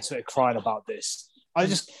Spurs fans on Twitter crying about this.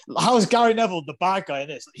 How is Gary Neville the bad guy in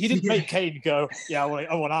this? He didn't make Kane go, yeah, I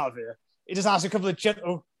want out of here. He just asked a couple of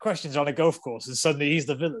gentle questions on a golf course, and suddenly he's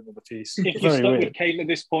the villain of the piece. If you're stuck with Kane at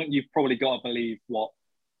this point, you've probably got to believe what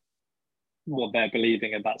they're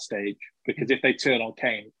believing at that stage. Because if they turn on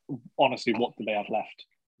Kane, honestly, what do they have left?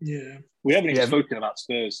 Yeah, we haven't even spoken about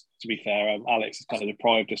Spurs. To be fair, Alex has kind of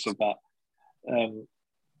deprived us of that.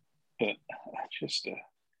 But just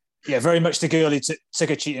very much the girl who took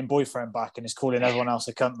a cheating boyfriend back and is calling everyone else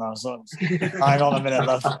a cunt now. So hang on a minute,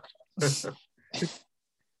 love.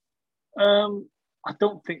 I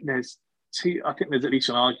don't think there's I think there's at least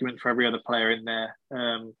an argument for every other player in there.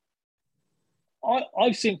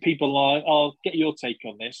 I've seen people like, I'll get your take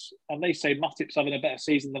on this, and they say Matip's having a better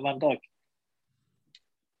season than Van Dijk.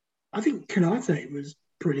 I think Konate was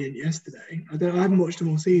brilliant yesterday. I haven't watched him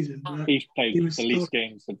all season. But he's played the least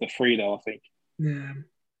games of the three, though, I think. Yeah.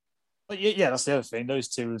 But yeah, that's the other thing. Those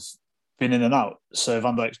two have been in and out. So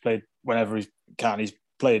Van Dijk's played whenever he can. He's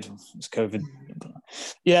played. It's COVID.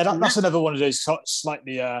 Yeah, that's another one of those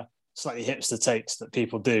slightly hipster takes that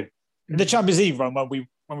people do. In the Champions League run, when we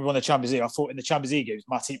won the Champions League, I thought in the Champions League games,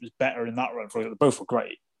 Matip was better in that run. They both were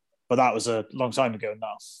great, but that was a long time ago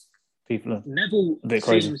now. People are Neville a bit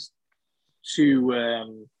crazy. Seems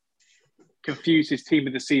to confuse his team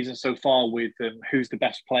of the season so far with who's the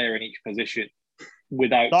best player in each position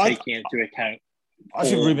without taking into account. I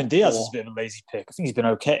think Ruben Diaz has been a lazy pick. I think he's been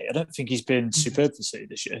okay. I don't think he's been superb for City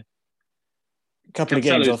this year. A couple of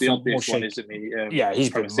games off the obvious one, isn't he? He's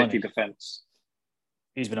been City defence.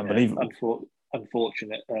 He's been unbelievable.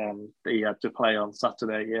 Unfortunate that he had to play on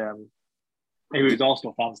Saturday. Maybe it was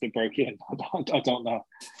Arsenal fans that broke in. I don't know.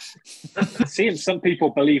 Seeing some people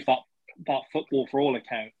believe that football, for all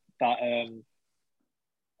account, that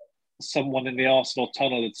someone in the Arsenal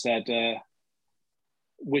tunnel had said,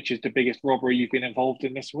 which is the biggest robbery you've been involved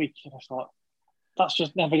in this week? And I thought, that's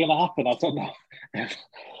just never going to happen. I don't know.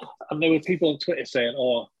 And there were people on Twitter saying,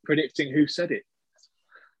 predicting who said it.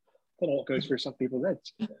 I don't know what goes through some people's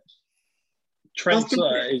heads.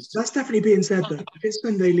 That's definitely being said, though. If it's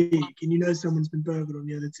Sunday League and you know someone's been burgled on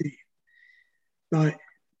the other team, like,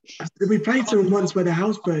 we played someone once where the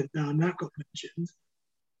house burnt down, that got mentioned.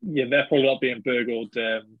 Yeah, they're probably not being burgled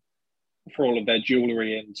for all of their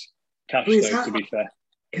jewellery and cash, to be fair.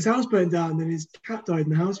 His house burnt down and his cat died in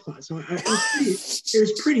the house fire. So it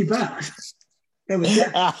was pretty bad. There was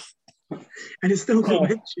death. And it still got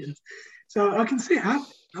mentioned. So I can see it happen.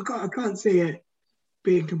 I can't see it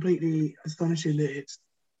being completely astonishing that it's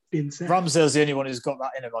been said. Ramsdale's the only one who's got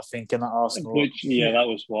that in him, I think, in that Arsenal. That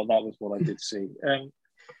was what I did see.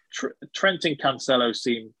 Trent and Cancelo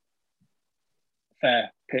seem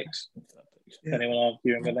fair picks. Yeah. Anyone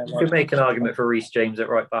arguing with them? You could make an argument for Reece James at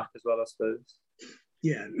right back as well, I suppose.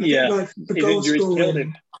 Yeah. His injuries killed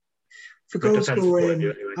him. For goal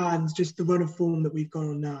scoring and just the run of form that we've gone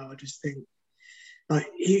on now, I just think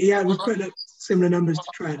we've put up similar numbers to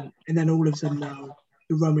Trent, and then all of a sudden now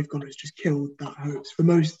the run we've gone has just killed that hopes for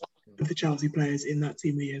most of the Chelsea players in that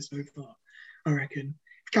team of the year so far, I reckon.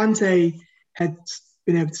 If Kante had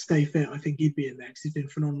been able to stay fit, I think he'd be in there because he's been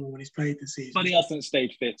phenomenal when he's played this season. But he hasn't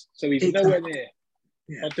stayed fit, so he's nowhere near.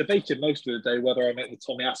 Yeah. I've debated most of the day whether I make the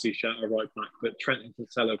Tommy Assie shout a right back, but Trent and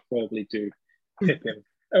Cancelo probably do pip him.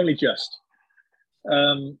 Only just.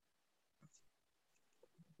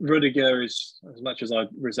 Rudiger is, as much as I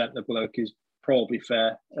resent the bloke, is probably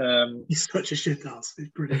fair. He's such a shit house. He's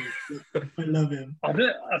brilliant. I love him.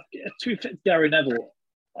 Gary Neville,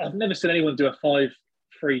 I've never seen anyone do a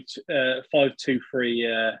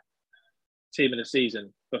 5-2-3 team in a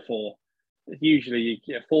season before. Usually you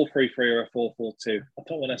get a 4-3-3 or a 4-4-2. I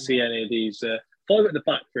don't want to see any of these 5 at the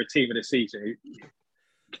back for a team in a season.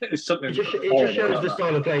 It's something. It just shows the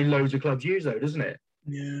style of play loads of clubs use, though, doesn't it?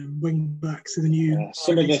 Yeah, wing backs are the new.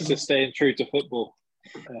 Some of us are staying true to football.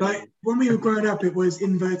 Like when we were growing up, it was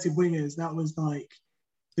inverted wingers. That was like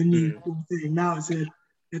the new cool thing. Now it's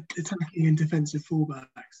attacking and defensive fullbacks.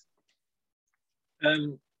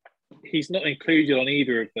 He's not included on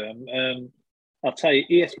either of them. I'll tell you,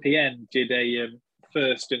 ESPN did a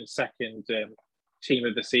first and second team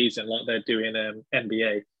of the season, like they're doing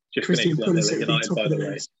NBA. Just Christian for United, by the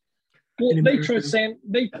way. Well, they tried saying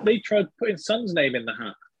they tried putting Son's name in the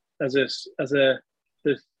hat as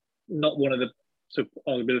not one of the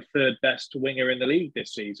arguably the third best winger in the league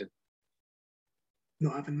this season.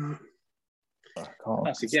 Not having that.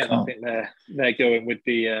 That's again. I think they're going with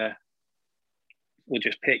the. We'll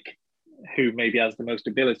just pick who maybe has the most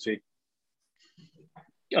ability.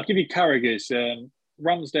 I'll give you Carragher's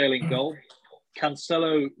Ramsdale in goal,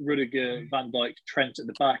 Cancelo, Rudiger, Van Dijk, Trent at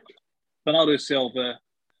the back, Bernardo Silva,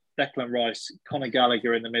 Declan Rice, Conor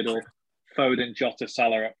Gallagher in the middle, Foden, Jota,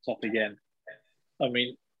 Salah up top again. I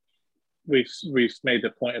mean, we've made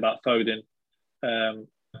the point about Foden.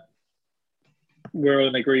 We're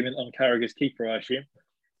in agreement on Carragher's keeper, I assume.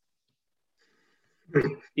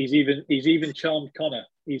 He's even charmed Connor.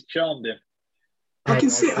 He's charmed him. I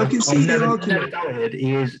can see the argument.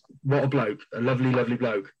 He is what a bloke, a lovely, lovely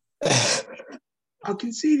bloke. I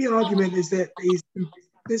can see the argument is that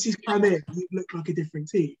since he's come in, he looked like a different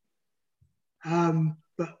team.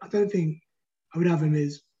 But I don't think I would have him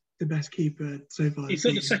as the best keeper so far. He's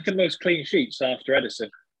got the second most clean sheets after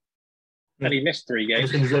Edison, and he missed 3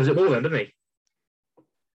 games. He deserves it more then, doesn't he?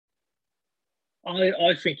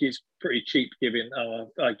 I think it's pretty cheap, given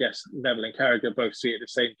I guess Neville and Carragher both see it the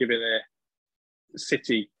same, giving their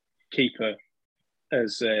City keeper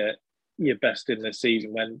as your best in the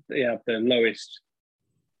season when they have the lowest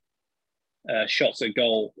shots at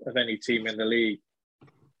goal of any team in the league,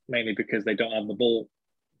 mainly because they don't have the ball.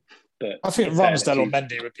 But I think Ramsdale or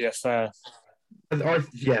Mendy would be a fair. For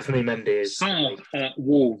me, Mendy is.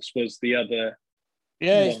 Wolves was the other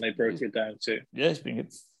one they broke it down to. Yeah, it's been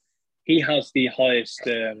good. He has the highest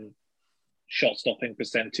shot stopping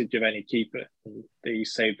percentage of any keeper. He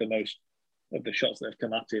saved the most of the shots that have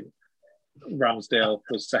come at him. Ramsdale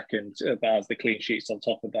was second, but has the clean sheets on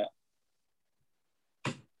top of that.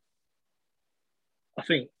 I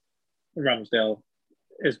think Ramsdale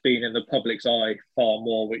has been in the public's eye far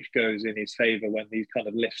more, which goes in his favour when these kind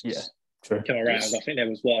of lifts come around. I think there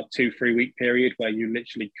was, a 2-3 week period where you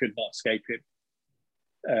literally could not escape him.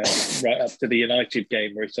 Right up to the United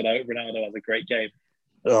game where he said, Ronaldo has a great game.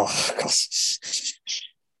 Oh, God.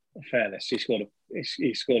 In fairness, he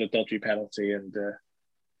scored a dodgy penalty and...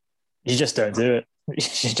 you just don't do it.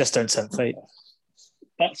 You just don't tempt fate.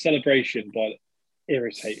 That celebration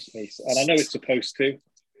irritates me. And I know it's supposed to.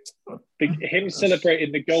 Him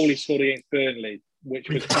celebrating the goal he scored against Burnley, which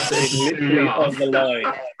was literally on the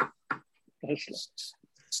line.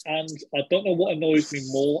 And I don't know what annoys me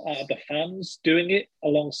more out of the fans doing it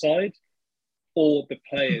alongside or the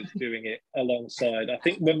players doing it alongside. I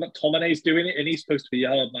think when McTominay's doing it and he's supposed to be a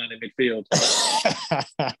hard man in midfield,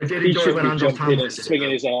 he should be jumping and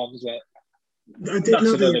swinging his arms. That's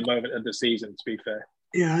another moment of the season, to be fair.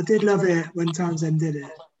 Yeah, I did love it when Townsend did it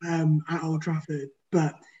at Old Trafford,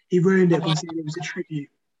 but he ruined it by saying it was a tribute.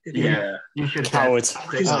 Yeah, you should coward.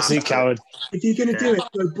 Absolute coward. If you're going to do it,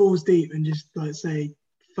 go balls deep and just say,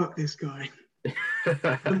 fuck this guy.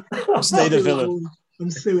 Stay the villain. I'm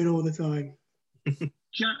suing all the time.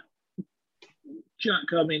 Jack,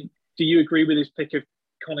 I mean, do you agree with his pick of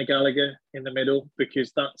Conor Gallagher in the middle?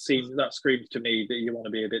 Because that screams to me that you want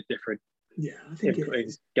to be a bit different. Yeah, I think putting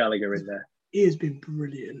Gallagher in there. He has been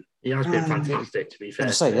brilliant. He has been fantastic, to be fair.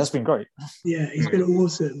 He has been great. Yeah, he's been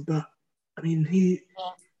awesome. But I mean,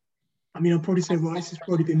 I'll probably say Rice has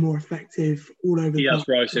probably been more effective all over. He has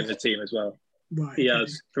Rice in the team as well. Right. He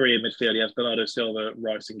has 3 in midfield. He has Bernardo Silva,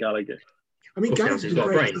 Rice, and Gallagher. I mean, Gallagher's been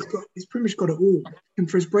great. He's pretty much got it all. And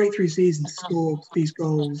for his breakthrough season to score these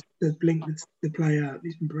goals, to blink the play out,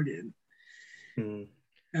 he's been brilliant.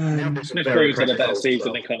 Smith Rowe's had a better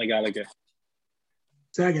season than Conor Gallagher.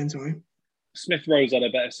 Say again, sorry. Smith Rowe's had a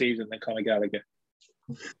better season than Conor Gallagher.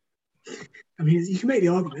 I mean, you can make the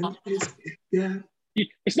argument.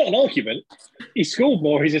 It's not an argument. He's scored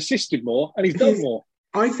more, he's assisted more, and he's done more.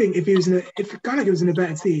 I think if Gallagher was in a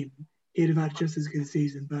better team, he'd have had just as good a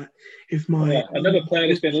season. But if another player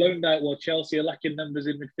that's been loaned out while Chelsea are lacking numbers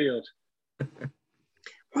in midfield.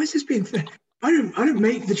 Why is this being fair? I don't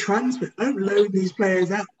make the transfer. I don't loan these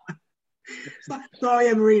players out. It's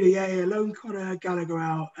like, Marina, loan Conor Gallagher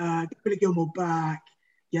out. Billy Gilmore back.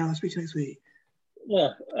 Yeah, I'll speak to you next week.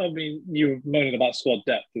 Well, I mean, you were moaning about squad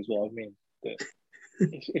depth as well. I mean,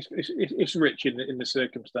 it's rich in the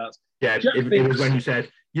circumstance. Yeah, it was when you said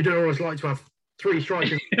you don't know what it's like to have 3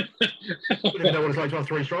 strikers. I don't know what it's like to have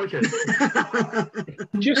 3 strikers.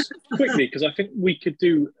 Just quickly, because I think we could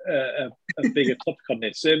do a bigger topic on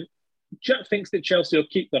this. Jack thinks that Chelsea will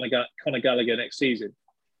keep Conor Gallagher next season.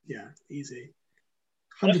 Yeah, easy.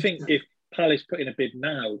 100%. I think if Palace put in a bid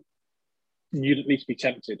now, you'd at least be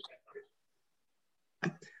tempted.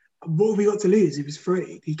 What have we got to lose? He was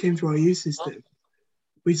free. He came to our youth system.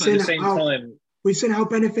 We've seen how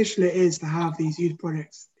beneficial it is to have these youth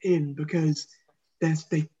products in, because they're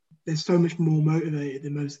so much more motivated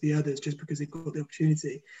than most of the others just because they've got the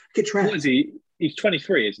opportunity. Look at Trent. What is he? He's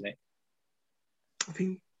 23, isn't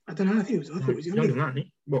he? I don't know. I thought it was younger than that. Isn't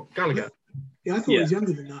he? What, Gallagher? Yeah, I thought he was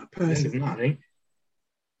younger than that, personally. Younger than that, I think.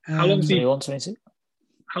 How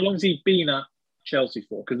long's he been at Chelsea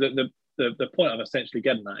for? Because the point I'm essentially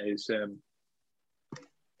getting at is, do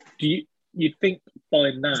you think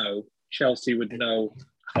by now Chelsea would know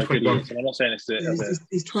how good he is? And I'm not saying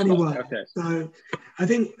he's 21. Okay. So I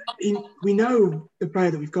think we know the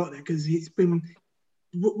player that we've got there, because he's been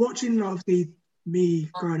watching, obviously, me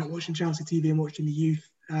growing up watching Chelsea TV and watching the youth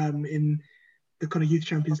in the kind of youth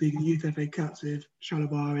Champions League and youth FA Cups with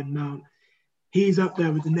Chalobah and Mount. He's up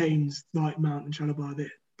there with the names like Mount and Chalobah,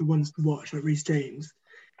 the ones to watch, like Reece James.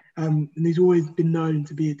 And he's always been known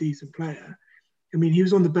to be a decent player. I mean, he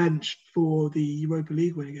was on the bench for the Europa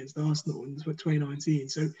League win against Arsenal in 2019.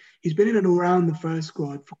 So he's been in and around the first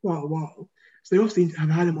squad for quite a while. So they obviously have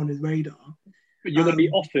had him on his radar. But you're going to be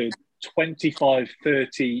offered 25,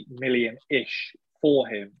 30 million-ish for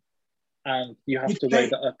him. And you have to weigh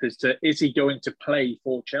that up as to, is he going to play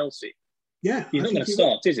for Chelsea? Yeah. He's not going to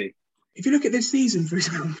start, is he? If you look at this season, for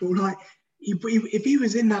example, like if he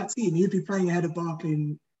was in that team, he'd be playing ahead of Barkley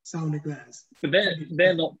and Saul Niguez. But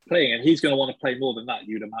they're not playing, and he's going to want to play more than that,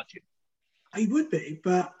 you'd imagine. He would be,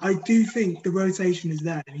 but I do think the rotation is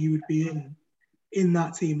there, and he would be in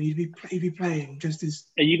that team. He'd be playing just as.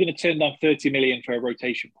 Are you going to turn down 30 million for a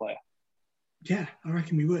rotation player? Yeah, I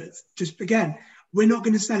reckon we would. Just again, we're not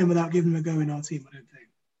going to sell him without giving him a go in our team. I don't think.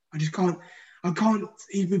 I just can't. I can't.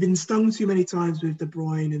 We've been stung too many times with De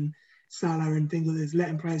Bruyne and Salah and things like this,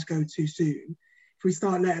 letting players go too soon. If we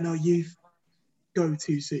start letting our youth go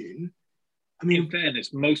too soon, I mean, in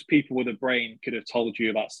fairness, most people with a brain could have told you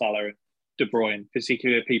about Salah and De Bruyne,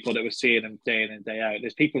 particularly people that were seeing them day in and day out.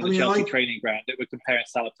 There's people in the Chelsea training ground that were comparing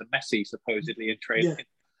Salah to Messi, supposedly, in training. Yeah,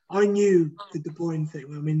 I knew the De Bruyne thing.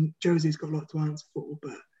 I mean, Josie's got a lot to answer for,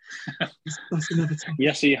 but that's another topic.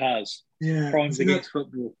 Yes, he has. Yeah, crimes against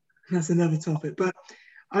football. That's another topic. But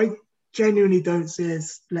I genuinely don't see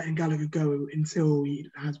us letting Gallagher go until he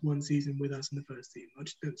has one season with us in the first team. I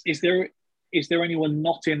just don't see Is there anyone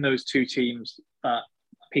not in those two teams that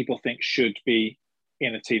people think should be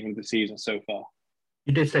in a team of the season so far?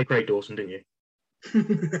 You did say Craig Dawson, didn't you?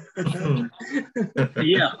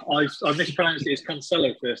 Yeah, I mispronounced it as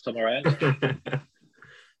Cancelo first time around.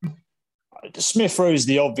 Smith Rowe is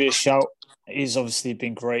the obvious shout. He's obviously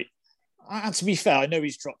been great. And to be fair, I know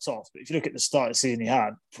he's dropped off, but if you look at the start of the season he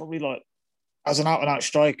had, probably like as an out-and-out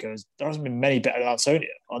striker, there hasn't been many better than Antonio.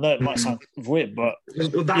 I know it might sound weird, but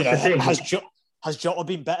has Jota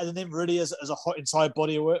been better than him really as a hot entire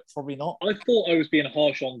body of work? Probably not. I thought I was being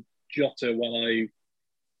harsh on Jota when I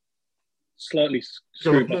slightly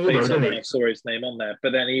screwed my face up when I saw his name on there.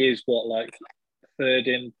 But then he is third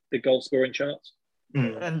in the goal scoring charts.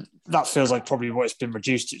 And that feels like probably what it's been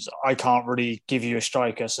reduced to. So I can't really give you a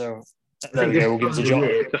striker, so there we go. We'll give it to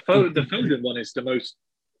Jota. The Foden one is the most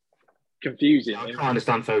confusing. I can't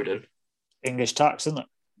understand Foden. English tax, isn't it?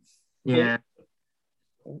 Yeah.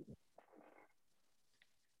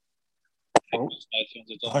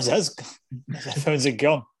 Headphones are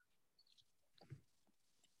gone.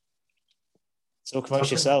 Talk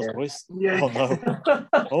amongst yourselves, boys. Yeah. Oh no!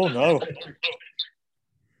 Oh no!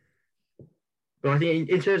 But I think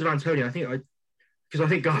in terms of Antonio, I think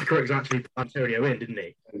Garth Crooks actually put Antonio in, didn't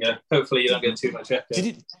he? Yeah. Hopefully you don't get too much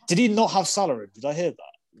effort. Did he not have Salah in? Did I hear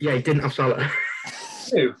that? Yeah, he didn't have Salah.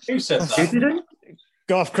 Who said that? Who didn't?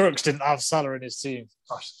 Garth Crooks didn't have Salah in his team.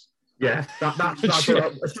 Yeah, that's as soon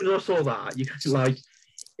as I saw that, you could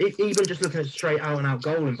even just looking at straight out and out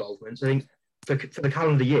goal involvements. I think for the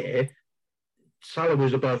calendar year, Salah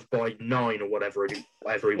was above by 9 or whatever he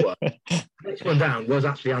was. Next one down was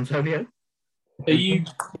actually Antonio. Are you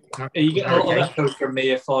getting a lot of echo from me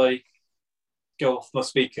if I go off my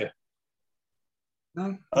speaker?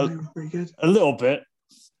 No, I think it's pretty good. A little bit.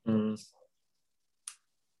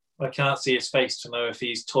 I can't see his face to know if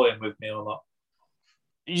he's toying with me or not.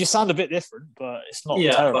 You sound a bit different, but it's not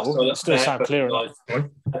terrible. It still sound clear enough.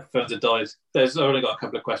 Headphones have died. There's only got a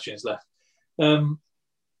couple of questions left.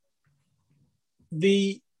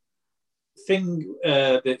 The thing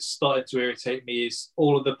that started to irritate me is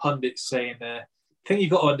all of the pundits saying the thing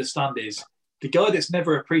you've got to understand is the guy that's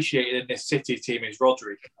never appreciated in this City team is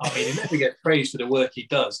Rodri. I mean, he never gets praised for the work he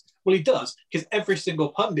does. Well, he does, because every single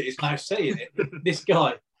pundit is now saying it. This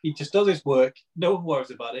guy, he just does his work. No one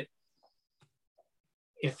worries about it.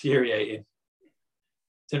 Infuriating.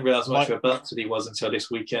 Didn't realise much of a bastard he was until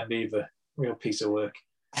this weekend either. Real piece of work.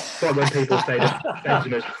 It's like when people say that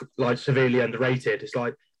Benzema's like severely underrated. It's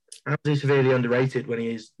like, how is he severely underrated when he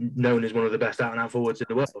is known as one of the best out-and-out forwards in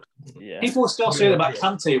the world? Yeah. People still say that about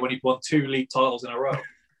Kante when he won 2 league titles in a row.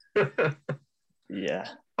 Yeah.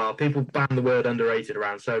 People ban the word underrated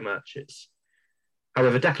around so much.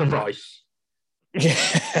 However, Declan Rice. Yeah.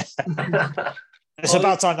 It's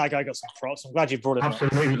about time that guy got some props. I'm glad you brought him up.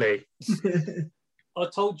 Absolutely. I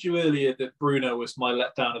told you earlier that Bruno was my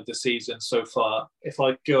letdown of the season so far. If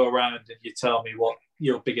I go around and you tell me what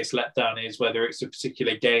your biggest letdown is, whether it's a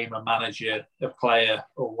particular game, a manager, a player,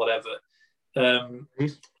 or whatever,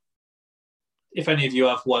 if any of you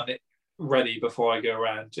have one ready before I go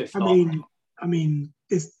around, if not, I mean,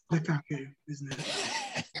 it's Lukaku, isn't it?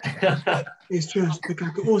 It's just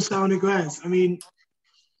Lukaku or Saul Niguez. I mean,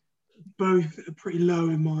 both are pretty low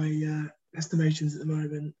in my estimations at the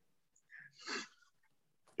moment.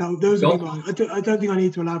 No, those are mine. I don't think I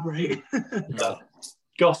need to elaborate. No.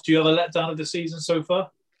 Goff, do you have a letdown of the season so far?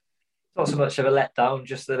 Not so much of a letdown,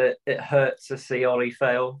 just that it hurts to see Ollie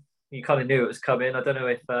fail. You kind of knew it was coming. I don't know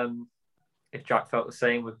if Jack felt the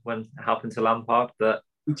same with when it happened to Lampard, but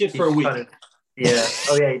he did for a week. Yeah.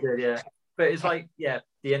 Oh yeah, he did. Yeah. But it's like, yeah,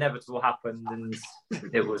 the inevitable happened, and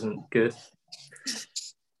it wasn't good.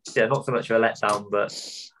 Yeah, not so much of a letdown, but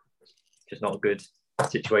just not a good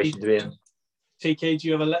situation to be in. TK, do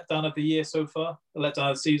you have a letdown of the year so far? A letdown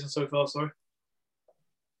of the season so far, sorry?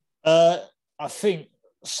 I think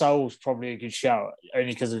Saul's probably a good shout,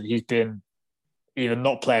 only because he's been either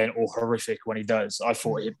not playing or horrific when he does. I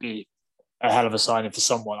thought it'd be a hell of a signing for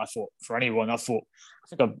someone. I thought for anyone. I think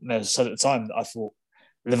I said at the time that I thought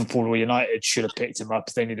Liverpool or United should have picked him up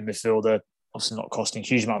if they need a midfielder. Obviously not costing a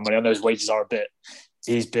huge amount of money. I know his wages are a bit.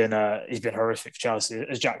 He's been horrific for Chelsea.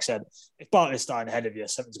 As Jack said, if Bartley's starting ahead of you,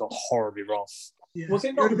 something's gone horribly wrong. Yeah. Was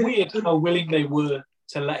it not weird how willing they were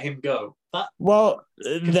to let him go?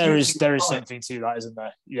 There is something to that, isn't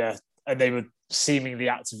there? Yeah, and they were seemingly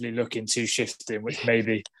actively looking to shift him, which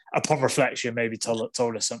maybe, upon reflection, maybe told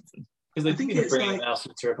us something. Because they think bring anyone else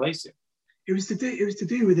to replace him. It was to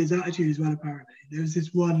do with his attitude as well. Apparently, there was this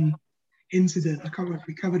one incident, I can't remember if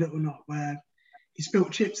we covered it or not, where he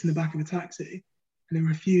spilt chips in the back of a taxi and then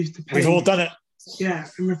refused to pay. We've all done it. Yeah,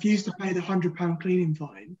 and refused to pay the £100 cleaning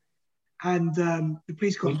fine. And the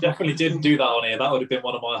police got... We definitely didn't do that on here. That would have been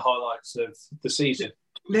one of my highlights of the season.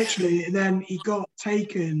 Literally, and then he got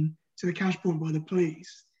taken to the cash point by the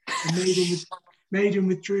police and made him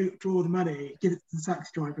withdraw the money, give it to the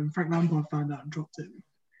taxi driver, and Frank Lampard found out and dropped him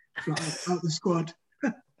out the squad.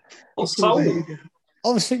 I was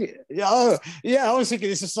thinking, I was thinking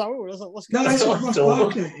this is Saul. I was like, what's going on? No, it's Ross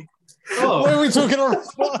Barkley. Oh. What are we talking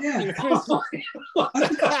about? Yeah. I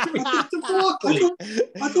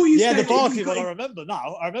thought you said the Barkley one. I remember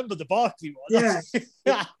now. I remember the Barkley one.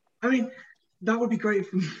 Yeah. I mean, that would be great.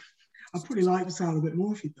 I'd probably like the sound a bit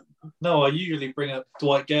more if you'd done that. No, I usually bring up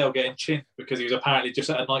Dwight Gale getting chinned because he was apparently just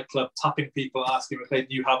at a nightclub tapping people, asking if they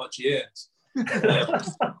knew how much he earns.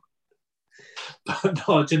 But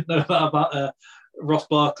no, I didn't know that about Ross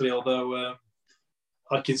Barkley, although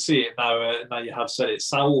I can see it now. Now you have said it.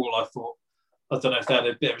 Saul, I don't know if they had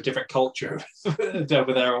a bit of a different culture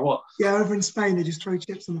over there or what. Yeah, over in Spain, they just throw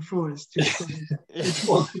chips on the floor. It's just it's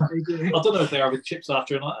what they do. I don't know if they're having chips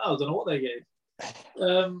after, and I don't know what they gave.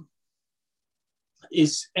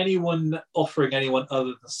 Is anyone offering anyone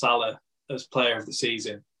other than Salah as player of the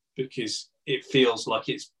season? Because it feels like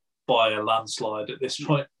it's by a landslide at this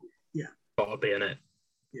point. Yeah. Gotta be in it.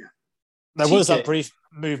 Yeah. There was that brief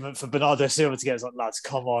movement for Bernardo Silva to get us like, lads,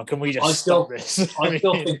 come on, can we just stop this? I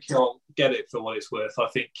still think he'll get it for what it's worth. I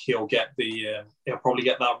think he'll get he'll probably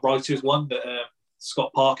get that writers one that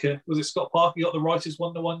Scott Parker, was it Scott Parker got the writers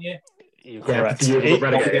one the 1 year? You're correct. He got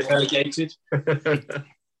relegated.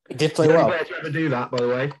 He did play well. Better to ever do that, by the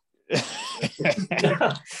way.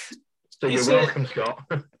 So you're welcome, Scott.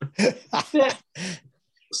 Yeah.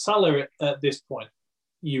 Salah at this point,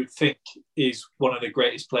 you'd think, is one of the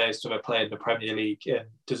greatest players to ever play in the Premier League and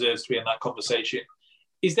deserves to be in that conversation.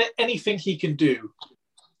 Is there anything he can do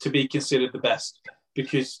to be considered the best?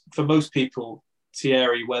 Because for most people,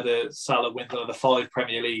 Thierry, whether Salah wins another 5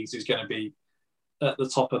 Premier Leagues, is going to be at the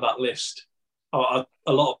top of that list. A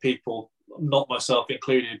lot of people, not myself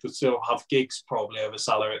included, would still have Giggs probably over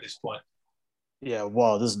Salah at this point. Yeah,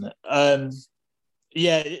 wild, isn't it?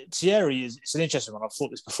 Yeah, Thierry it's an interesting one. I've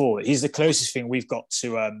thought this before. He's the closest thing we've got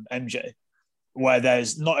to MJ, where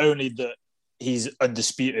there's not only that he's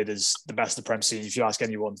undisputed as the best of the Premier League. If you ask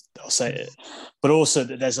anyone, they'll say it, but also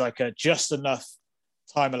that there's like a just enough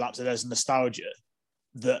time elapsed that there's nostalgia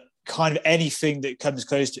that kind of anything that comes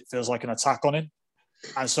close to it feels like an attack on him,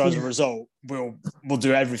 and so as a result, we'll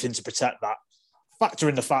do everything to protect that. Factor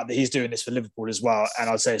in the fact that he's doing this for Liverpool as well, and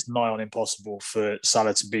I'd say it's nigh on impossible for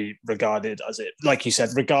Salah to be regarded as it, like you said,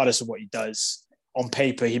 regardless of what he does. On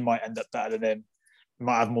paper, he might end up better than him. He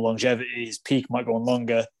might have more longevity. His peak might go on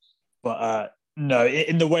longer, but no,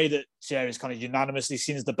 in the way that Thierry is kind of unanimously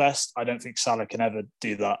seen as the best, I don't think Salah can ever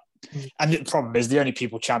do that. And the problem is, the only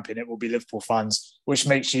people champion it will be Liverpool fans, which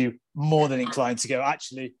makes you more than inclined to go,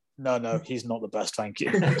 actually, no, he's not the best. Thank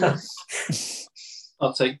you.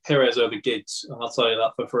 I'll take Perez over Giggs, and I'll tell you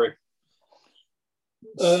that for free.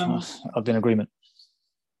 I've been in agreement.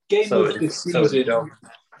 Game of the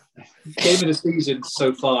season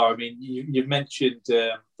so far. I mean, you've mentioned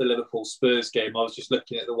the Liverpool Spurs game. I was just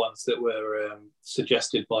looking at the ones that were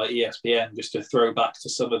suggested by ESPN, just to throw back to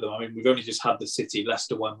some of them. I mean, we've only just had the City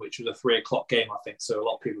Leicester one, which was a 3:00 game, I think. So a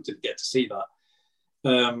lot of people didn't get to see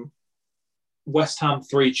that. West Ham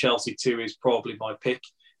 3, Chelsea 2 is probably my pick.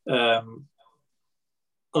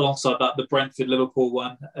 Alongside that, the Brentford-Liverpool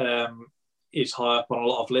one is high up on a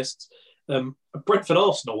lot of lists.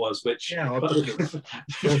 Brentford-Arsenal was, which... Yeah,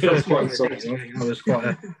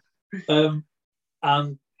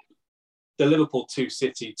 and the Liverpool 2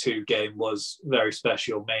 City 2 game was very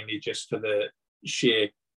special, mainly just for the sheer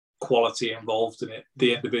quality involved in it,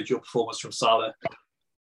 the individual performance from Salah.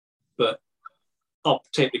 But I'll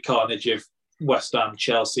take the carnage of West Ham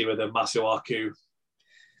Chelsea with a Masuaku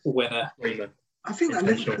winner. I think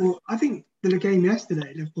the game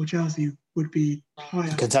yesterday, Liverpool Chelsea, would be higher.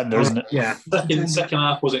 Contender, isn't it? Yeah. The second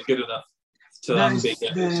half wasn't good enough to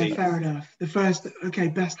fair enough. The first,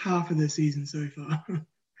 best half of the season so far.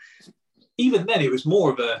 Even then, it was more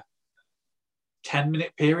of a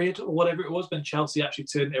 10-minute period or whatever it was when Chelsea actually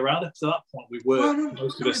turned it around. Up to that point, we were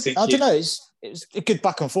most of us thinking. I don't know. It was a good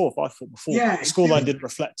back and forth, I thought, before. Yeah, the scoreline didn't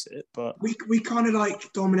reflect it, but we kind of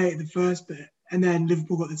like dominated the first bit, and then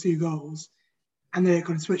Liverpool got the 2 goals. And then it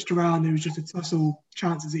kind of switched around. There was just a tussle,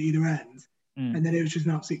 chances at either end. And then it was just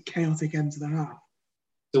an absolute chaotic end to the half.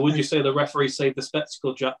 So would you say the referee saved the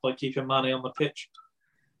spectacle, Jack, by keeping Mane on the pitch?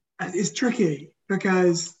 It's tricky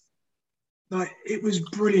because it was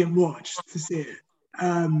brilliant watch to see it.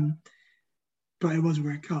 But it was a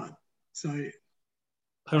red card. So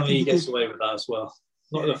apparently he gets away with that as well.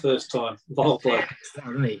 Not the first time. Vile play.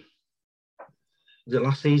 Was it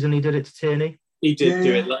last season he did it to Tierney? He did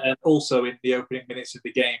do it, and also in the opening minutes of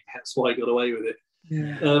the game, hence why he got away with it.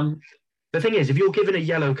 Yeah. The thing is, if you're given a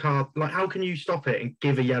yellow card, how can you stop it and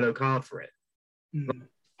give a yellow card for it? We've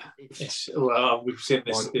seen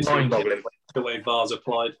this mind-boggling. The way VAR's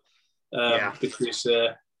applied, because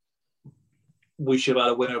we should have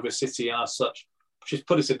had a win over City, and as such, just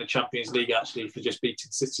put us in the Champions League actually for just beating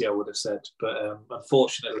City, I would have said, but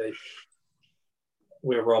unfortunately,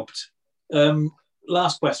 we're robbed.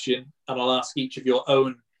 Last question, and I'll ask each of your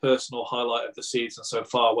own personal highlight of the season so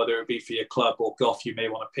far, whether it be for your club or Goff. You may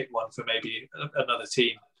want to pick one for maybe another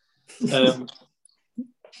team.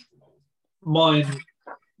 Mine,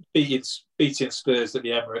 beating Spurs at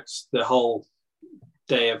the Emirates, the whole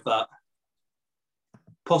day of that,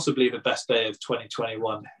 possibly the best day of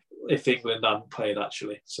 2021, if England hadn't played,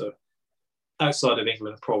 actually. So outside of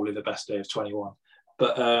England, probably the best day of 21.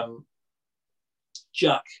 But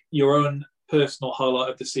Jack, your own personal highlight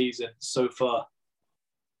of the season so far?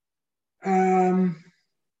 That's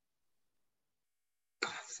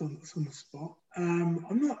on the spot.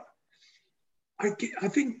 I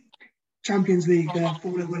think Champions League,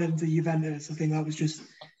 before it went into Juventus, I think that was just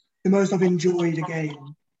the most I've enjoyed a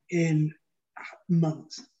game in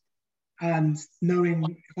months. And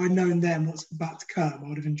if I'd known then what's about to come, I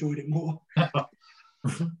would have enjoyed it more.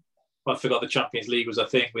 I forgot the Champions League was a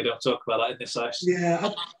thing. We don't talk about that in this house.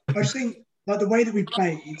 Yeah, I just think the way that we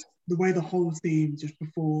played, the way the whole team just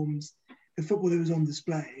performed, the football that was on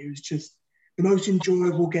display, it was just the most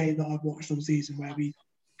enjoyable game that I've watched all season, where we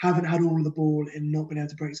haven't had all of the ball and not been able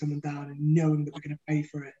to break someone down and knowing that we're going to pay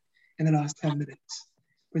for it in the last 10 minutes.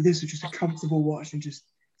 But this was just a comfortable watch and just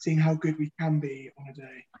seeing how good we can be on a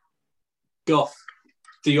day. Goff,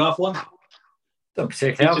 do you have one? Don't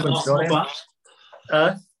particularly have one, perhaps?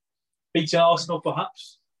 Beating Arsenal,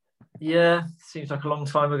 perhaps? Yeah, seems like a long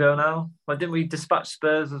time ago now. Why didn't we dispatch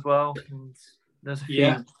Spurs as well? And there's a few.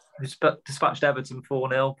 Yeah. We dispatched Everton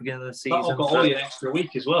 4-0 beginning of the season. That got Ollie an extra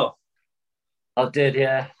week as well. I did,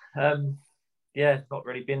 yeah. Not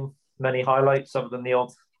really been many highlights other than the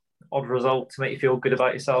odd result to make you feel good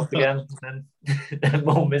about yourself again, and then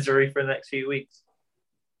more misery for the next few weeks.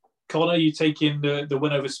 Connor, you taking the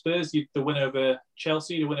win over Spurs, the win over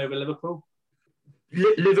Chelsea, the win over Liverpool?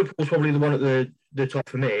 Liverpool's probably the one at the top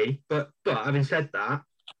for me. But having said that,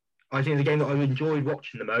 I think the game that I enjoyed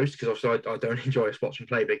watching the most, because obviously I don't enjoy watching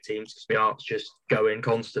play big teams because my heart's just going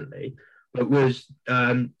constantly, but was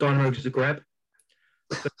Dynamo Zagreb.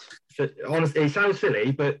 Honestly, it sounds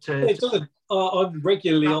silly, but it doesn't. I'm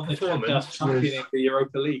regularly on this podcast championing the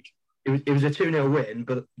Europa League. It was a 2-0 win,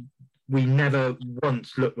 but we never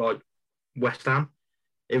once looked like West Ham.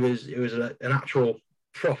 It was an actual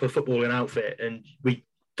proper footballing outfit, and we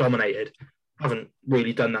dominated. Haven't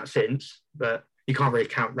really done that since, but you can't really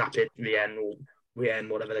count Rapid, Vienna, or Wien,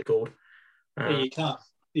 whatever they're called. Yeah, you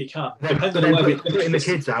can't. Then putting the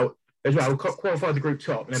kids out as well, qualified the group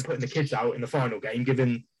top, and then putting the kids out in the final game,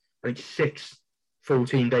 giving I think 6 full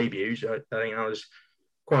team debuts. I think that was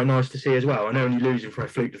quite nice to see as well, and only losing for a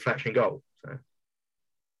fluke deflection goal. So,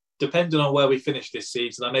 depending on where we finish this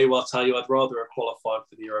season, I know I'll tell you I'd rather have qualified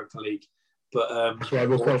for the Europa League, but that's why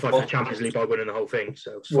we'll qualify for the Champions League by winning the whole thing.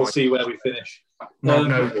 So we'll see where we finish.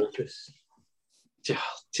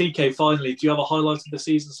 TK, finally, do you have a highlight of the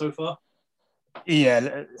season so far?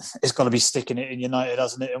 Yeah, it's got to be sticking it in United,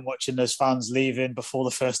 hasn't it? And watching those fans leaving before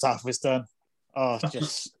the first half was done. Oh,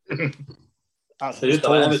 just they did that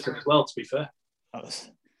Everton as well, to be fair. That was,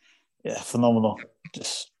 phenomenal.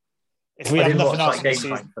 Just if we have nothing else in the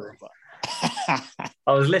season.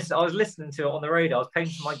 I was listening to it on the radio. I was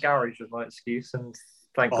painting my garage with my excuse, and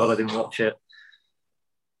thank God I didn't watch it.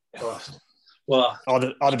 Well,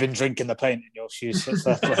 I'd have been drinking the paint in your shoes.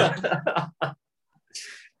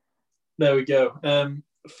 There we go.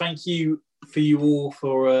 Thank you for you all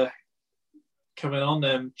for coming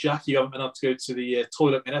on. Jack, you haven't been able to go to the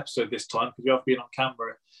toilet in episode this time because you have been on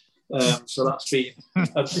camera. So that's been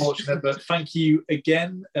unfortunate. But thank you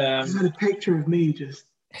again. I had a picture of me just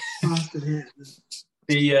plastered here.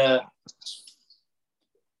 The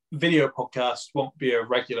video podcast won't be a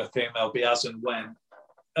regular thing. They'll be as and when.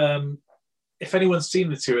 If anyone's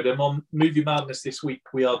seen the two of them, on Movie Madness this week,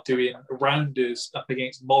 we are doing Rounders up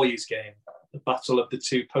against Molly's Game, the battle of the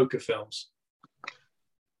two poker films.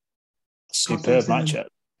 Superb matchup.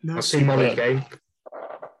 I've seen Molly's Game.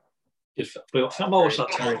 I'll watch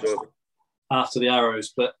that after the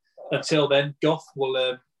Arrows. But until then, Goff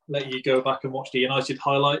will let you go back and watch the United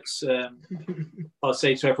highlights. I'll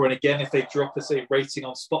say to everyone again, if they drop us a rating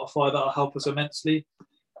on Spotify, that'll help us immensely.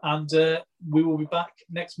 And we will be back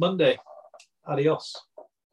next Monday. Adios.